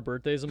Christmas and on her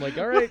birthdays. I'm like,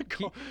 all right,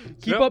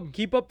 Yep.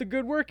 keep up the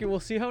good work, and we'll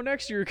see how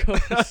next year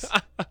goes.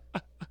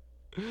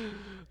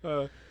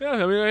 Yeah.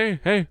 I mean,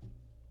 hey.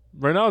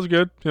 Right now it's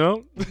good. You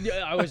know. Yeah,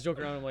 I always joke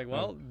around. I'm like,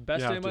 well,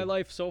 best You day have of my to.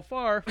 life so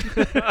far.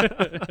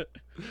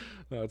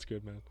 No, that's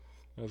good, man.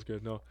 That's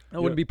good. No. I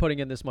wouldn't be putting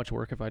in this much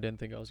work if I didn't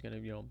think I was gonna,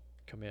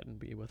 commit and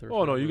be with her.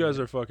 Oh for no, you really- guys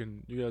are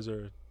fucking. You guys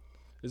are.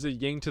 Is it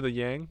yin to the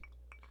yang?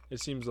 It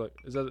seems like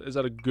is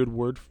that a good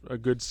word? A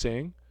good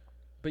saying?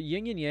 But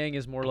yin and yang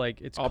is more like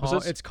it's calm,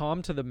 Opposites? it's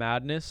calm to the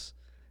madness.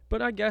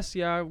 But I guess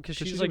because 'Cause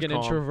she she's like an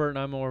seems calm. introvert and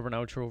I'm more of an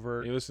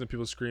outrovert. You listen to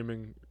people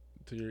screaming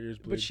to your ears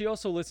bleed. But she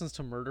also listens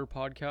to murder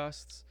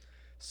podcasts.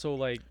 So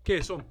like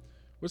Okay, so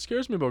what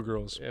scares me about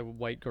girls?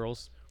 white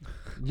girls,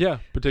 Yeah,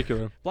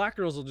 particular. black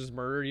girls will just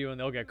murder you and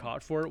they'll get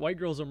caught for it. White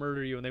girls will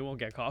murder you and they won't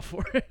get caught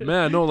for it.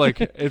 Man, no, like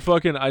it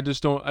fucking. I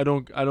just don't. I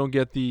don't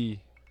get the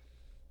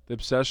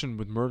obsession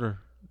with murder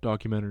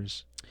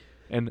documentaries,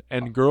 and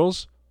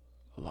girls.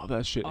 I love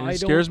that shit. And it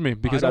scares me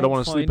because I don't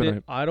want to sleep at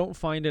night. I don't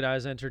find it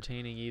as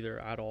entertaining either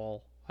at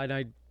all. And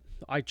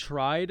I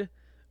tried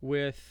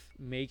with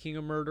Making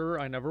a Murderer.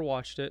 I never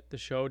watched it. The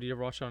show. Did you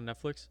ever watch it on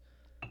Netflix?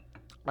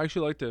 I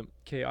actually liked it.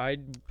 Okay, I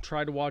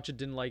tried to watch it,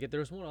 didn't like it.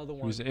 There's one other He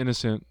one. was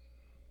innocent.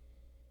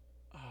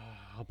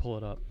 I'll pull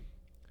it up.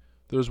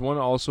 There's one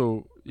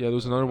also. Yeah, there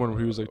was another one where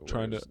he was like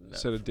trying to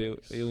Where's set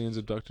Netflix? aliens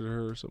abducted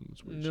her or something.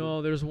 It's weird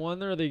No, there's one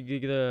there. They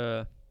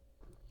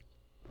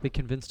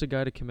convinced a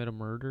guy to commit a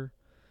murder.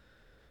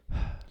 shit.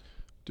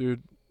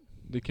 Dude,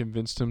 they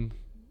convinced him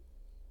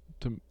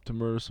to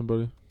murder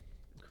somebody.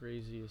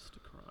 Craziest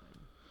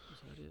crime. Is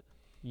that it?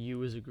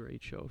 You is a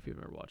great show if you've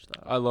ever watched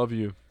that. I love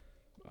you,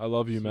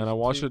 man. I Season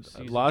watched two- it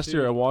season last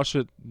year. two. I watched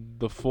it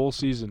the full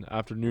season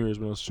after New Year's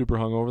when I was super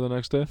hungover the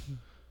next day.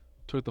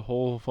 Took the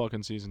whole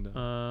fucking season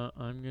down.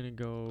 I'm gonna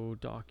go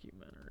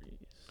documentaries.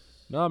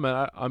 No,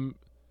 man, I'm.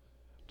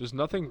 There's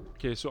nothing.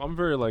 Okay, so I'm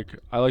very like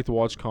I like to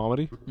watch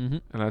comedy, Mm-hmm.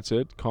 and that's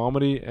it.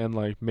 Comedy and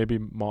like maybe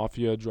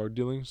mafia, drug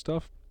dealing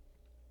stuff.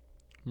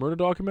 Murder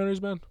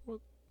documentaries, man. What?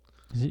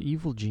 Is it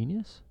Evil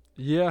Genius?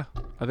 Yeah,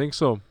 I think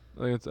so.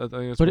 I think that's.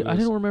 But what I it is.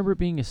 didn't remember it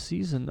being a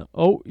season. Though.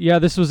 Oh yeah,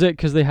 this was it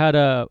because they had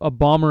a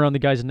bomb around the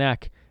guy's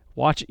neck.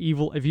 Watch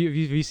Evil. Have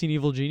you seen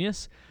Evil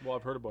Genius? Well,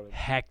 I've heard about it.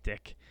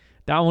 Hectic.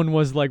 That one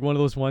was like one of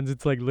those ones.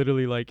 It's like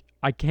literally like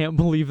I can't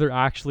believe they're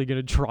actually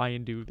gonna try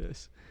and do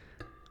this.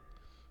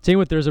 Same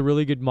with there's a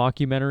really good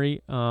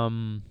mockumentary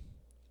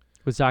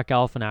with Zach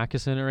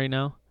Galifianakis in it right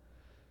now.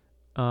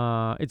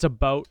 It's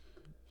about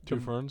Two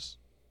Ferns.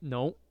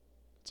 no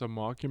It's a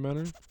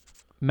mockumentary.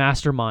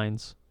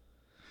 masterminds.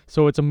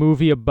 So it's a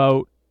movie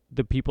about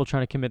the people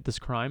trying to commit this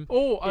crime.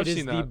 Oh, I've It is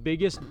seen the that.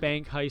 biggest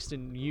bank heist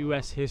in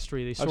U.S.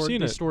 history. They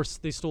seen it.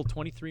 They stole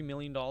 $23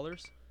 million.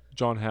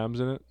 John Hamm's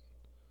in it,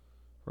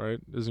 right?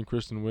 Isn't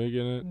Kristen Wiig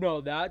in it?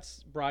 No,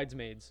 that's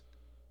Bridesmaids.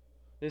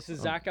 This is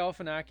Oh. Zach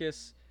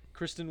Galifianakis,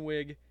 Kristen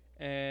Wiig,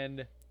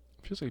 and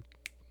Feels like.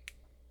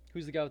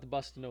 who's the guy with the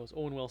busted nose?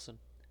 Owen Wilson.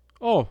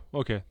 Oh,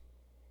 okay.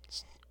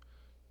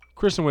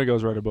 Kristen Wiig, I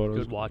was right about it.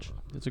 Good watch.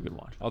 It's a good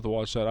watch. I'll have to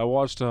watch that. I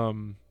watched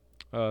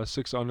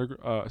Six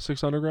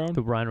Underground.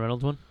 The Ryan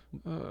Reynolds one.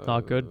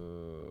 Not good.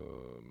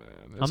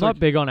 Man, I'm not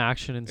big on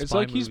action and It's spy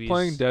like he's movies.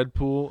 playing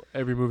Deadpool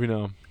every movie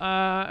now.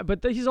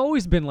 But he's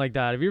always been like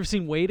that. Have you ever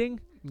seen Waiting?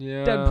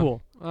 Yeah.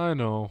 Deadpool. I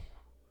know.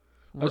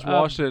 I just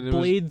watched it. And it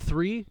was, Blade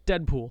 3.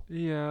 Deadpool.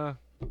 yeah.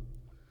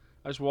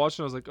 I just watched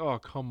it. I was like, oh,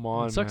 come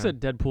on, It sucks man.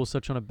 that Deadpool's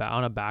such on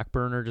a back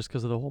burner just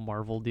because of the whole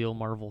Marvel deal,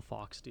 Marvel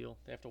Fox deal.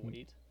 They have to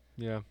wait.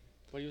 Yeah.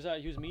 But he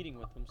was meeting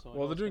with them, so. I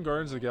Well, know they're it's doing gonna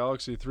Guardians of the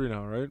Galaxy 3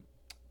 now, right?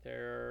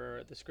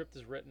 The script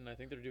is written. I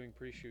think they're doing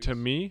pre-shoots. To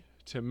me,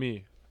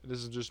 this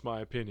is just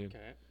my opinion.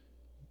 Okay.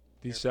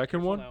 The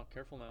second one,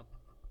 Careful now.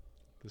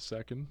 the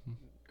second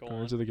Go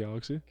Guardians on. of the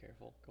Galaxy,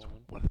 Careful. Go on.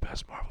 one of the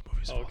best Marvel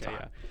movies of all Okay,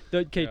 time. yeah.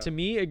 Okay, Yeah. to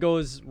me it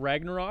goes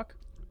Ragnarok,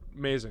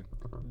 Amazing.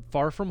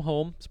 Far From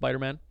Home,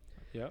 Spider-Man.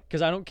 Yeah.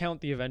 Because I don't count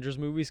the Avengers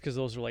movies because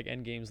those are like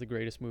Endgame's the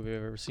greatest movie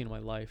I've ever seen in my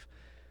life.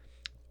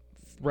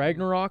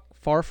 Ragnarok,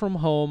 Far From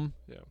Home.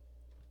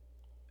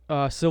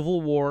 Yeah.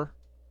 Civil War.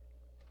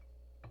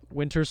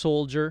 Winter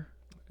Soldier.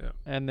 Yeah.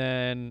 And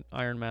then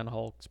Iron Man,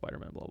 Hulk,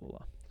 Spider-Man, blah blah blah.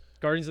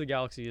 Guardians of the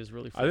Galaxy is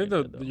really. I think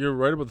good, that though. you're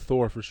right about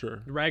Thor for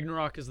sure.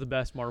 Ragnarok is the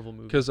best Marvel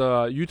movie. Because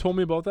you told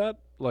me about that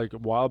like a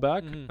while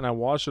back, Mhm. and I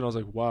watched it. and I was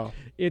like, wow.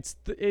 It's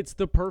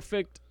the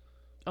perfect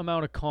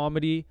amount of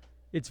comedy.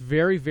 It's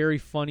very very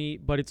funny,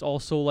 but it's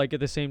also like at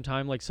the same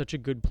time like such a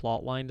good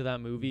plot line to that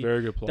movie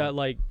Very good plot. that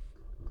like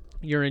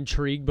you're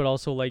intrigued, but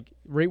also like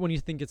right when you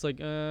think it's like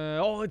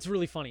oh it's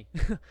really funny,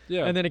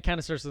 yeah. and then it kind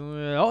of starts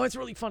oh it's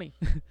really funny.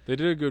 They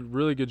did a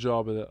really good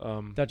job of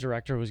it. That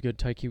director was good,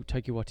 Taika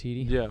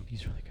Waititi. Yeah.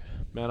 He's really good.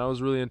 Man, I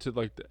was really into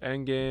like the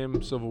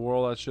Endgame, Civil War,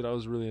 all that shit. I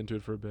was really into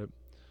it for a bit.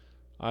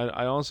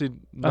 I honestly.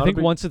 I think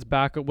once it's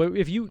back.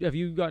 If you have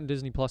you gotten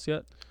Disney Plus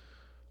yet?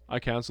 I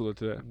canceled it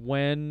today.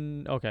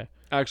 When? Okay.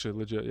 Actually,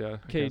 legit, yeah. I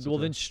Okay. canceled Well,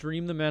 it. then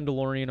stream The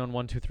Mandalorian on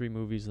 1, 2, 3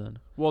 movies. Then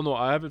Well, no,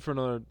 I have it for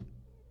another.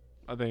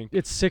 I think.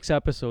 it's 6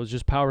 episodes.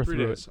 Just power 3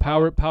 through days. it.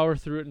 Power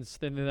through it, and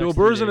in the next Bill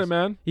 3 Burr's in days. it,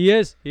 man. He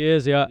is.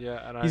 Yeah.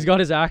 Yeah, and He's got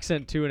his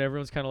accent too, and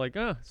everyone's kind of like,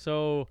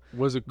 so.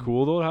 Was it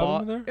cool though to have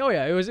him in there? Oh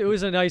yeah, it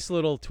was a nice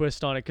little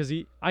twist on it because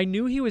I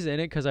knew he was in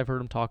it because I've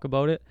heard him talk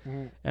about it,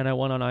 and I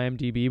went on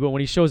IMDb. But when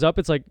he shows up,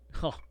 it's like,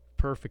 oh,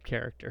 perfect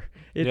character.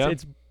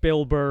 It's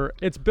Bill Burr.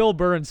 It's Bill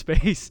Burr in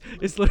space.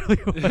 It's literally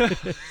what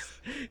it is.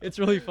 It's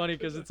really funny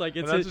because it's like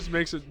And that just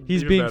makes it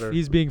he's even being better.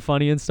 he's being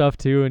funny and stuff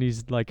too, and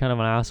he's like kind of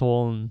an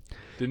asshole. And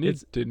Didn't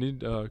he?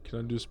 Can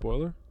I do a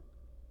spoiler?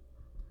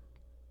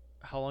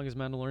 how long has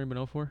Mandalorian been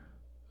out for?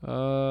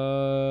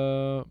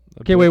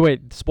 Okay,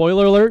 Wait.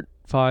 Spoiler alert.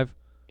 5,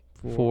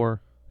 4,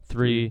 4,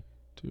 3,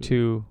 2.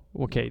 2.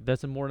 Okay,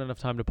 that's more than enough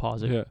time to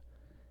pause it. Yeah.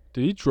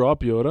 Did he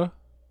drop Yoda?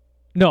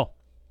 No.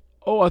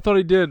 Oh, I thought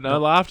he did. And I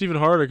Nope. laughed even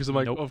harder because I'm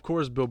like, Nope. of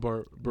course Bill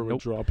Burr would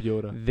Nope. drop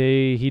Yoda.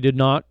 He did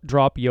not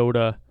drop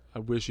Yoda. I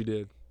wish he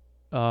did.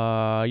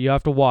 You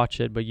have to watch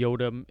it, but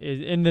Yoda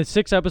in the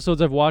 6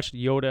 episodes I've watched,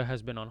 Yoda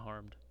has been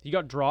unharmed. He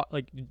got dropped,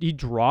 like he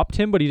dropped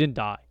him, but he didn't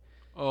die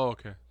Oh,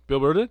 okay. Bill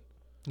Burr did?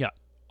 Yeah.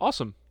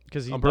 Awesome.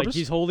 because On purpose?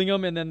 he's holding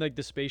him, and then like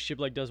the spaceship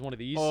like does one of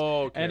these,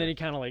 Oh, okay. and then he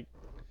kind of like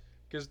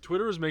Because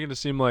Twitter was making it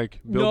seem like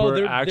Bill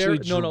Burr actually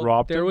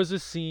dropped There him. was a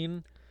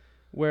scene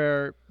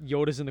where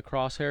Yoda's in the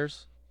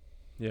crosshairs,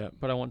 Yeah.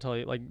 but I won't tell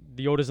you. Like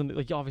the Yoda's in the,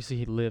 like obviously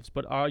he lives,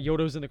 but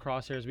Yoda's in the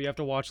crosshairs. We have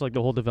to watch like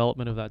the whole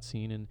development of that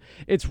scene, and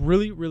it's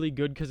really really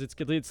good because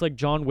it's like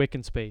John Wick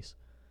in space.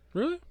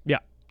 Really? Yeah,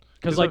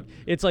 because 'Cause like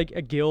it's like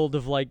a guild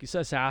of like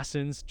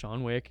assassins.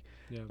 John Wick.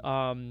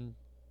 Yeah.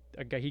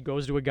 A guy, he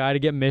goes to a guy to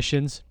get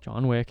missions.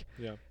 John Wick.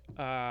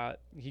 Yeah.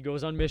 He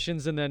goes on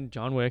missions and then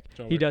John Wick.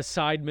 John He Wick. does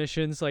side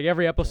missions. Like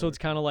every episode's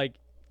kind of like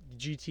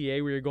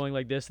GTA where you're going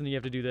like this and then you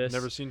have to do this.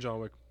 Never seen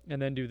John Wick.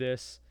 And then do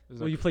this. Isn't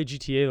Well, that you play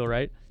GTA though,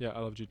 right? Yeah, I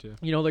love GTA.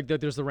 You know, like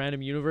there's the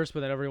random universe, but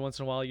then every once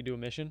in a while you do a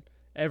mission.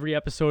 Every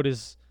episode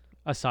is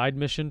a side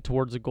mission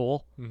towards a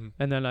goal, Mm-hmm.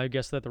 and then I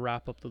guess that the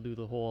wrap up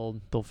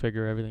they'll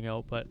figure everything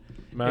out. But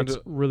Man, it's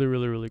really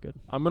really really good.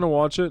 I'm gonna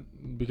watch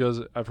it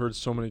because I've heard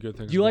so many good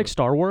things. Do you about like it.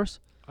 Star Wars?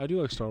 I do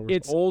like Star Wars.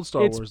 It's Old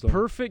Star it's Wars though.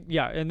 perfect.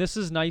 Yeah, and this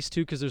is nice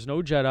too because there's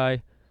no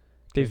Jedi.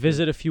 They Okay,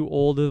 visit a few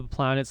old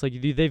planets.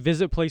 Like they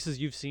visit places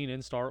you've seen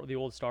in the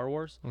old Star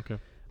Wars. Okay.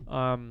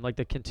 Like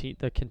the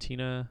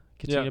Cantina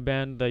Yeah.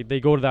 band. They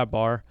go to that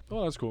bar.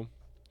 Oh, that's cool.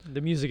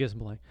 The music isn't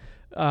playing.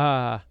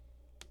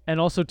 And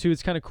also too,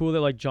 it's kind of cool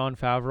that like Jon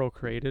Favreau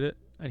created it,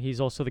 and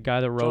he's also the guy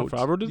that wrote.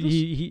 Favreau did this?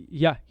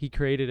 He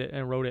created it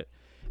and wrote it,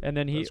 and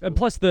then That's and cool.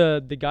 plus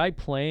the guy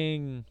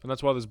playing. And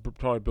that's why there's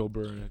probably Bill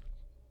Burr in it.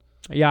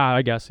 Yeah,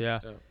 I guess yeah.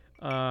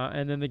 Yeah.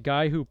 And then the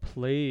guy who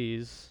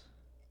plays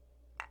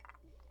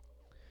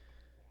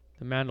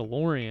the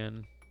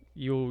Mandalorian,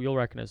 you'll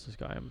recognize this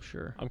guy, I'm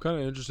sure. I'm kind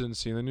of interested in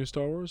seeing the new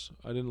Star Wars.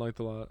 I didn't like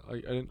the last. I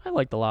didn't. I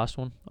like the last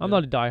one. I'm Yeah.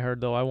 not a diehard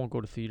though. I won't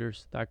go to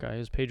theaters. That guy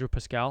is Pedro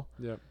Pascal.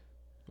 Yeah.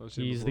 I've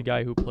seen it He's the before.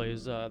 guy who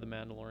plays the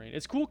Mandalorian.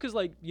 It's cool because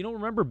like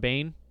remember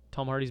Bane,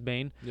 Tom Hardy's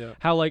Bane. Yeah.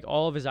 How like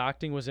all of his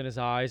acting was in his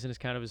eyes and his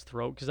kind of his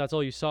throat because that's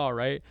all you saw,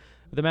 right?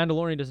 The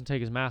Mandalorian doesn't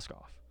take his mask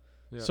off.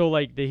 Yeah. So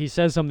like he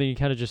says something, he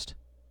kind of just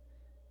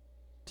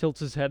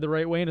tilts his head the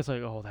right way, and it's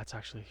like, oh, that's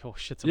actually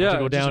shit's about to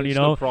go it's just- down. it's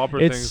You know, the proper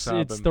it's things happen.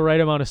 it's the right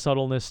amount of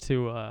subtleness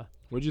to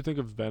What'd you think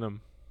of Venom?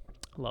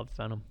 love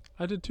Venom.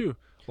 I did too.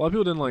 A lot of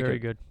people didn't like Very it.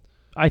 good.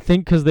 I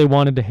think because they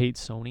wanted to hate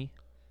Sony.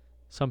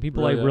 Some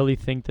people Really, I yeah. really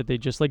think that they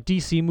just like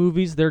DC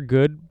movies. They're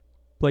good.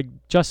 Like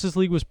Justice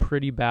League was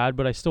pretty bad,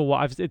 but I still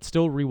it's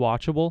still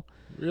rewatchable.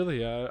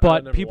 Really? Yeah. I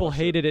But never people watched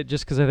hated it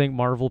just because I think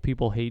Marvel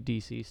people hate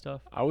DC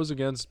stuff. I was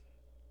against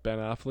Ben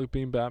Affleck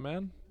being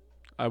Batman.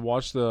 I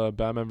watched the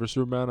Batman vs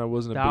Superman. I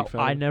wasn't a big fan.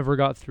 I never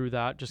got through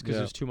that just because Yeah.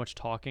 there's too much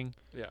talking.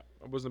 Yeah,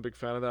 I wasn't a big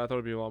fan of that. I thought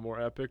it'd be a lot more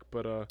epic,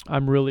 but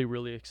I'm really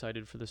really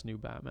excited for this new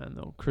Batman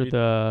though. For Me-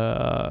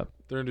 the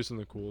they're gonna do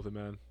something cool with it,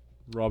 man.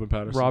 Robin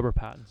Pattinson. Robert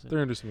Pattinson. They're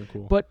gonna do something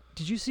cool. But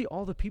did you see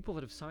all the people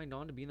that have signed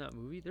on to be in that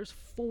movie? There's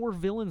 4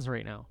 villains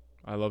right now.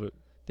 I love it.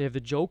 They have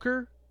the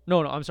Joker.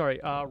 No, I'm sorry.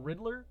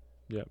 Riddler.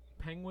 Yep.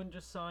 Penguin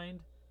just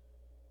signed.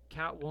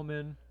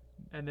 Catwoman,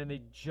 and then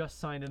they just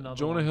signed another.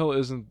 Jonah one. Hill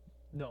isn't.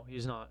 No,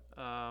 he's not.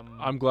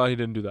 I'm glad he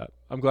didn't do that.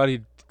 I'm glad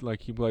he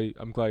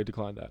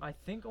declined that. I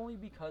think only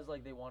because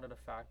like they wanted a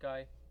fat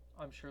guy.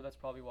 I'm sure that's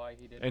probably why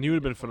he did. And he would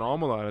have been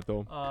phenomenal at it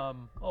though.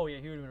 Oh yeah,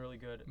 he would have been really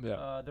good.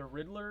 Yeah. The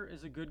Riddler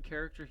is a good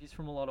character. He's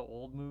from a lot of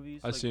old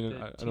movies. I've like seen it.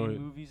 the I know teen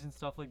it. movies and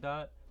stuff like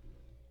that.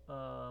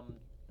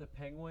 The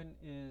Penguin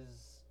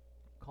is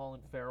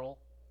Colin Farrell,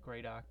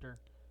 great actor.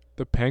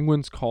 The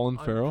Penguin's Colin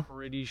I'm Farrell.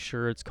 pretty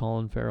sure it's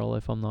Colin Farrell,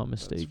 if I'm not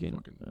mistaken.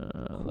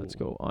 fucking Let's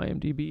cool. go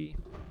IMDb.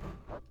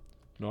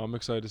 No, I'm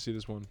excited to see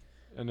this one.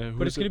 And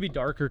But it's gonna be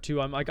darker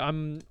too.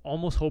 I'm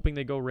almost hoping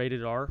they go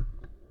rated R.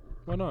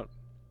 Why not?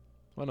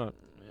 Why not?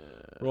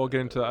 We're all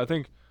getting to that. I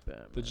think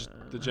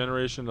the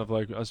generation of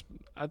like us.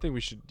 I think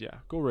we should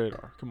go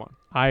radar. Come on.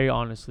 I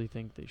honestly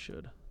think they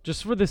should.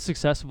 Just for the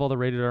success of all the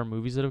rated R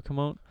movies that have come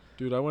out.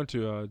 Dude, I went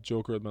to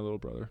Joker with my little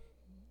brother.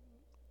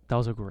 That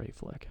was a great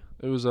flick.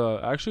 It was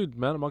actually,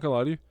 man, I'm not gonna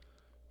lie to you,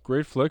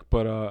 great flick.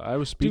 But I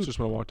was speechless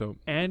when I walked out.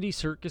 Andy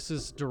Serkis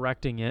is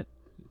directing it,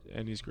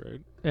 And he's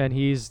great. and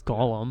he's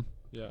Gollum.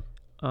 Yeah,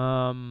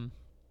 Um,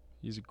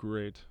 he's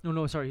great.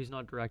 no, sorry, he's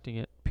not directing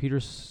it. Peter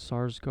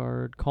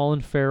Sarsgaard, Colin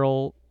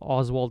Farrell,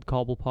 Oswald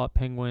Cobblepot,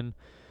 Penguin,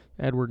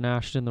 Edward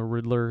Nashton, the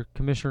Riddler.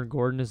 Commissioner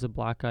Gordon is the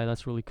black guy.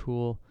 That's really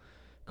cool.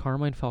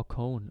 Carmine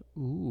Falcone.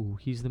 Ooh,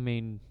 he's the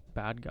main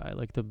bad guy,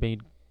 like the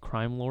main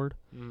crime lord.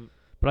 Mm.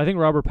 But I think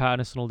Robert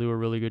Pattinson will do a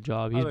really good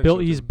job. I He's think built.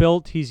 so, He's too.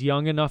 built. He's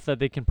young enough that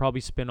they can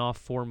probably spin off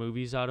 4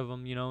 movies out of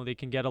him. You know, they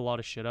can get a lot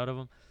of shit out of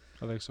him.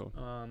 I think so.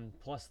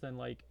 Plus, then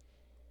like,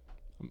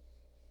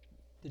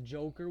 the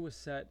Joker was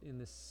set in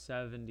the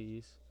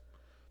 70s,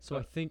 so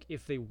I think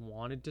if they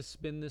wanted to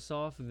spin this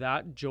off,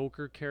 that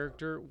Joker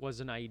character was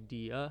an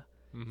idea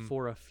Mhm.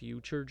 for a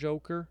future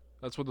Joker.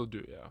 That's what they'll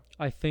do. Yeah,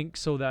 I think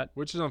so that.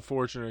 which is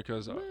unfortunate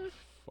because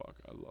fuck,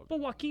 I love it. But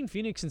Joaquin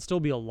Phoenix can still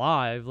be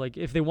alive. Like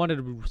if they wanted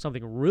to do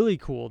something really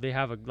cool, they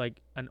have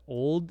an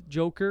old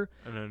Joker,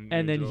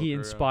 and then he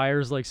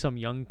inspires like some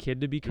young kid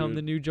to become Dude.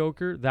 the new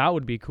Joker. That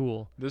would be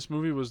cool. This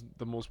movie was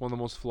one of the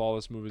most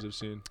flawless movies I've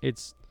seen.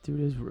 It's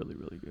really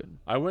really good.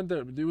 I went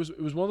there. It was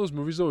one of those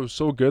movies though. It was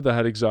so good that I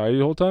had anxiety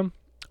the whole time.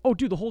 Oh,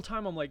 dude, the whole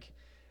time I'm like,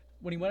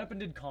 when he went up and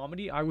did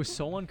comedy, I was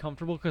so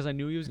uncomfortable because I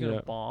knew he was gonna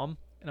Yeah. bomb,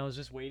 and I was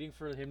just waiting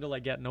for him to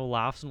like get no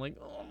laughs. I'm like,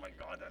 oh my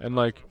god, that's And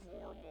like,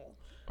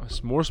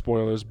 more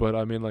spoilers, but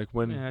I mean like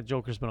when yeah,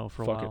 Joker's been out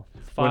for a Fuck it. while.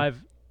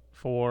 5,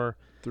 4,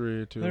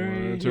 3, 2,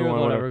 3, 1, 2, 1,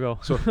 whatever, whatever. go.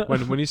 So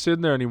when he's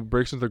sitting there and he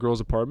breaks into the girl's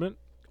apartment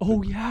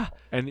Oh yeah,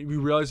 and we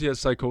realize he has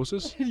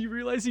psychosis, you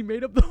realize he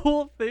made up the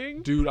whole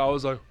thing? dude, I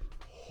was like,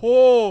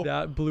 oh,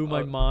 That blew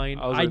my I- mind.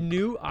 I was I like,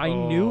 knew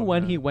oh,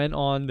 when he man. went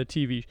on the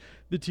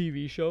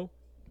TV show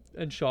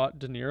and shot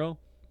De Niro.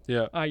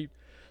 yeah, I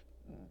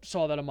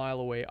saw that a mile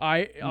away.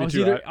 I was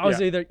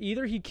too,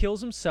 either he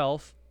kills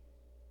himself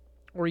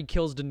or he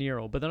kills De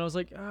Niro. But then I was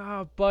like,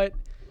 but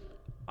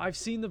I've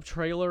seen the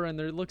trailer and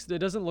it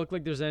doesn't look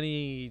like there's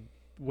any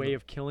way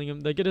of killing him.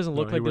 Like it doesn't No,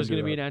 look he like there's wouldn't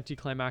gonna do be that. an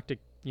anticlimactic,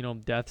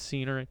 death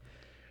scene or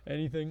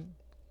anything.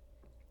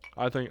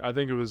 I think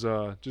it was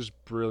just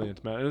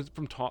brilliant, man. It was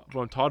from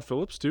Todd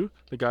Phillips too,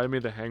 the guy who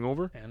made The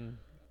Hangover And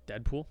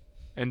Deadpool.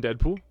 and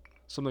Deadpool.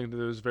 Something that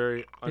was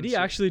very. Did he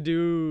actually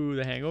do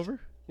The Hangover?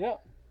 Yeah,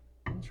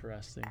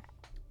 Interesting.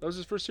 that was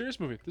his first serious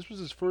movie. This was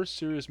his first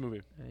serious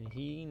movie. And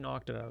he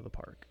knocked it out of the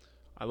park.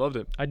 I loved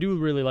it. I do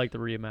really like the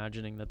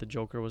reimagining that the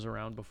Joker was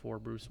around before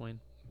Bruce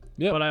Wayne.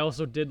 Yeah, But I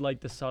also did like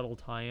the subtle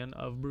tie-in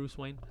of Bruce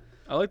Wayne.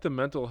 I like the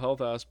mental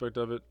health aspect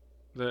of it.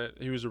 That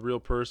he was a real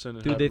person.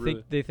 And Dude, had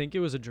really, they think it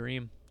was a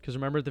dream. Because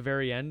remember at the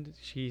very end,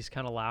 he's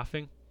kind of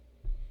laughing.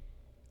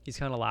 He's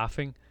kind of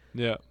laughing.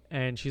 Yeah,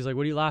 And she's like,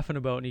 what are you laughing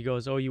about? And he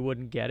goes, oh, you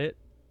wouldn't get it.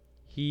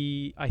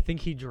 I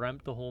think he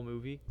dreamt the whole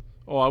movie.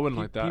 oh, I wouldn't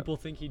like that. People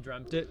think he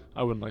dreamt it.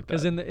 I wouldn't like that.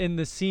 Because in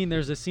the scene,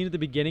 there's a scene at the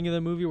beginning of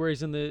the movie where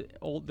he's in the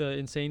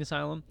insane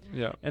asylum.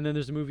 Yeah. And then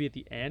there's a movie at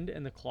the end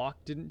and the clock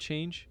didn't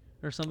change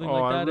or something Oh,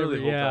 like I that. really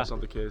hope yeah. that's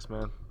not the case,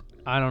 man.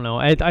 I don't know.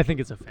 I think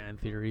it's a fan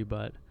theory,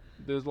 but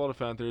There's a lot of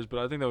fan theories, but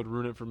I think that would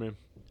ruin it for me.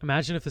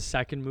 imagine if the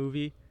second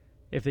movie,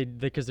 if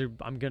because they're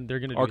gonna do a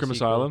Arkham sequel,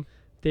 Asylum.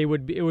 it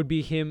would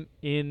be him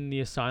in the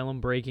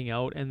asylum breaking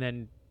out and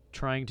then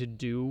trying to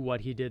do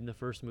what he did in the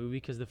first movie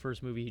because the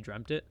first movie he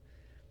dreamt it.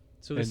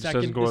 So the And it just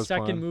doesn't go as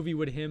second planned. movie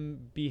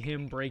would be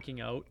him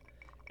breaking out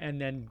and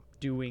then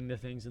doing the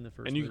things in the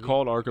first And you movie. could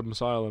call it Arkham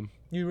Asylum.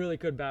 You really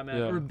could Batman,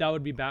 Yeah. or that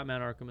would be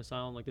Batman Arkham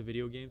Asylum, like the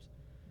video games.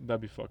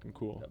 That'd be fucking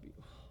cool. That'd be,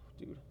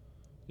 dude.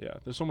 Yeah,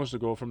 there's so much to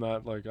go from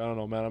that. Like, I don't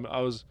know, man.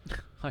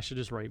 I should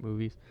just write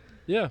movies.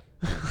 Yeah.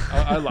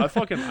 I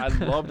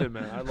loved it,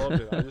 man. I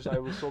loved it. I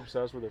was so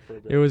obsessed with it for a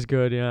bit. It was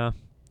good, yeah.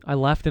 I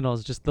left and I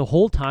was just the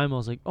whole time I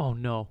was like, oh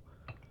no,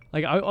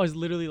 like I was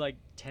literally like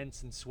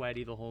tense and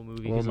sweaty the whole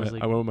movie. 'Cause I was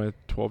like, I went with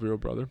my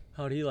 12-year-old brother.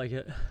 how do you like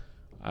it?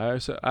 I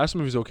asked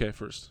him if he's okay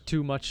first.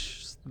 Too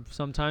much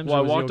sometimes. Well, or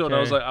I was he walked out.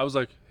 okay? I was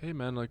like, hey,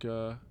 man, like,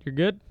 You're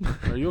good.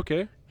 are you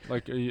okay?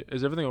 Like,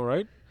 is everything all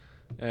right?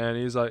 And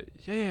he's like,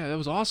 yeah, that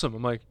was awesome.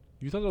 I'm like,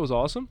 you thought that was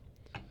awesome?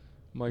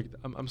 I'm like,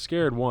 I'm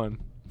scared, one,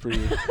 for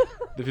you.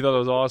 If you thought that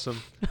was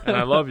awesome. And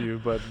I love you,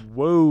 but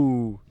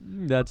whoa.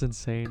 That's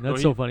insane. No,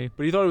 That's so funny.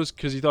 But he thought it was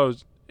because he thought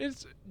it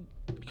was,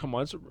 come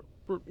on.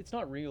 It's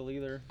not real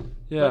either.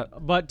 Yeah.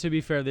 But to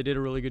be fair, they did a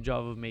really good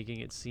job of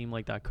making it seem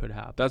like that could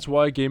happen. That's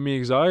why it gave me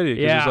anxiety.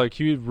 Because Yeah. it's like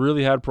he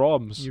really had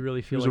problems. You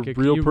really feel was like a it,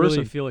 real you really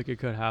person. feel like it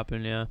could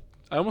happen. Yeah.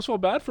 I almost felt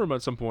bad for him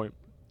at some point.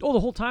 Oh, the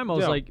whole time I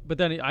was Yeah. like, but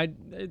then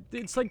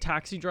it's like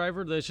Taxi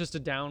Driver. There's just a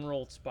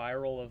downroll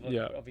spiral of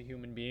Yeah. of a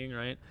human being,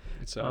 right?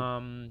 It's sad.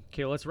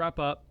 Okay, let's wrap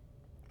up.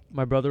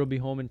 My brother will be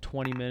home in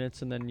 20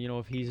 minutes, and then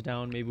if he's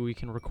down, maybe we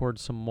can record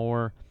some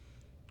more.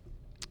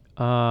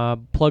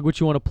 Plug what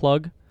you want to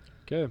plug.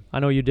 Okay. I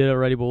know you did it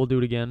already, but we'll do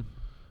it again.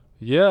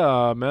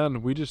 Yeah,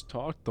 man, we just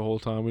talked the whole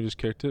time. We just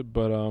kicked it,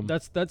 but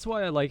That's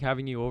why I like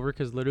having you over,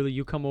 because literally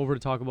you come over to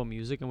talk about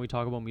music and we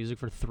talk about music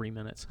for 3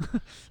 minutes.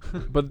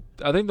 but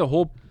I think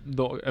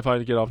if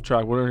I get off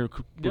track, we'll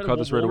cut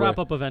this right we'll away. wrap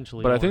up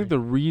eventually. But I don't think worry. the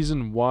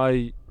reason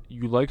why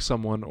you like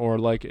someone or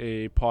like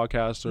a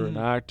podcaster, an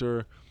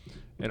actor,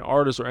 an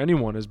artist, or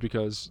anyone is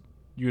because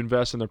you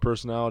invest in their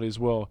personality as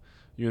well.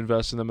 You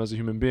invest in them as a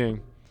human being.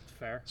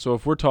 Fair. So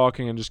if we're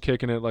talking and just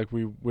kicking it like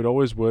we would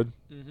always would,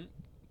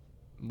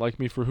 Mm-hmm. like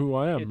me for who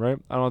I am, right?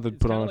 I don't have to It's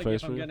put on a like face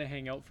if for I'm you. gonna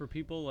hang out for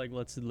people, like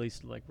let's at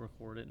least like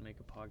record it and make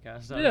a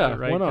podcast. Yeah,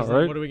 right? why not, 'Cause then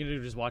right? What are we gonna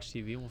do? Just watch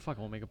TV? Well, fuck,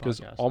 we'll make a Because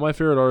podcast. all my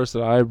favorite artists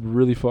that I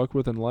really fuck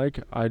with and like,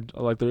 I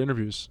like their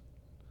interviews.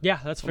 Yeah,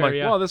 that's I'm fair. like,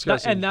 Yeah, wow, this guy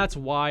seems and that's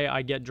why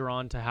I get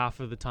drawn to half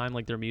of the time,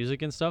 like their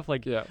music and stuff.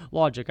 Like Yeah.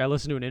 Logic, I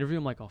listen to an interview,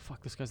 I'm like, oh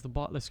fuck, this guy's the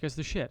bot. This guy's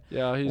the shit.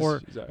 Yeah, he's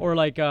Or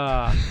like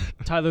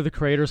Tyler the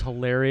Creator's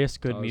hilarious,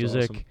 good Tyler's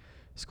music. awesome.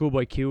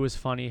 Schoolboy Q was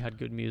funny, had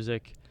good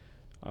music.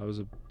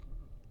 do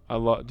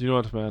you know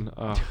what, man?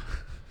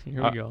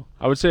 Here we go.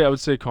 I would say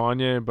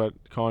Kanye, but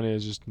Kanye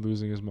is just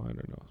losing his mind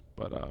right now.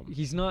 But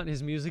He's not.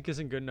 His music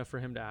isn't good enough for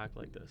him to act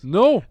like this.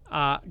 no.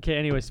 Okay.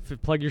 Anyways,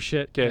 plug your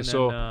shit. Okay, and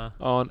so then,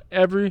 on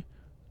every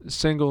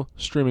single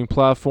streaming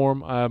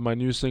platform, I have my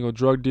new single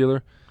 "Drug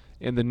Dealer."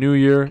 In the new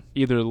year,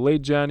 either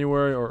late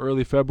January or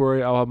early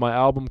February, I'll have my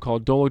album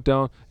called "Don't Look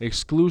Down,"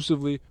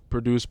 exclusively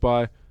produced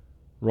by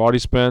Roddy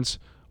Spence.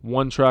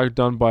 One track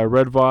done by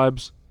Red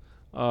Vibes.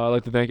 I'd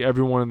like to thank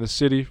everyone in the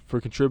city for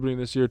contributing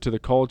this year to the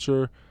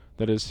culture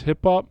that is hip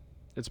hop.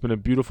 It's been a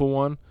beautiful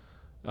one.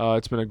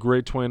 It's been a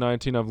great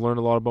 2019. I've learned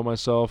a lot about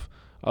myself.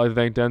 I'd like to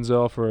thank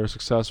Denzel for a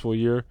successful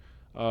year.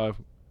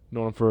 I've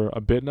known him for a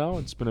bit now.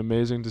 It's been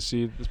amazing to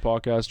see this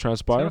podcast it's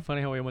transpire. kind of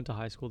funny how we went to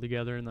high school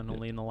together, and then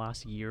only in the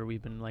last year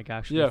we've been like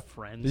actually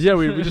friends. Yeah,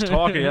 we're just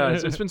talking. Yeah,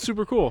 it's been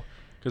super cool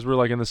because we're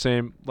like in the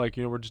same, like,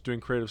 we're just doing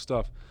creative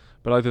stuff.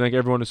 But I'd like to thank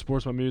everyone who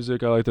supports my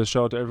music. I'd like to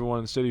shout out to everyone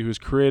in the city who's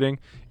creating,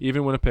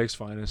 even Winnipeg's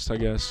finest, I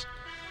guess.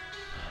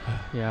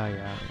 Yeah.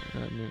 I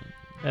mean,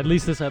 At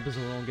least this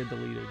episode won't get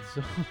deleted.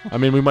 So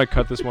we might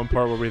cut this one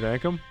part where we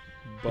thank them.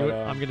 But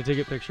I'm gonna take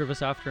a picture of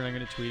us after, and I'm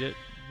gonna tweet it.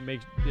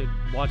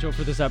 Watch out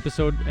for this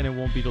episode, and it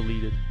won't be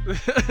deleted.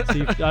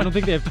 I don't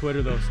think they have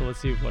Twitter though, so let's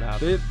see what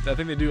happens. I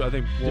think they do. I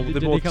think Did they they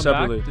both come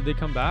separately. back? Did they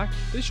come back?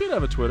 They should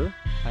have a Twitter.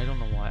 I don't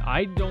know why.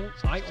 I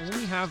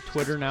only have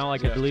Twitter now.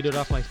 Like I deleted it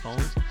off my phone.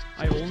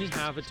 I only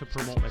have it to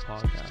promote my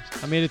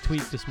podcast. I made a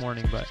tweet this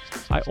morning, but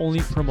I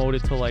only promote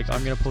it to like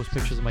I'm gonna post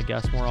pictures of my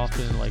guests more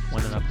often, and like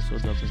when an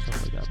episode's up and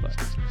stuff like that.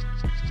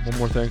 But One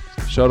more thing.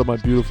 Shout out my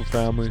beautiful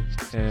family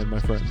and my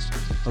friends.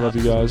 I love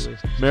you guys.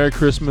 Absolutely. Merry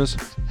Christmas.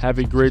 Have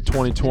a great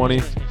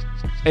 2020.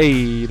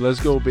 Hey, let's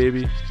go,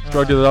 baby.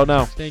 Drug Dealer out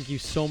now. Thank you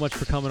so much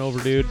for coming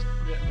over, dude.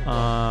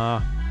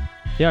 Yeah,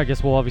 I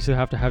guess we'll obviously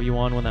have to have you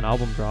on when that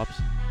album drops,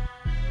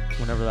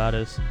 whenever that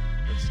is.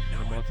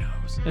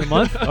 In a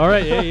month? All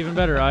right, yeah, even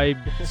better.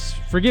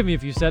 Forgive me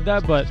if you said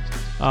that, but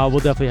we'll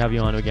definitely have you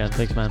on again.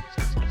 Thanks, man.